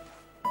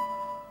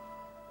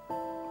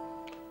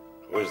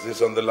 Who is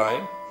this on the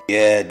line?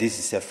 Yeah, this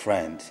is a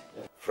friend.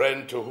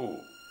 Friend to who?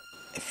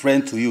 A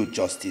friend to you,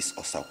 Justice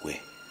Osakwe.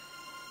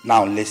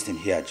 Now listen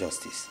here,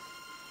 Justice.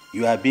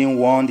 You are being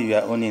warned in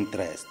your own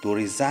interest to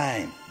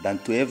resign than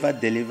to ever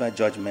deliver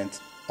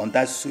judgment on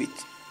that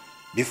suite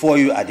before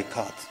you at the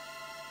court.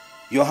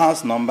 Your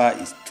house number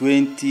is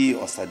 20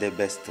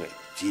 Osadebe Street,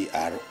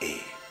 GRA.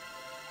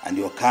 And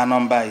your car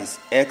number is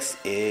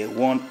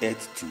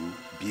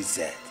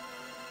XA182BZ.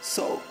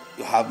 So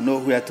you have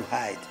nowhere to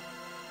hide.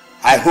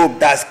 I hope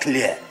that's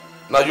clear.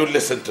 Now you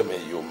listen to me,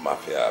 you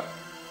mafia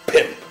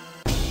pimp.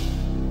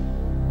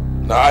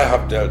 Now I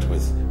have dealt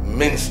with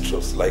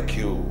minstrels like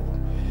you,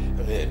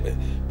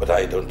 but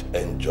I don't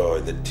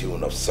enjoy the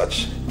tune of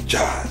such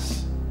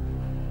jazz.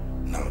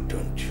 Now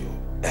don't you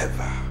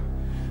ever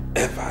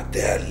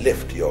dare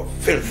lift your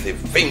filthy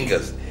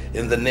fingers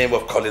in the name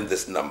of calling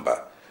this number.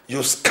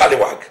 You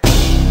scallywag.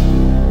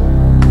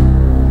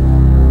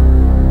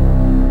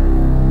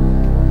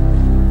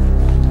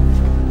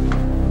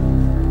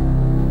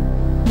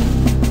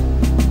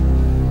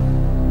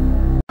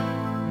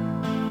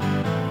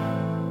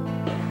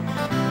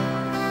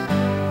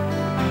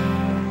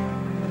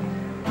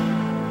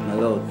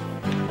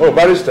 Oh,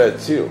 Barrister,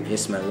 it's you.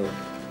 Yes, my lord.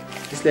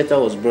 This letter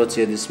was brought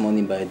here this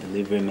morning by a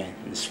delivery man.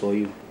 It's for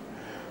you.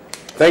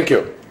 Thank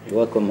you. You're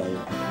welcome, my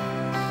lord.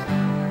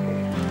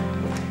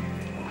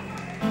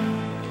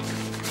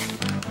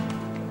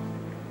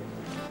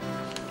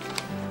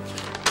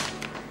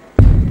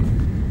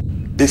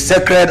 The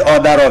sacred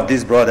order of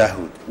this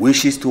brotherhood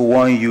wishes to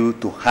warn you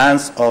to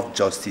hands off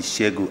Justice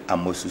Shegu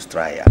Amosu's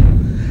trial.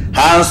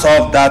 Hands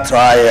off that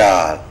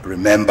trial.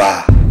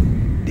 Remember,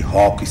 the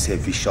hawk is a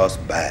vicious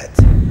bird.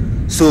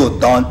 So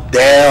don't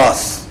dare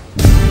us.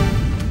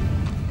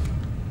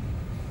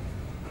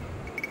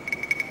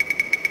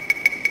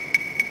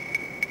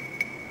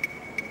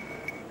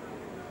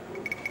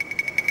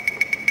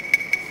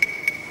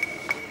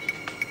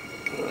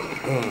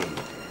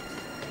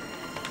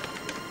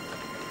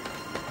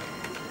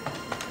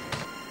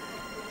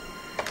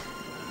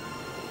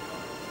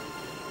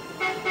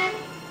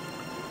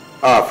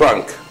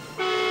 Frank.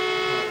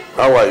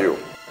 How are you?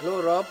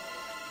 Hello, Rob.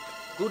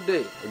 Good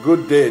day.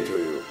 Good day to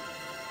you.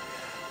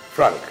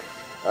 Frank,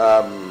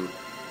 tell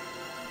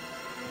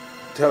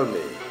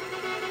me,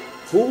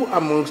 who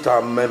amongst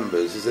our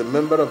members is a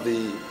member of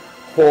the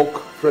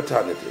Hawk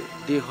fraternity?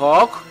 The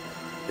Hawk?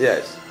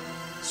 Yes.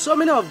 So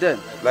many of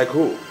them. Like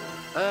who?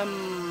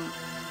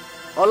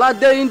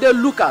 Oladeinde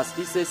Lucas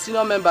is a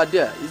senior member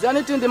there. Is there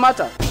anything the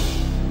matter?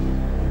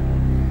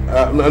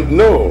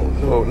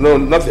 No,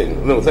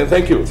 nothing. No,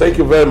 thank you. Thank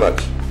you very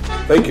much.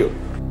 Thank you.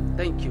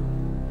 Thank you.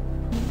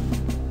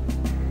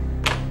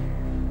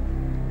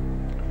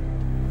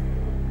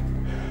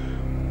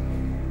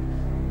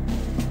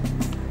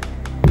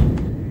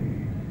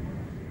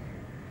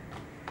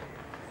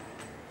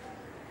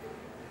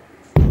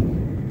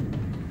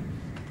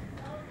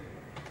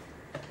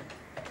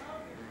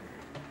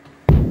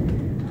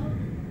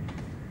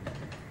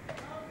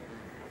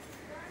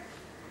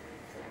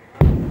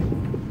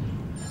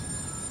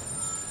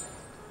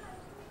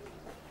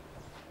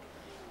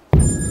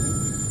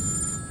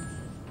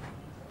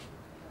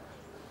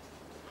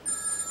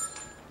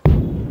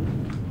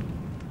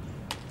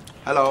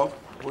 Hello,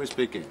 who is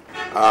speaking?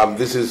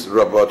 This is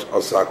Robert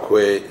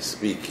Osakwe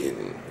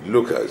speaking.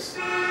 Lucas,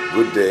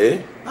 good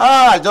day.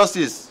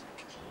 Justice.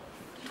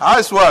 How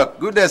is work?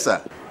 Good day,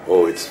 sir.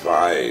 Oh, it's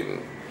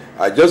fine.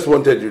 I just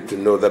wanted you to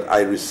know that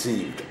I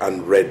received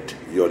and read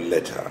your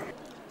letter.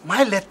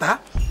 My letter?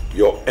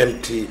 Your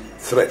empty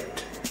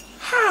threat.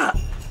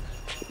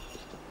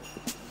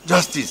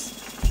 Justice,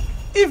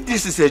 if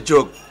this is a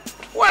joke,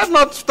 why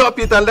not stop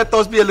it and let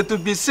us be a little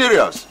bit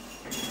serious?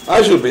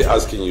 I should be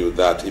asking you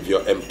that if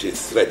your empty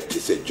threat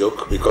is a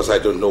joke, because I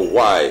don't know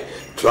why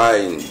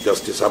trying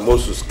Justice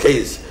Amosu's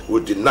case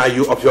would deny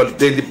you of your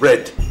daily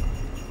bread.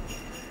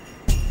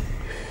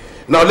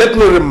 Now let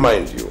me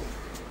remind you,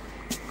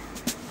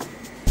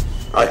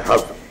 I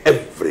have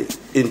every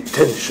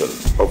intention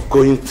of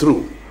going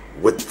through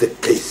with the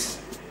case.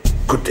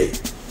 Good day.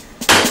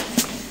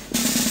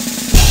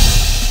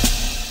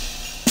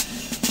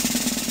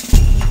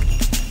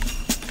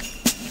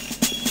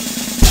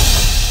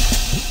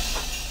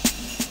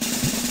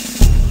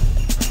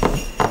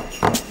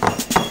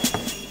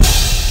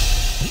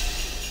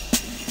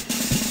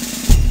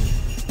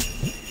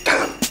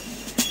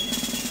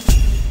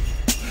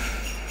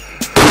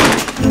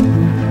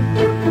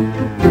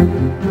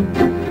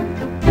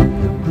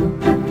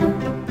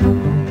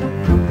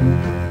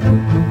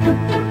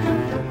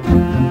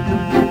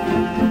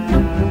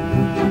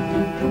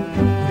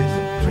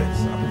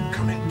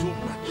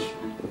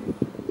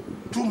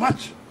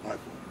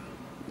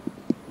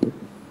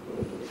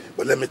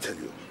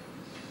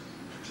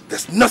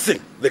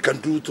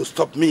 To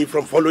stop me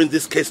from following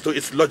this case to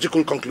its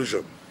logical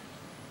conclusion.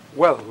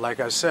 Well, like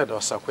I said,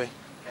 Osakwe,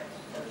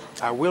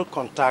 I will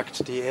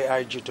contact the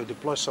AIG to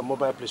deploy some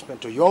mobile policemen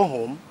to your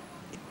home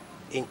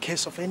in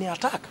case of any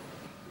attack.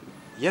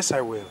 Yes, I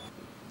will.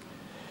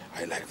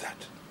 I like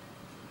that.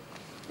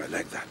 I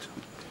like that.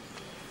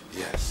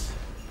 Yes.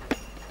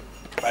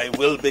 I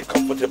will be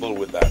comfortable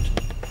with that.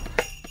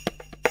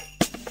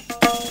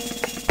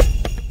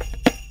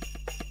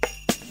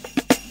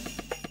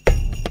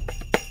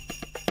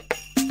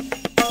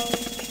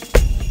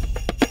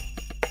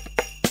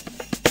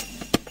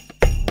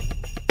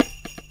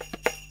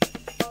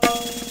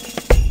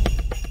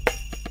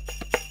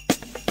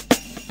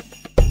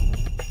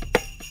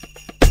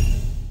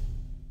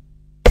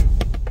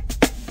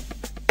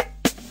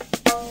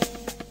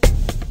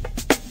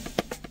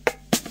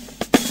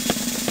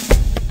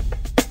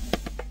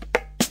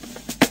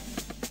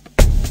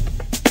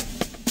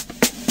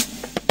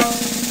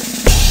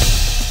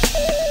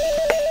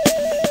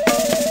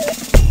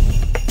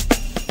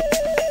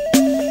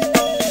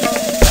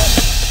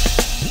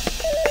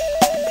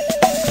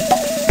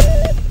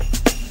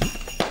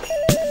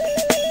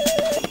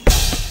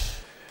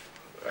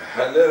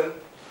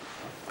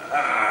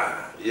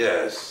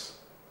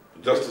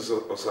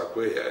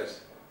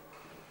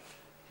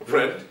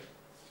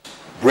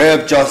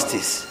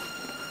 Justice.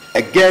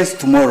 Against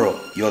tomorrow,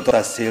 your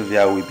daughter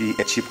Sylvia will be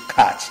a cheap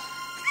catch.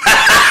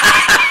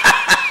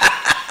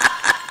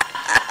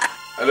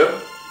 Hello?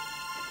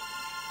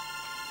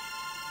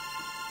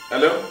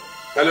 Hello?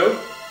 Hello?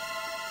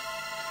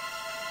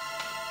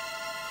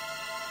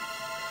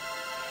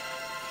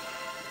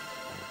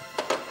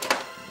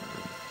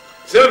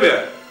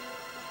 Sylvia?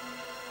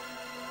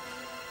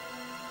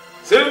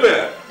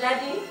 Sylvia?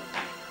 Daddy?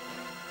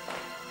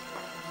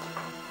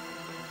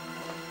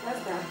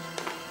 What's that?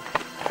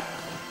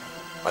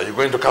 Are you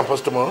going to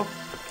campus tomorrow?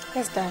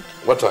 Yes, Dad.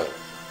 What time?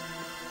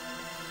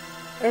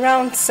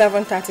 Around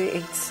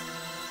 7:38.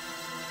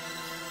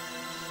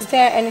 Is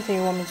there anything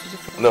you want me to do?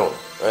 No.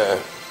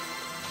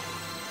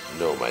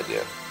 No, my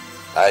dear.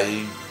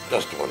 I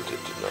just wanted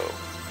to know.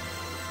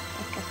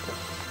 Okay.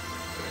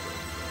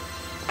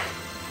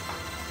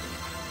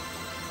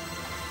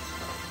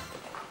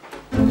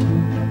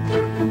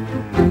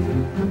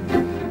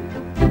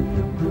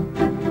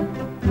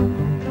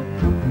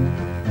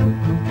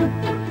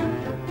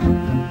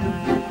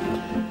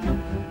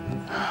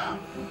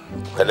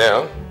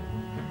 Hello?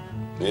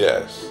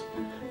 Yes.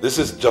 This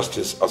is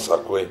Justice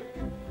Osakwe.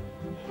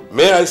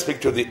 May I speak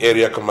to the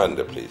area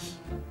commander, please?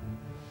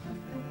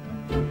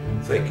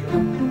 Thank you.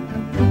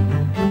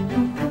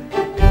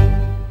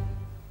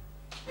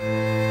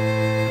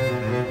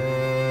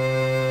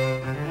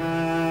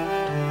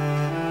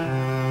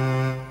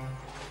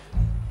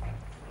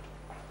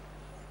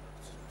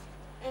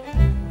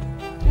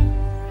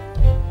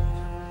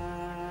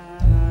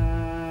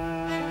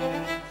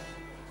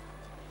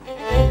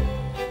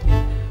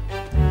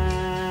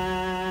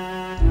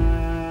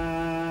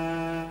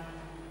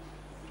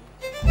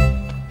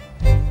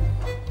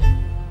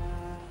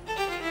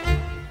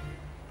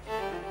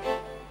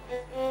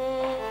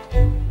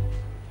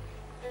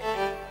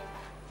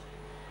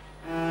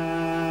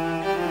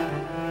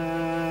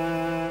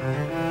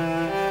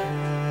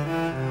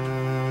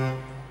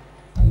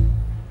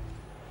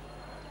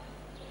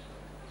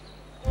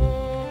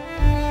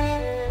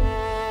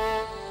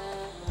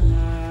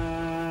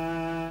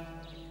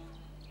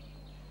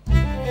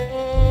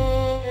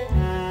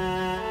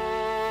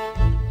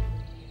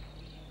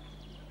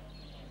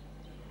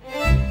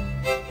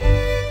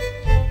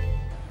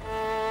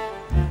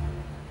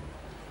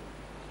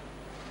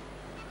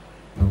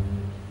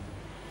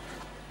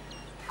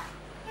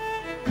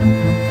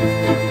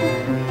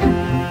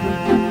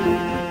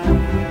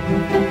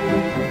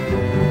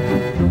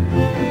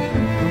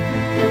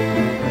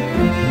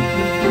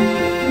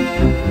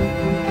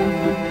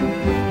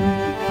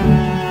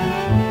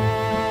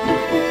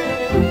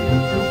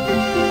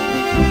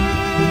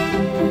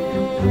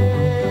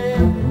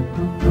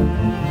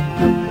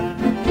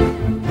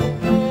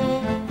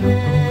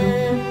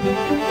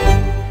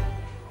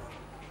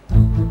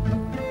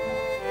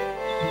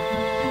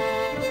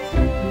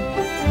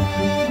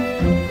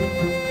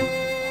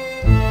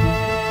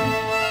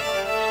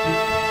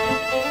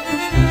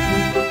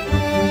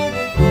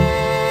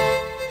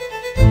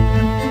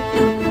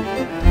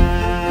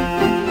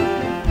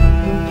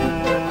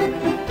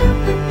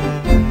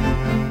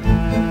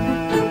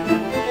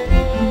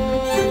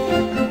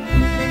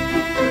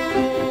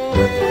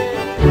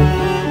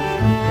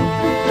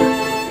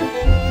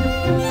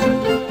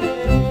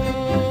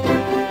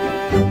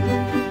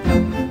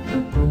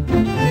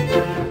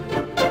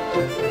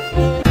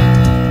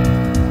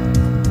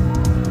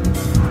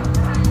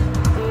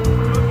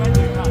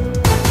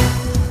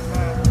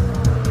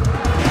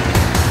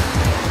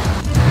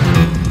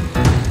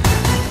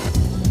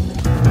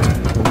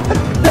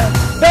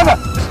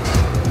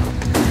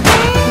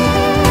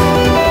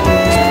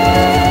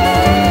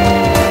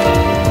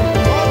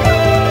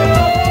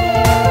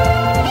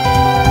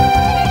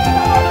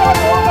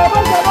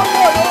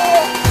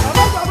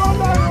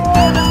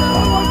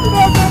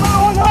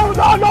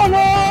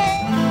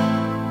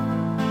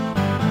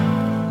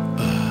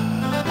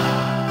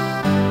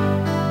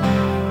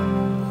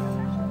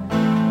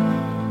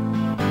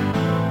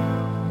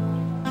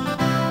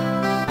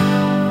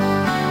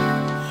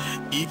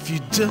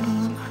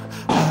 don't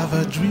have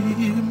a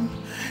dream.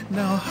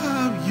 Now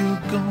how you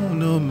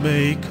gonna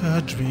make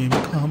a dream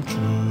come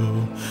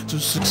true? To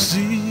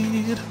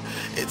succeed,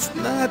 it's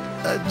not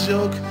a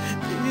joke,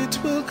 it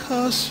will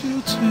cost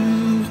you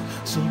too.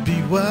 So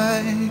be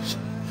wise,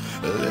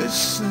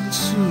 listen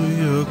to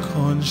your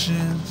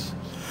conscience.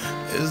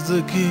 It's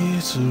the key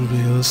to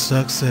real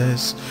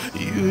success.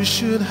 You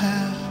should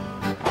have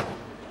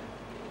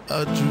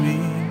a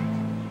dream.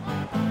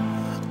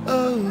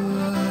 Oh,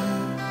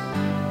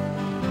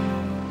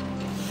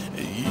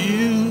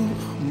 you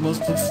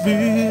must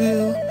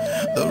fulfill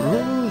the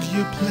role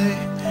you play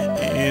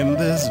in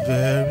this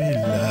very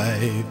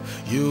life.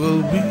 You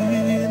will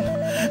win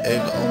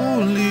if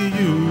only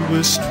you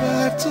will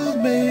strive to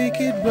make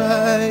it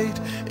right.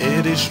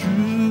 It is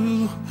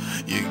true,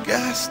 you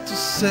got to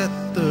set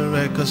the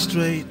record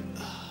straight.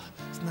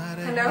 It's not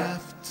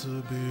enough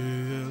to be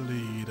a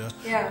leader.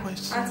 Yeah,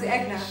 Auntie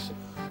Egna.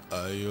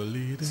 Are you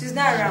leading? She's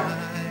not around.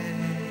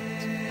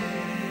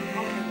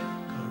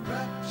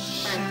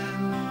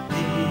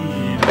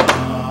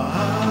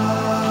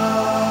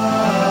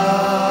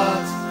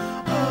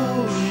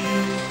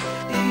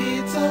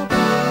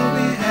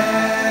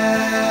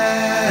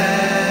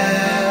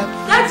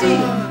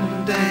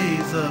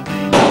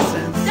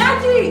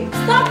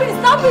 Stop it!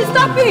 Stop it!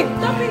 Stop it!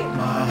 Stop it!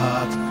 My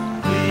heart,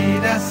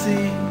 read I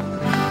see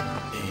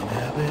in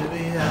her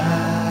baby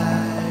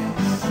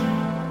eyes.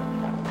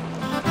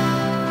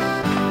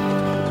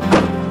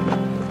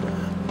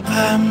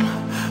 I'm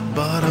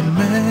but a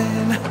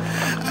man.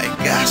 I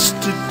got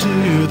to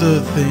do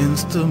the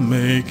things to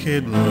make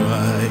it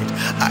right.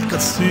 I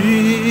could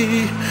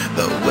see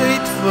the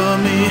wait for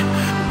me,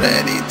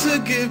 ready to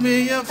give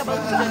me a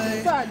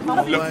fight.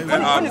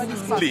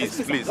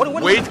 Please,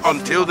 wait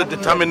until the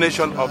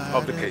determination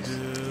of the case.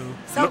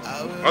 No,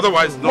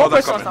 otherwise, no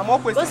other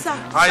comment.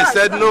 I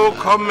said no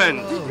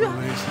comment.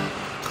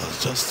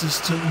 Cause justice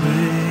to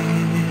me.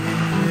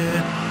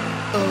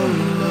 Oh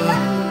Lord.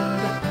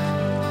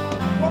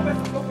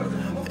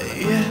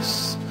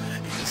 Yes.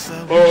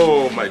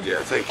 Oh, my dear,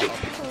 thank you.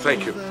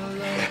 Thank you.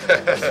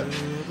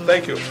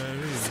 Thank you.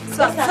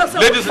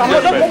 Ladies and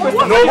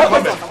gentlemen, no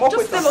comment.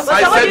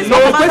 I said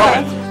no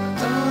comment.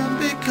 Don't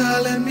be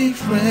calling me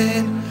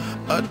friend,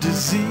 a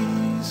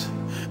disease,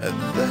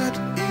 that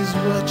is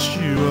what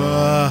you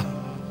are.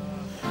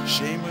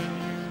 Shame on you.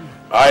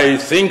 I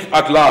think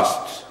at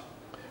last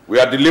we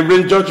are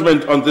delivering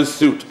judgment on this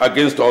suit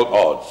against all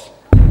odds.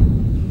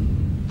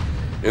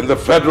 In the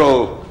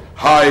Federal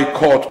High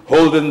Court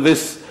holding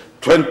this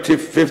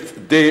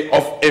 25th day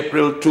of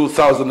April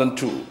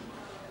 2002.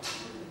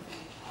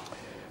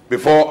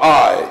 Before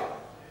I,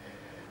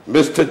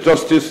 Mr.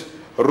 Justice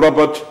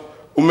Robert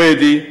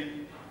Umedi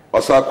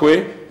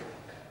Osakwe,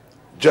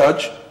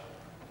 Judge,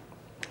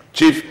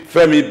 Chief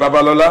Femi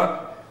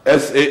Babalola,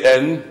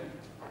 SAN,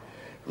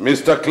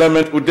 Mr.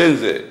 Clement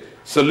Udenze,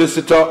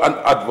 Solicitor and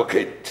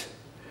Advocate,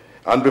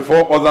 and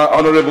before other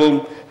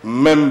honorable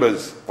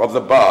members of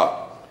the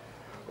bar,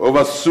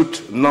 over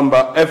suit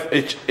number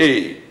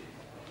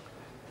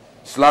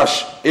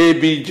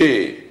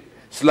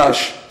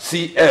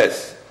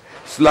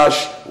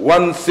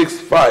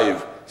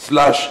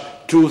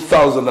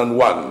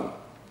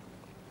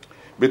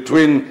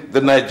between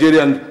the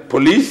Nigerian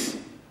police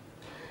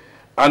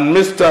and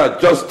Mr.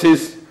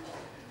 Justice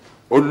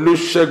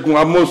Olusegun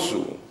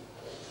Amosu,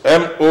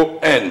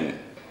 MON,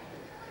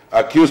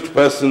 accused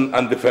person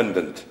and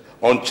defendant,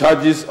 on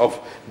charges of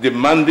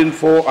demanding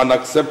for and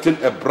accepting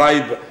a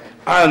bribe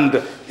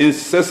and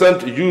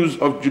incessant use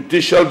of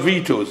judicial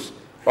vetoes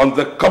on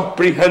the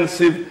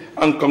comprehensive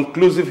and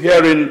conclusive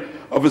hearing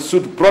of a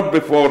suit brought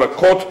before a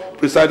court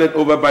presided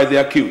over by the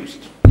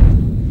accused.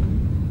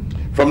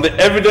 From the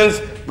evidence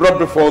brought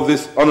before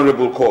this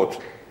honorable court,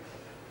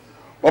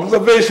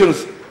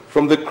 observations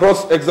from the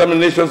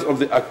cross-examinations of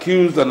the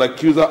accused and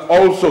accuser,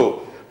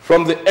 also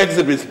from the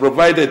exhibits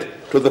provided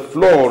to the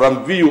floor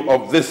and view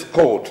of this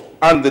court,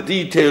 and the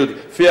detailed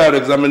fair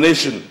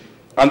examination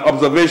and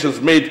observations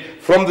made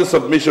from the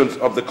submissions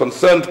of the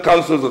concerned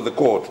counsels of the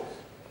court,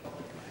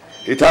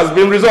 it has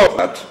been resolved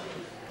that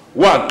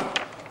 1.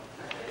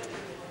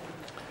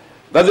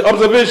 That the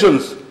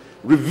observations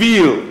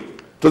reveal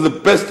to the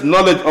best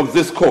knowledge of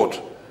this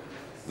court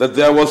that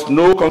there was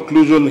no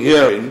conclusion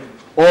hearing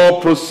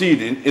or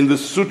proceeding in the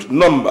suit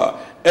number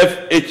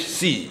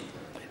FHC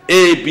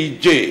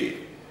ABJ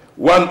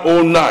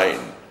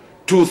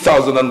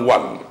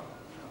 109/2001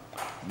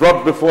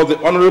 brought before the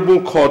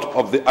Honorable Court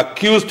of the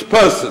accused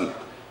person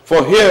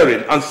for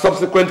hearing and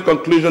subsequent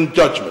conclusion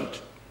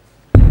judgment.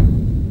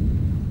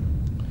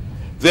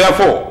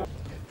 Therefore,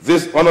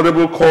 this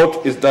Honorable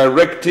Court is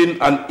directing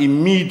an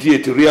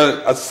immediate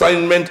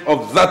reassignment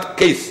of that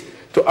case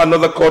to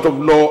another court of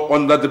law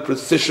under the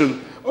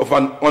precision of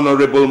an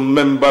honorable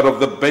member of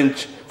the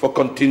bench for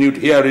continued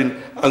hearing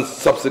and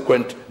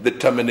subsequent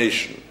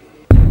determination.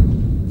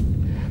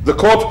 The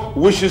court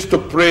wishes to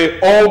pray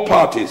all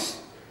parties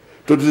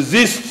to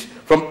desist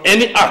from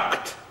any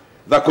act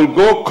that could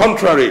go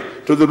contrary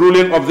to the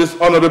ruling of this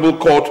honorable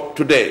court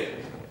today,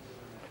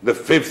 the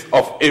 5th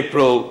of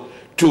April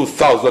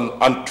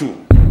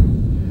 2002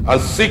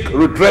 and seek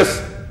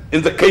redress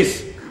in the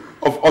case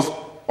of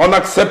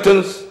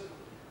unacceptance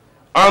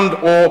and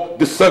or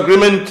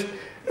disagreement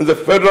in the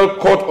Federal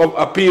Court of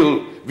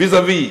Appeal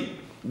vis-à-vis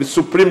the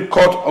Supreme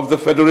Court of the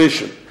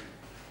Federation.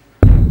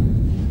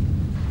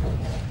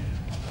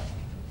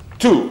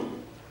 2.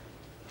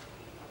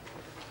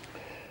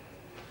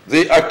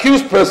 The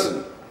accused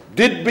person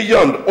did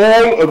beyond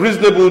all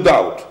reasonable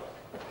doubt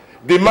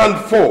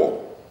demand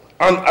for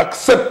and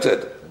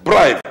accepted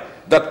bribe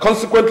that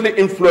consequently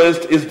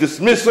influenced his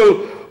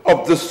dismissal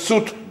of the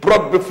suit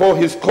brought before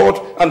his court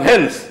and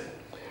hence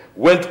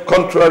went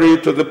contrary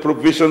to the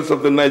provisions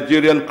of the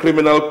Nigerian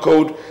Criminal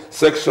Code,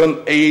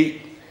 Section A,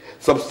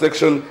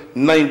 subsection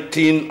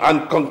 19,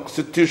 and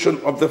Constitution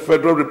of the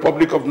Federal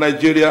Republic of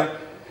Nigeria,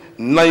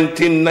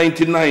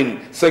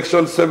 1999,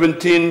 Section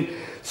 17,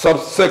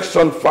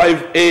 subsection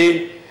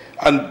 5A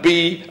and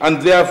B,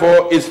 and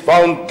therefore is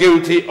found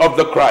guilty of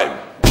the crime.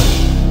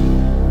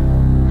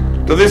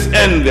 To this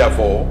end,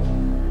 therefore,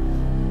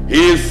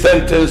 he is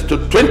sentenced to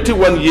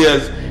 21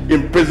 years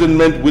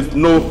imprisonment with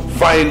no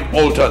fine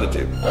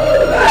alternative.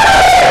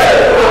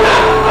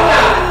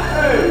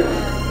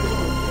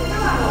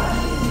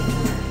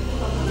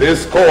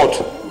 This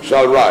court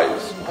shall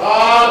rise.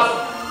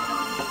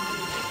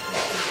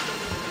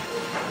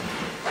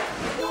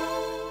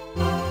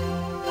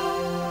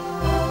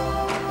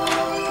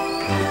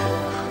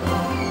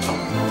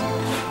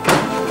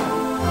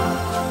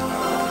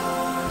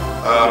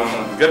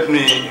 Get me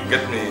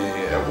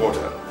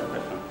water.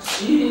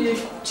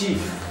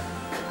 Chief.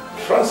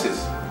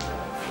 Francis,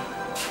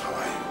 how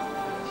are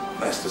you?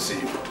 Nice to see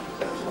you.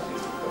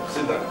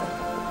 Sit down.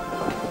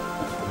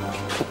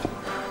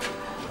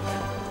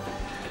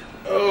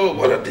 Oh,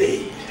 what a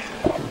day.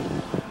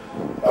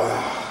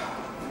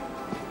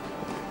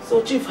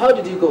 So, Chief, how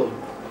did you go?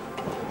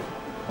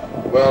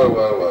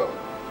 Well.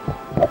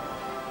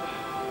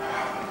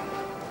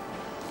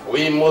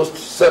 We must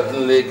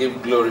certainly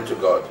give glory to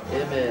God.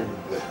 Amen.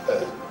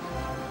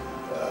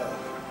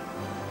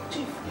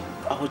 Chief,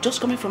 I was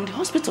just coming from the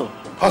hospital.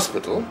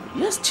 Hospital?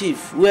 Yes,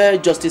 Chief, where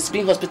Justus is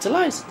being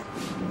hospitalized.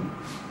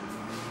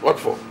 What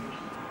for?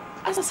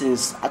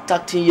 Assassins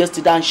attacked him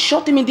yesterday and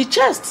shot him in the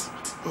chest.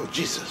 Oh,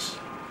 Jesus.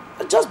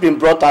 I've just been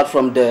brought out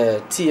from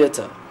the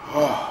theater.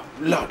 Oh,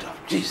 Lord of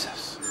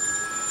Jesus.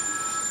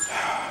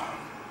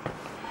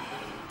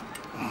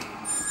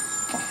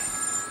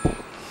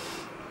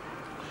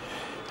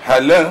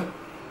 Hello?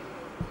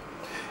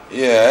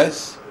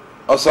 Yes?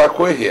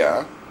 Osakwe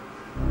here?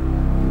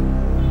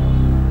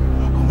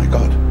 Oh my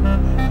God.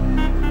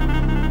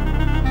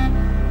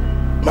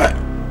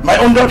 My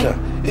own daughter.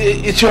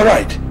 It's your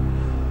right.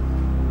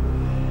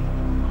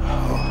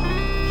 Oh,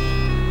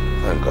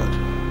 thank God.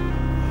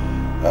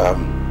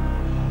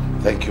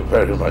 Thank you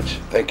very much.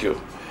 Thank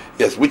you.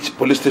 Yes, which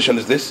police station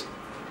is this?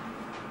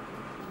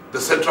 The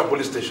Central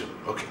Police Station.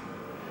 Okay.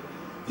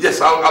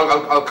 Yes,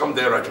 I'll come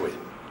there right away.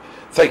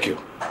 Thank you.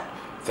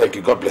 Thank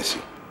you. God bless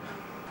you.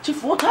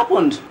 Chief, what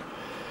happened?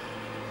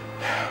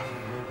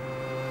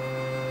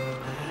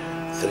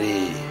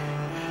 3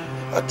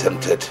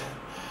 attempted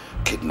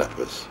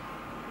kidnappers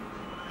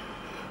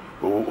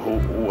who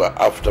were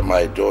after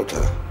my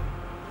daughter,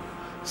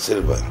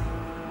 Silva,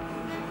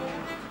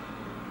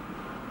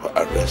 were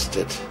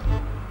arrested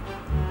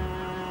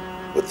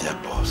with their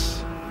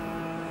boss.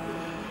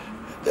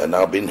 They are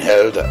now being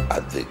held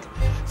at the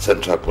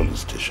Central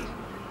Police Station.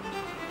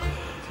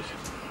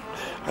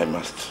 I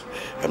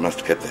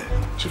must get there.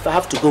 Chief, I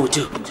have to go with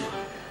you.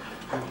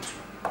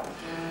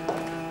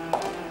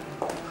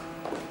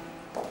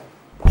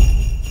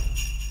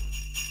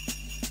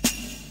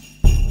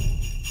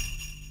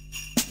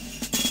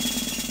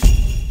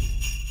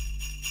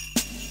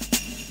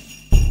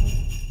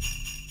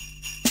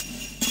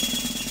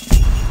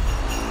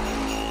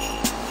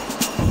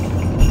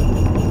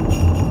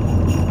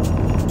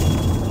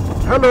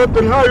 Hello,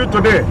 Tony, how are you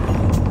today?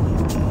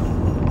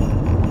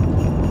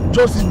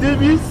 Justice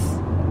Davis?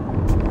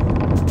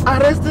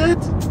 Arrested?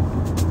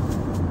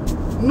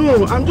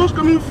 No, I'm just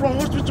coming from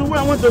hospital where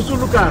I went to see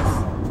Lucas.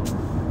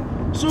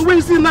 So where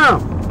is he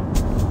now?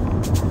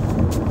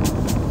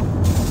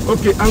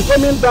 Okay, I'm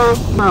coming down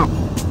now.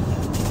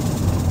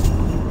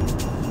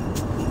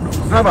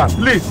 Hava,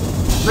 please,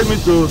 take me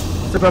to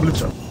Central Police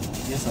Station.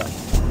 Yes, sir.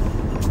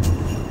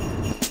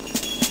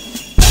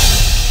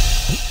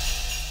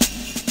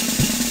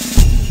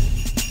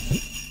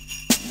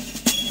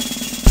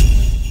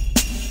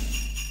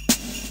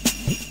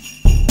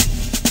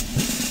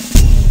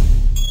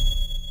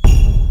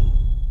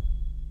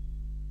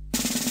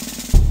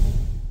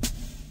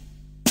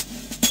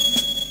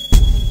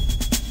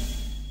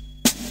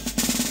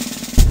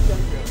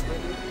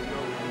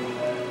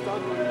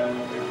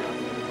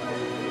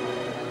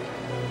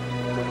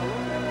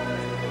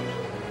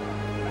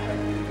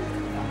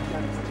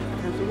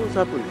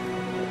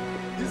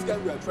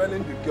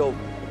 Trailing the girl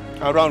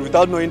around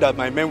without knowing that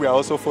my men were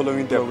also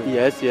following them.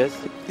 Yes.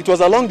 It was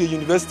along the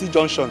university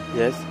junction.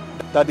 Yes.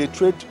 That they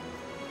tried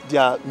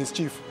their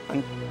mischief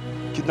and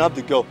kidnapped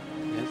the girl.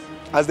 Yes.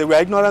 as they were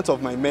ignorant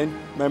of my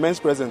men's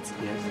presence.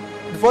 Yes.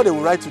 Before they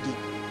would ride to the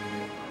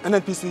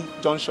NNPC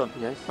junction,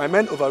 yes, my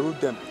men overruled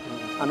them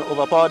and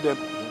overpowered them,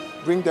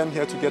 bring them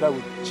here together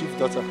with Chief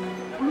Daughter.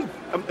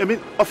 I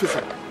mean,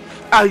 officer,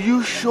 are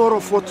you sure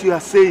of what you are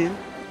saying?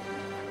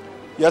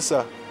 Yes,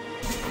 sir.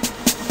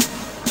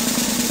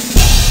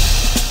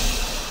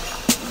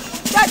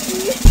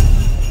 Daddy!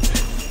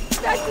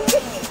 Daddy!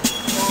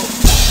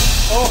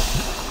 Oh!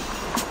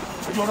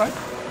 Are you alright?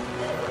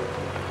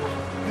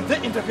 Did they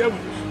interfere with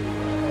you?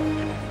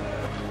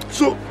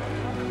 So,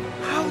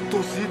 how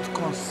does it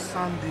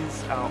concern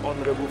this our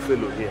honorable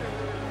fellow here?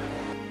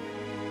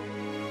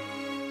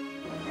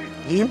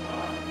 Him?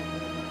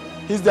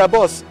 He's their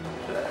boss.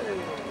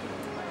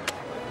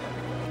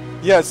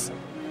 Yes.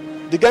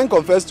 The gang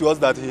confessed to us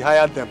that he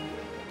hired them.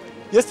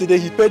 Yesterday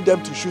he paid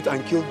them to shoot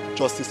and kill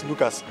Justice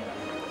Lucas.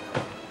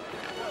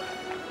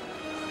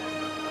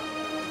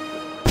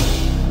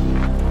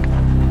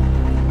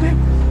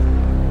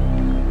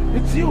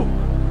 It's you.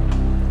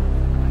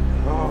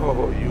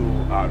 Oh, you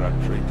are a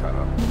traitor.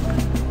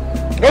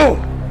 Oh,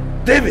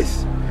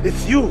 Davis,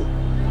 it's you.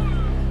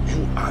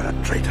 You are a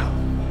traitor.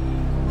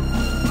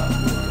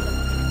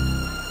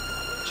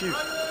 Chief,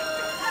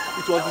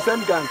 it was the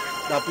same gang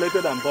that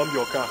plated and bombed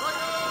your car.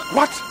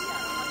 What?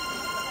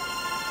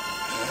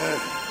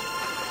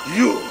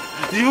 You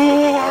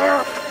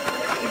are...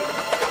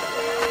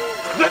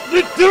 Let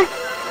me do...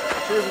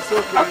 Chief, it's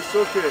okay, it's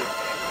okay.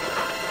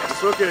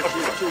 It's okay,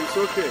 Chief, it's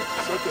okay.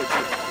 It's okay,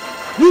 Chief.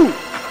 You!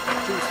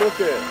 Chief, it's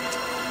okay.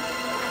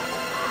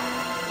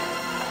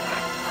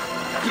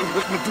 You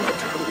let me do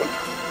what I want.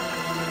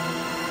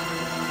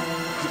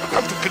 You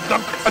have to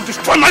kidnap and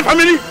destroy my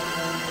family?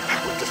 I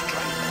will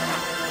destroy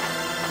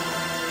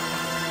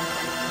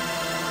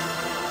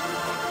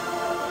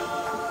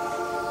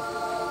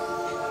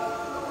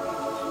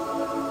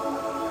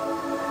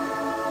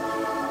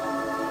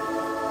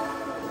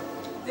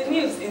you. The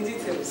news in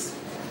details.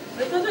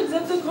 The Federal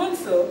Executive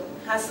Council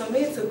has some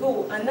minutes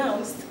ago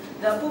announced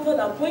the approval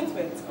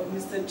appointment of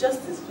Mr.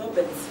 Justice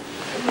Robert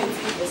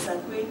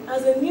Esiri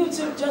as a new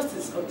Chief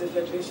Justice of the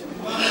Federation.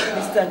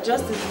 Mr.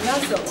 Justice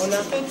Nasser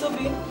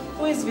Onafetobi,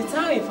 who is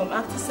retiring from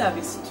active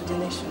service to the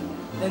nation.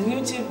 The new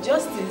Chief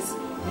Justice,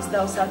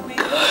 Mr. Osakwe,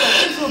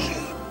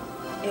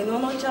 in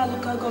Onocha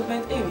local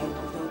government area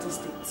of Delta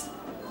State.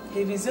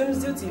 He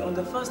resumes duty on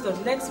the 1st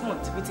of next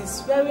month with his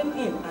swearing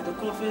in at the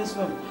conference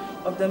room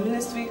of the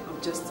Ministry of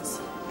Justice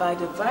by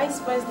the Vice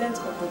President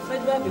of the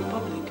Federal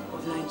Republic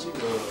of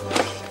Nigeria.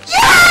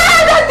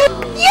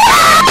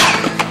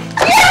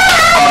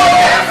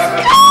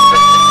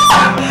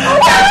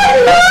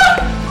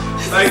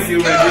 Thank you,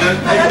 Regina.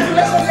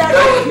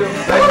 Thank you.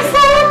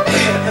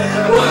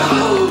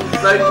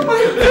 Thank you.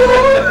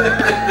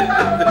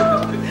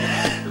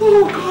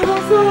 Oh God,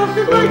 I'm so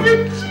happy, my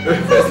God.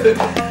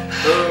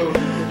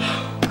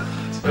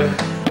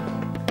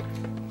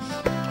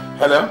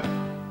 Hello?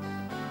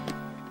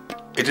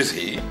 It is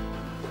he.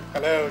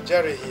 Hello,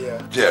 Jerry here.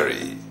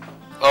 Jerry.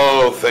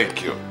 Oh,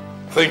 thank you.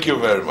 Thank you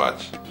very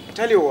much.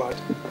 Tell you what,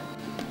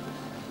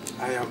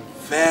 I am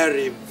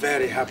very,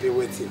 very happy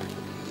with you.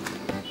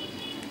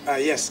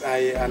 Yes,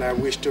 I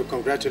wish to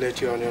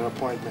congratulate you on your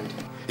appointment.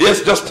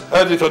 Yes, just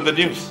heard it on the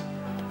news.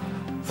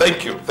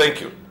 Thank you, thank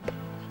you.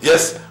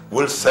 Yes,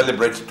 we'll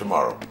celebrate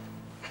tomorrow.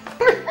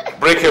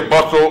 Break a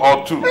bottle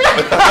or two.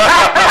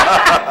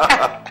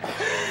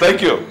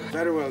 Thank you.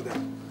 Very well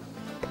done.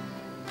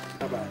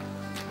 Bye-bye.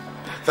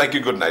 Thank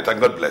you, good night, and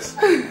God bless.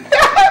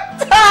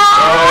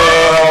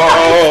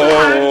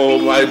 Oh,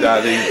 my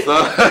darling.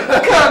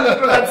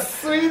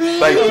 Congrats, sweetie.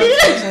 Thank you,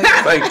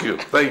 thank you,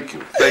 thank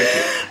you, thank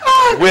you.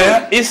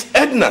 Where is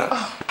Edna?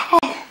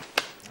 Oh,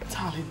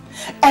 darling,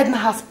 Edna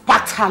has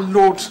packed her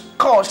load.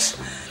 Gosh.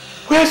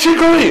 Where is she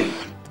going?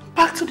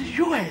 Back to the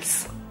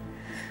US.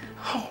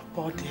 Oh,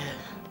 poor dear.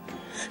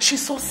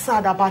 She's so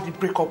sad about the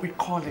breakup with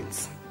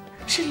Collins.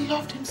 She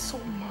loved him so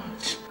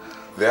much.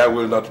 There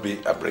will not be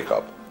a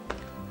breakup.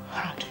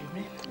 How do you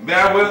mean?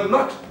 There will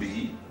not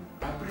be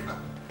a breakup.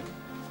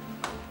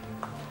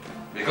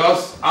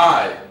 Because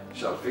I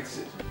shall fix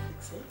it.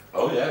 Fix it?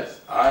 Oh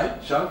yes, I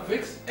shall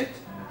fix it.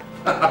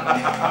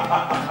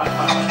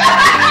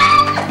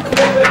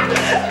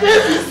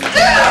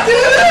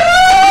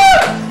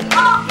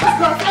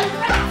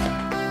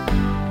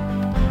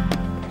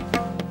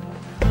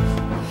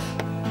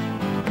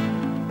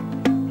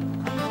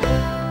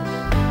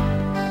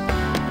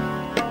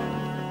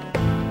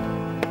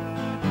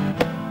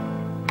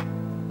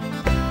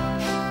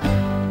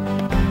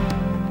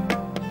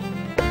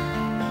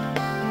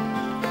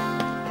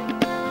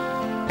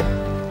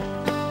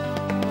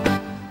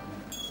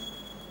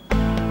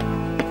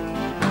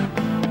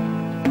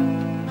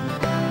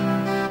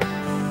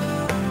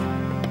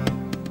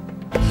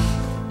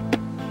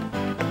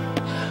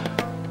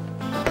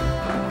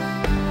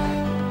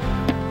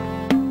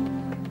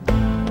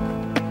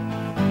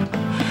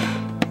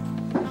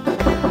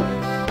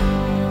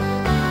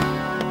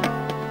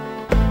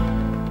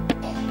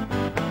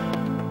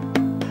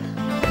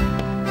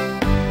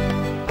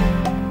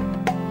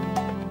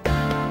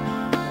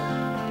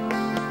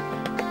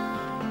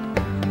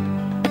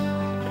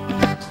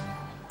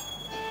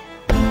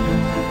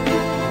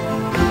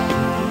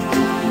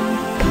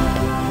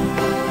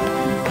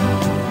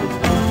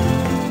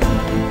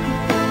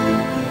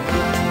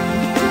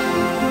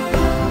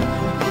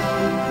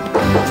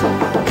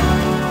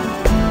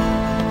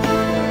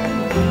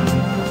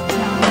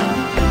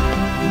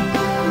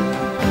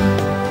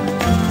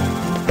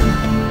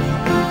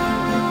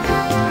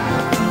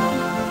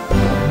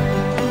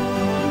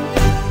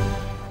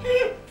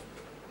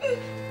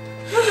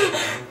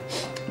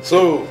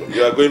 So,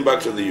 you are going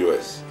back to the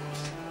US?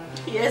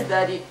 Yes,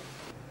 Daddy.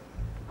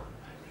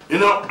 You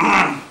know,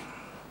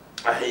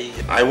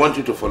 I want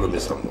you to follow me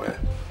somewhere.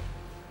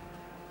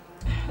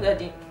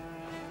 Daddy,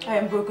 I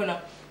am broken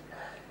up.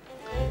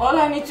 All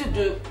I need to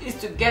do is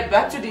to get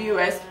back to the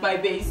US, my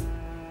base.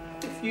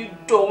 If you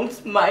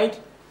don't mind.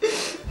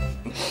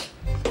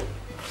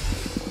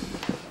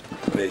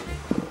 Hey,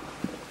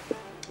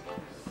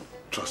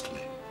 trust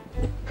me.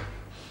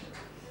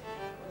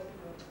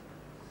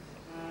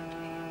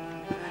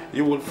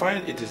 You will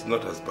find it is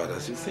not as bad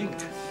as you think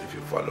if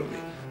you follow me.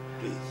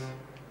 Please.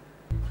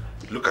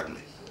 Look at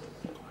me.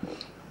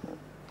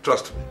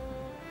 Trust me.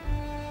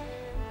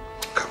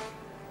 Come.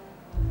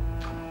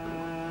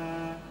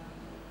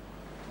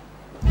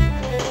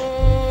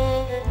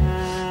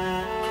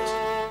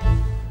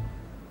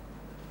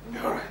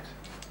 You're all right.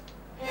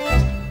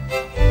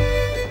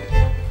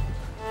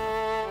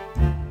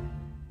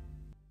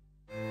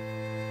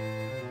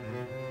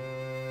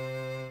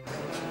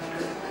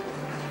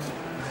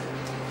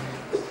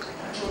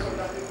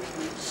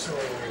 So,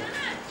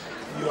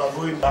 you are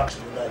going back to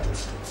the United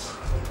States?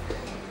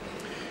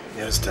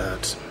 Yes,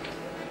 Dad.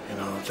 You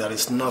know, there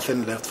is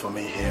nothing left for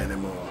me here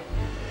anymore.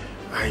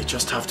 I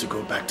just have to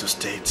go back to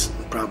States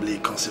and probably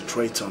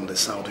concentrate on the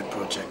Saudi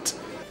project.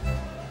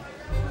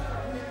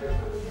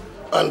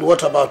 And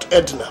what about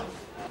Edna?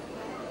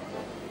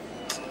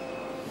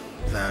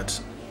 Dad,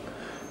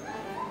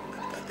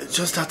 it's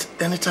just that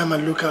anytime I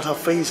look at her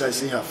face, I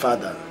see her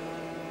father.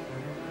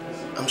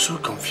 I'm so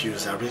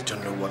confused, I really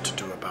don't know what to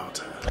do about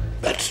her.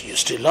 But you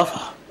still love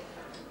her?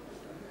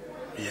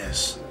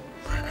 Yes,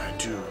 I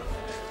do.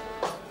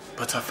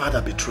 But her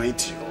father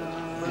betrayed you.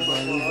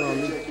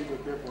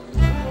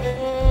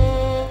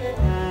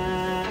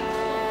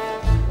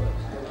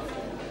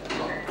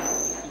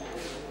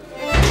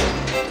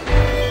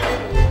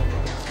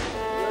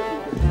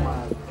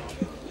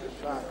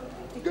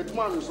 The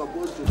man is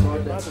supposed to call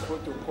them.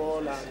 Supposed to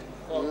call her.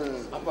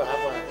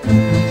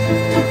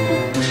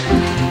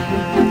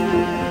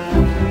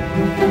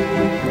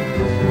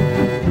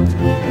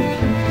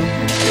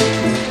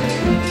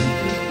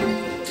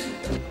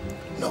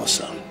 No,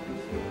 son.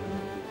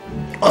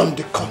 On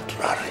the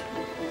contrary,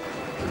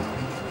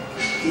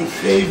 he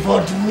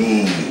favored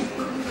me.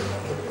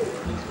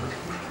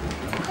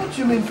 What do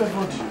you mean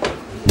favored you?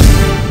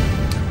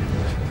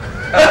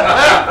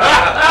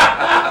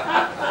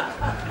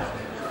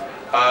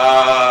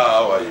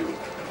 How are you?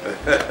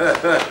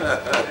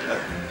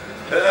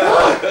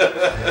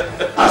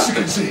 As you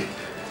can see,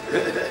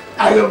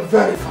 I am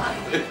very fine.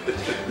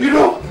 You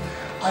know,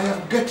 I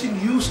am getting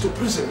used to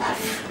prison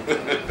life.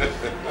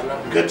 And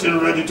I'm getting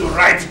ready to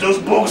write those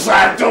books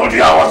I told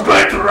you I was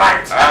going to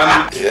write.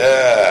 And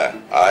yeah,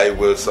 I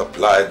will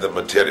supply the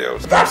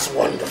materials. That's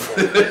wonderful.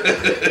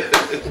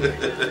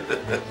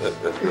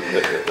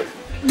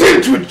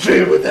 Didn't we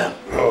dream with them?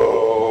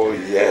 Oh,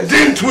 yes.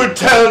 Didn't we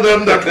tell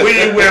them that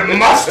we were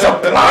master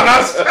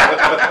planners?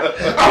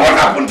 And what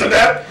happened to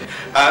them?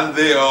 And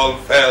they all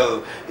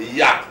fell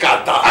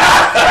yakata.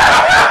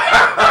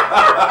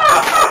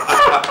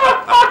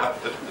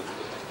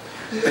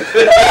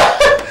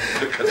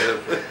 Look at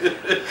them.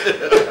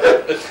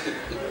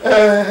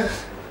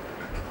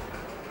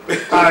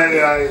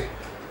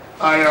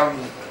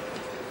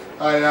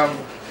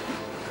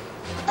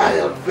 I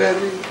am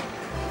very...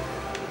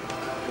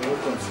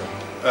 Welcome, sir.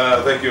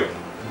 Thank you.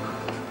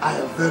 I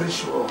am very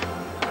sure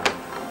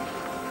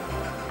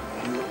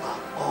you are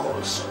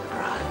all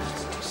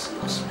surprised to see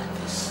us like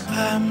this.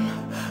 I'm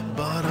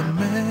but a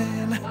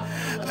man.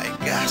 I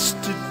got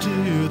to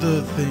do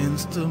the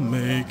things to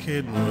make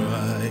it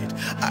right.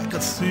 I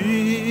could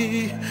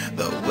see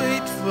the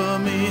wait for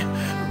me,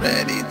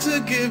 ready to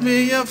give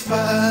me a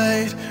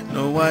fight.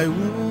 No, I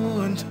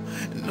won't.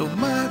 No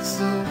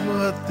matter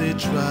what they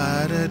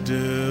try to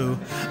do,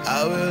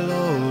 I will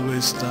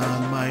always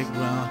stand my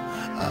ground.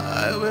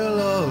 I will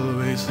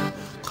always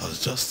cause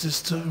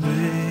justice to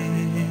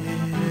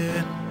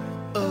reign.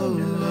 Oh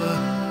Lord,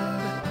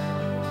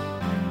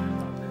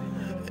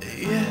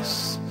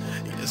 yes,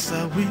 yes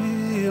I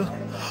will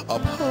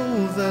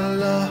uphold the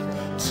law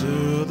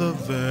to the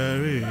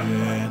very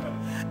end.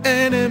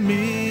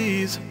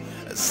 Enemies,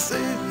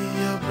 save me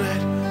your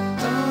bread.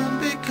 Don't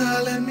be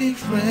calling me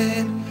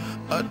friend.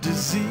 A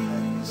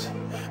disease,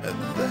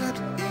 that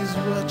is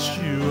what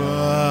you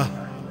are.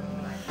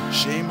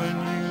 Shame on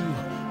you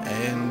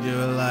and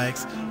your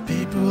likes.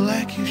 People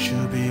like you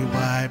should be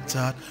wiped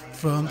out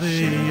from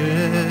the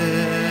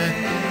earth.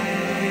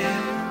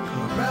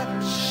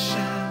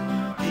 Corruption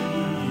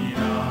in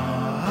our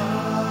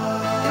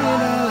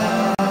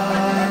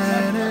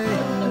land.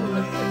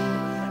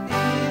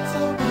 It's a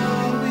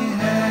war we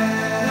have.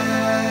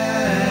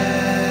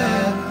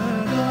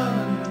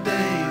 Gone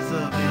days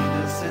of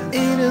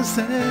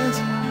innocence.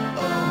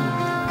 Oh,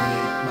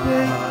 you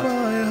break my heart.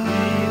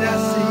 Need I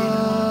see in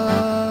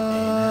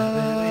her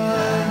very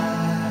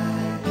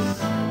eyes.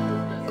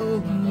 Oh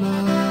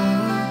Lord,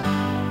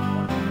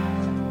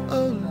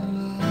 oh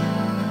Lord.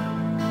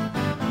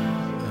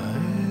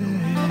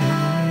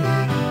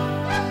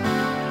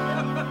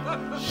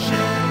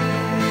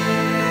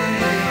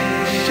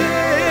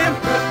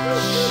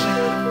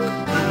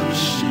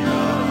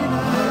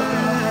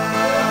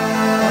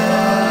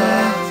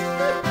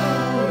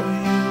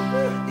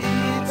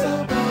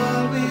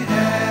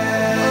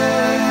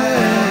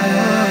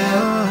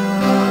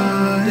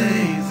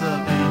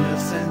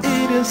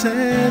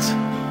 innocence.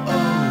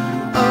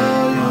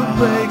 Oh, you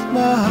break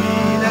my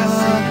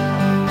heart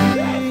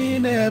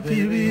in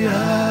every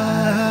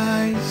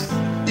eyes.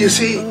 You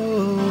see,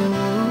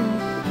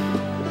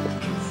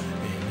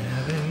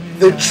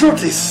 the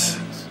truth is,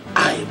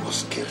 I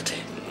was guilty.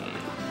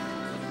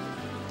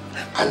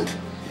 And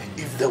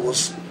if there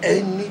was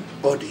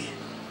anybody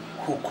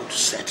who could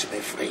set me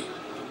free,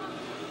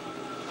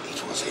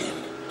 it was him.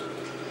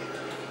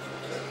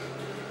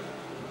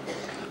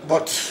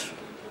 But,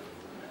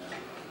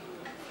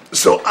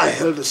 so I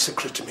held a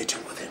secret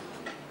meeting with him.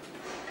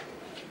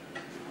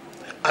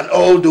 And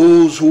all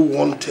those who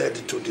wanted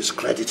to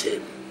discredit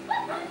him,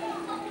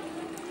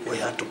 we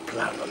had to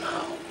plan on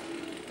how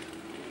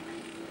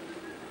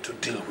to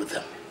deal with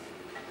them.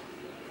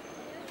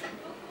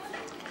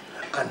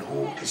 And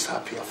who is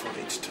happier for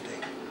it today?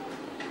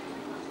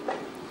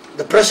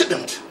 The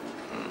president.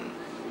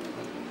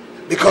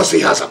 Because he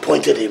has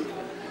appointed him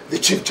the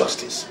Chief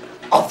Justice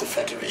of the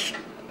Federation.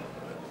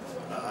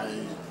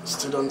 I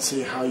still don't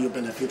see how you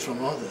benefit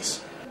from all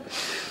this.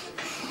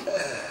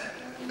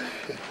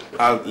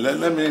 Let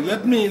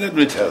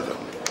me tell them.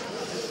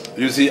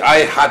 You see,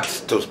 I had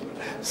to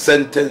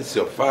sentence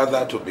your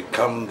father to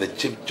become the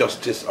Chief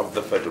Justice of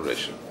the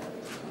Federation.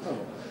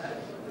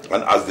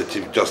 And as the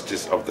Chief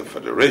Justice of the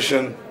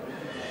Federation,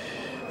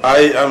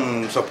 I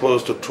am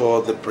supposed to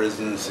tour the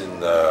prisons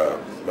in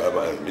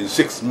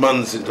 6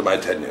 months into my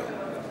tenure.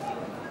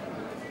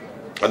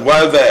 And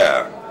while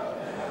there,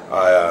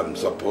 I am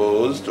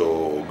supposed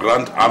to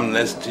grant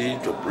amnesty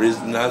to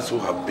prisoners who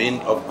have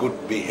been of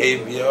good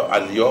behavior,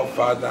 and your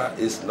father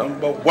is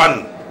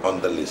 #1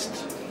 on the list.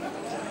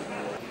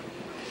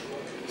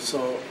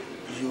 So,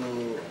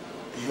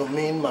 you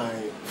mean my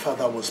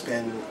father will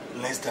spend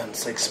less than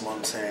 6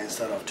 months here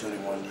instead of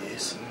 21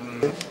 years?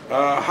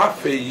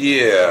 Half a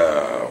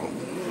year,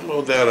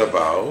 or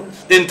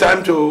thereabouts, in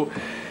time to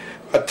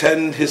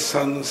attend his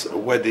son's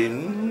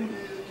wedding.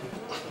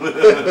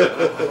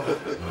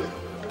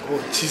 Oh,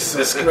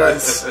 Jesus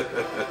Christ.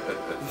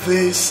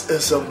 This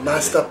is a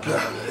master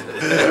plan.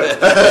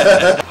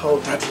 Oh,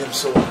 Daddy, I'm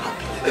so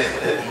happy.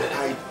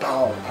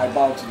 I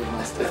bow to the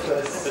master.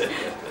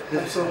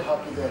 I'm so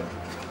happy that.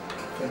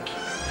 Thank you.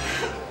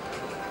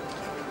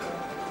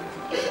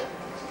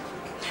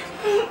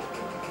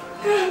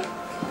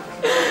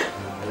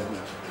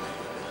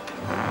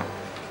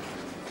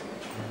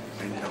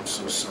 I'm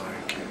so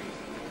sorry, Kerry.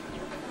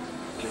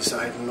 Please,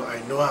 I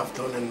know I've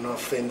done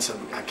enough things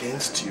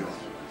against you.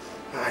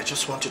 I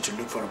just want you to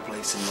look for a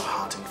place in your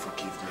heart and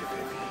forgive me,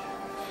 baby.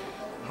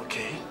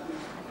 Okay?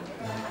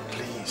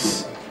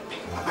 Please.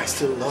 I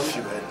still love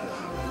you, Edna.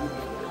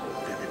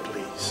 Baby,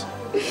 please.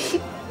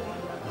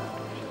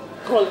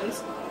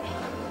 Collins,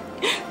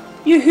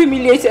 you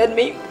humiliated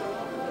me.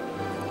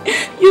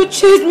 You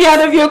chased me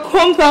out of your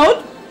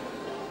compound.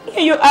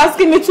 And you're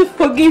asking me to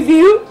forgive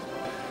you?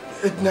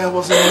 Edna, I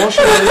was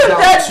emotionally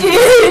down too.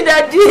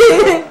 Daddy.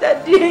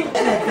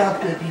 Take that,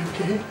 baby,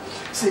 okay?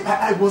 See,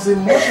 I was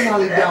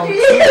emotionally down too.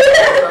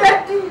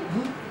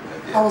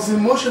 I was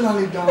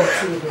emotionally down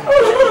too, baby.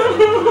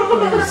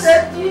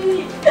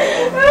 Please.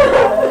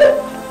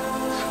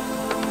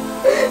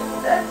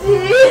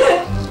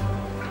 Daddy.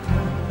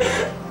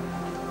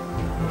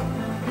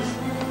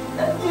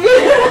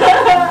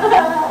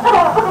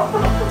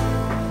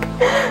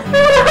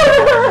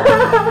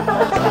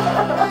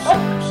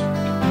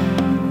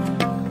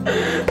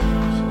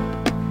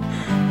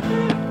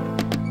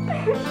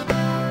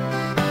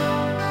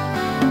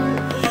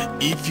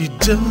 If you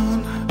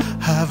don't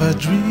have a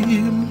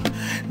dream,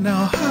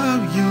 now how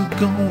you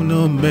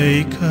gonna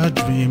make a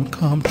dream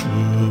come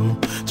true?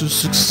 To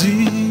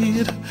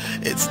succeed,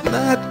 it's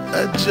not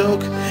a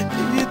joke,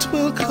 it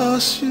will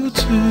cost you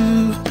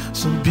too.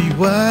 So be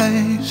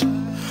wise,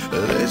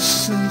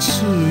 listen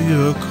to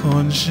your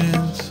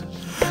conscience.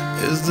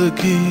 Is the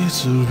key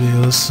to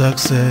real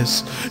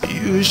success.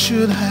 You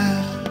should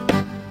have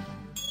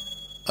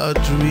a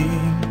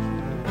dream.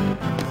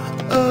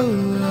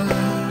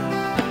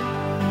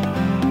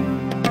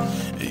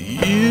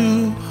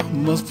 You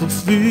must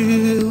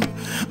fulfill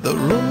the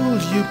role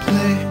you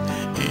play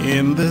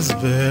in this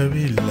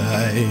very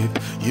life.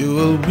 You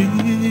will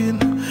win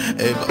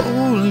if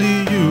only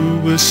you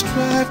will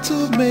strive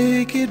to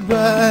make it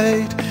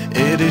right.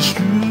 It is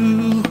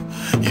true,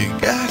 you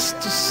got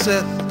to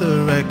set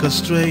the record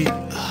straight.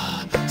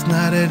 It's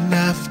not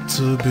enough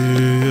to be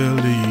a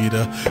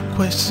leader.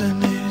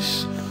 Question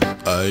is,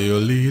 are you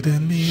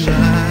leading me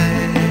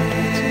right?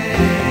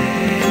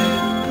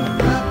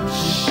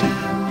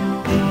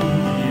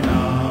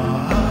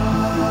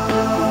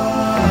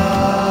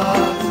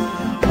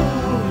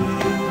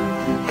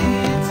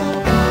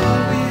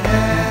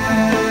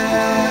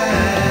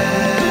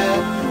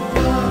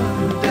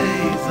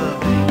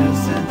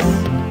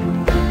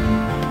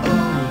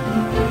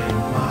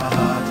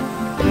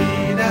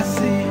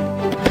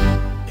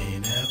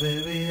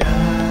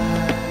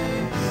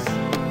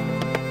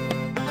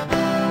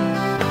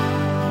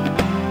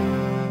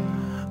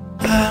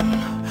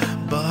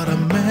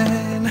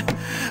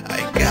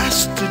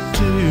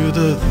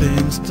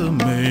 to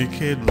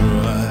make it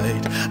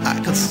right. I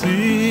can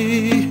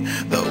see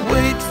the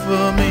wait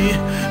for me,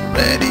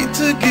 ready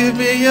to give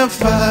me a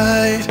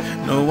fight.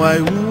 No,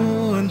 I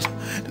won't,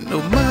 no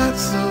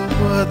matter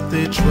what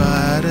they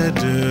try to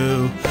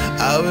do.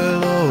 I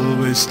will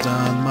always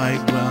stand my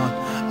ground.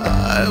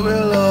 I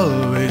will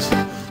always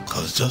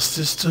cause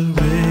justice to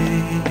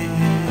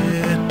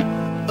reign.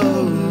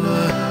 Oh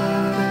Lord.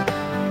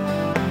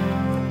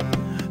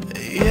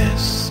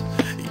 Yes,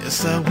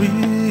 yes I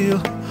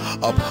will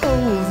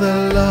uphold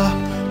the law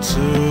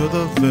to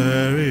the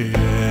very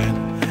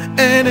end.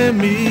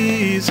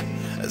 Enemies,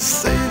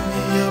 save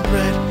me your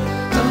bread.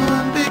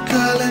 Don't be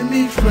calling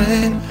me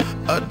friend.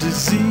 A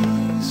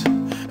disease,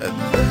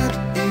 that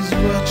is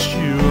what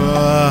you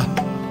are.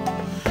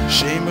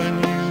 Shame on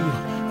you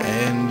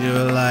and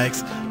your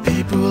likes.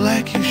 People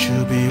like you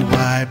should be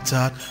wiped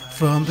out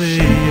from the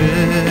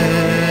earth.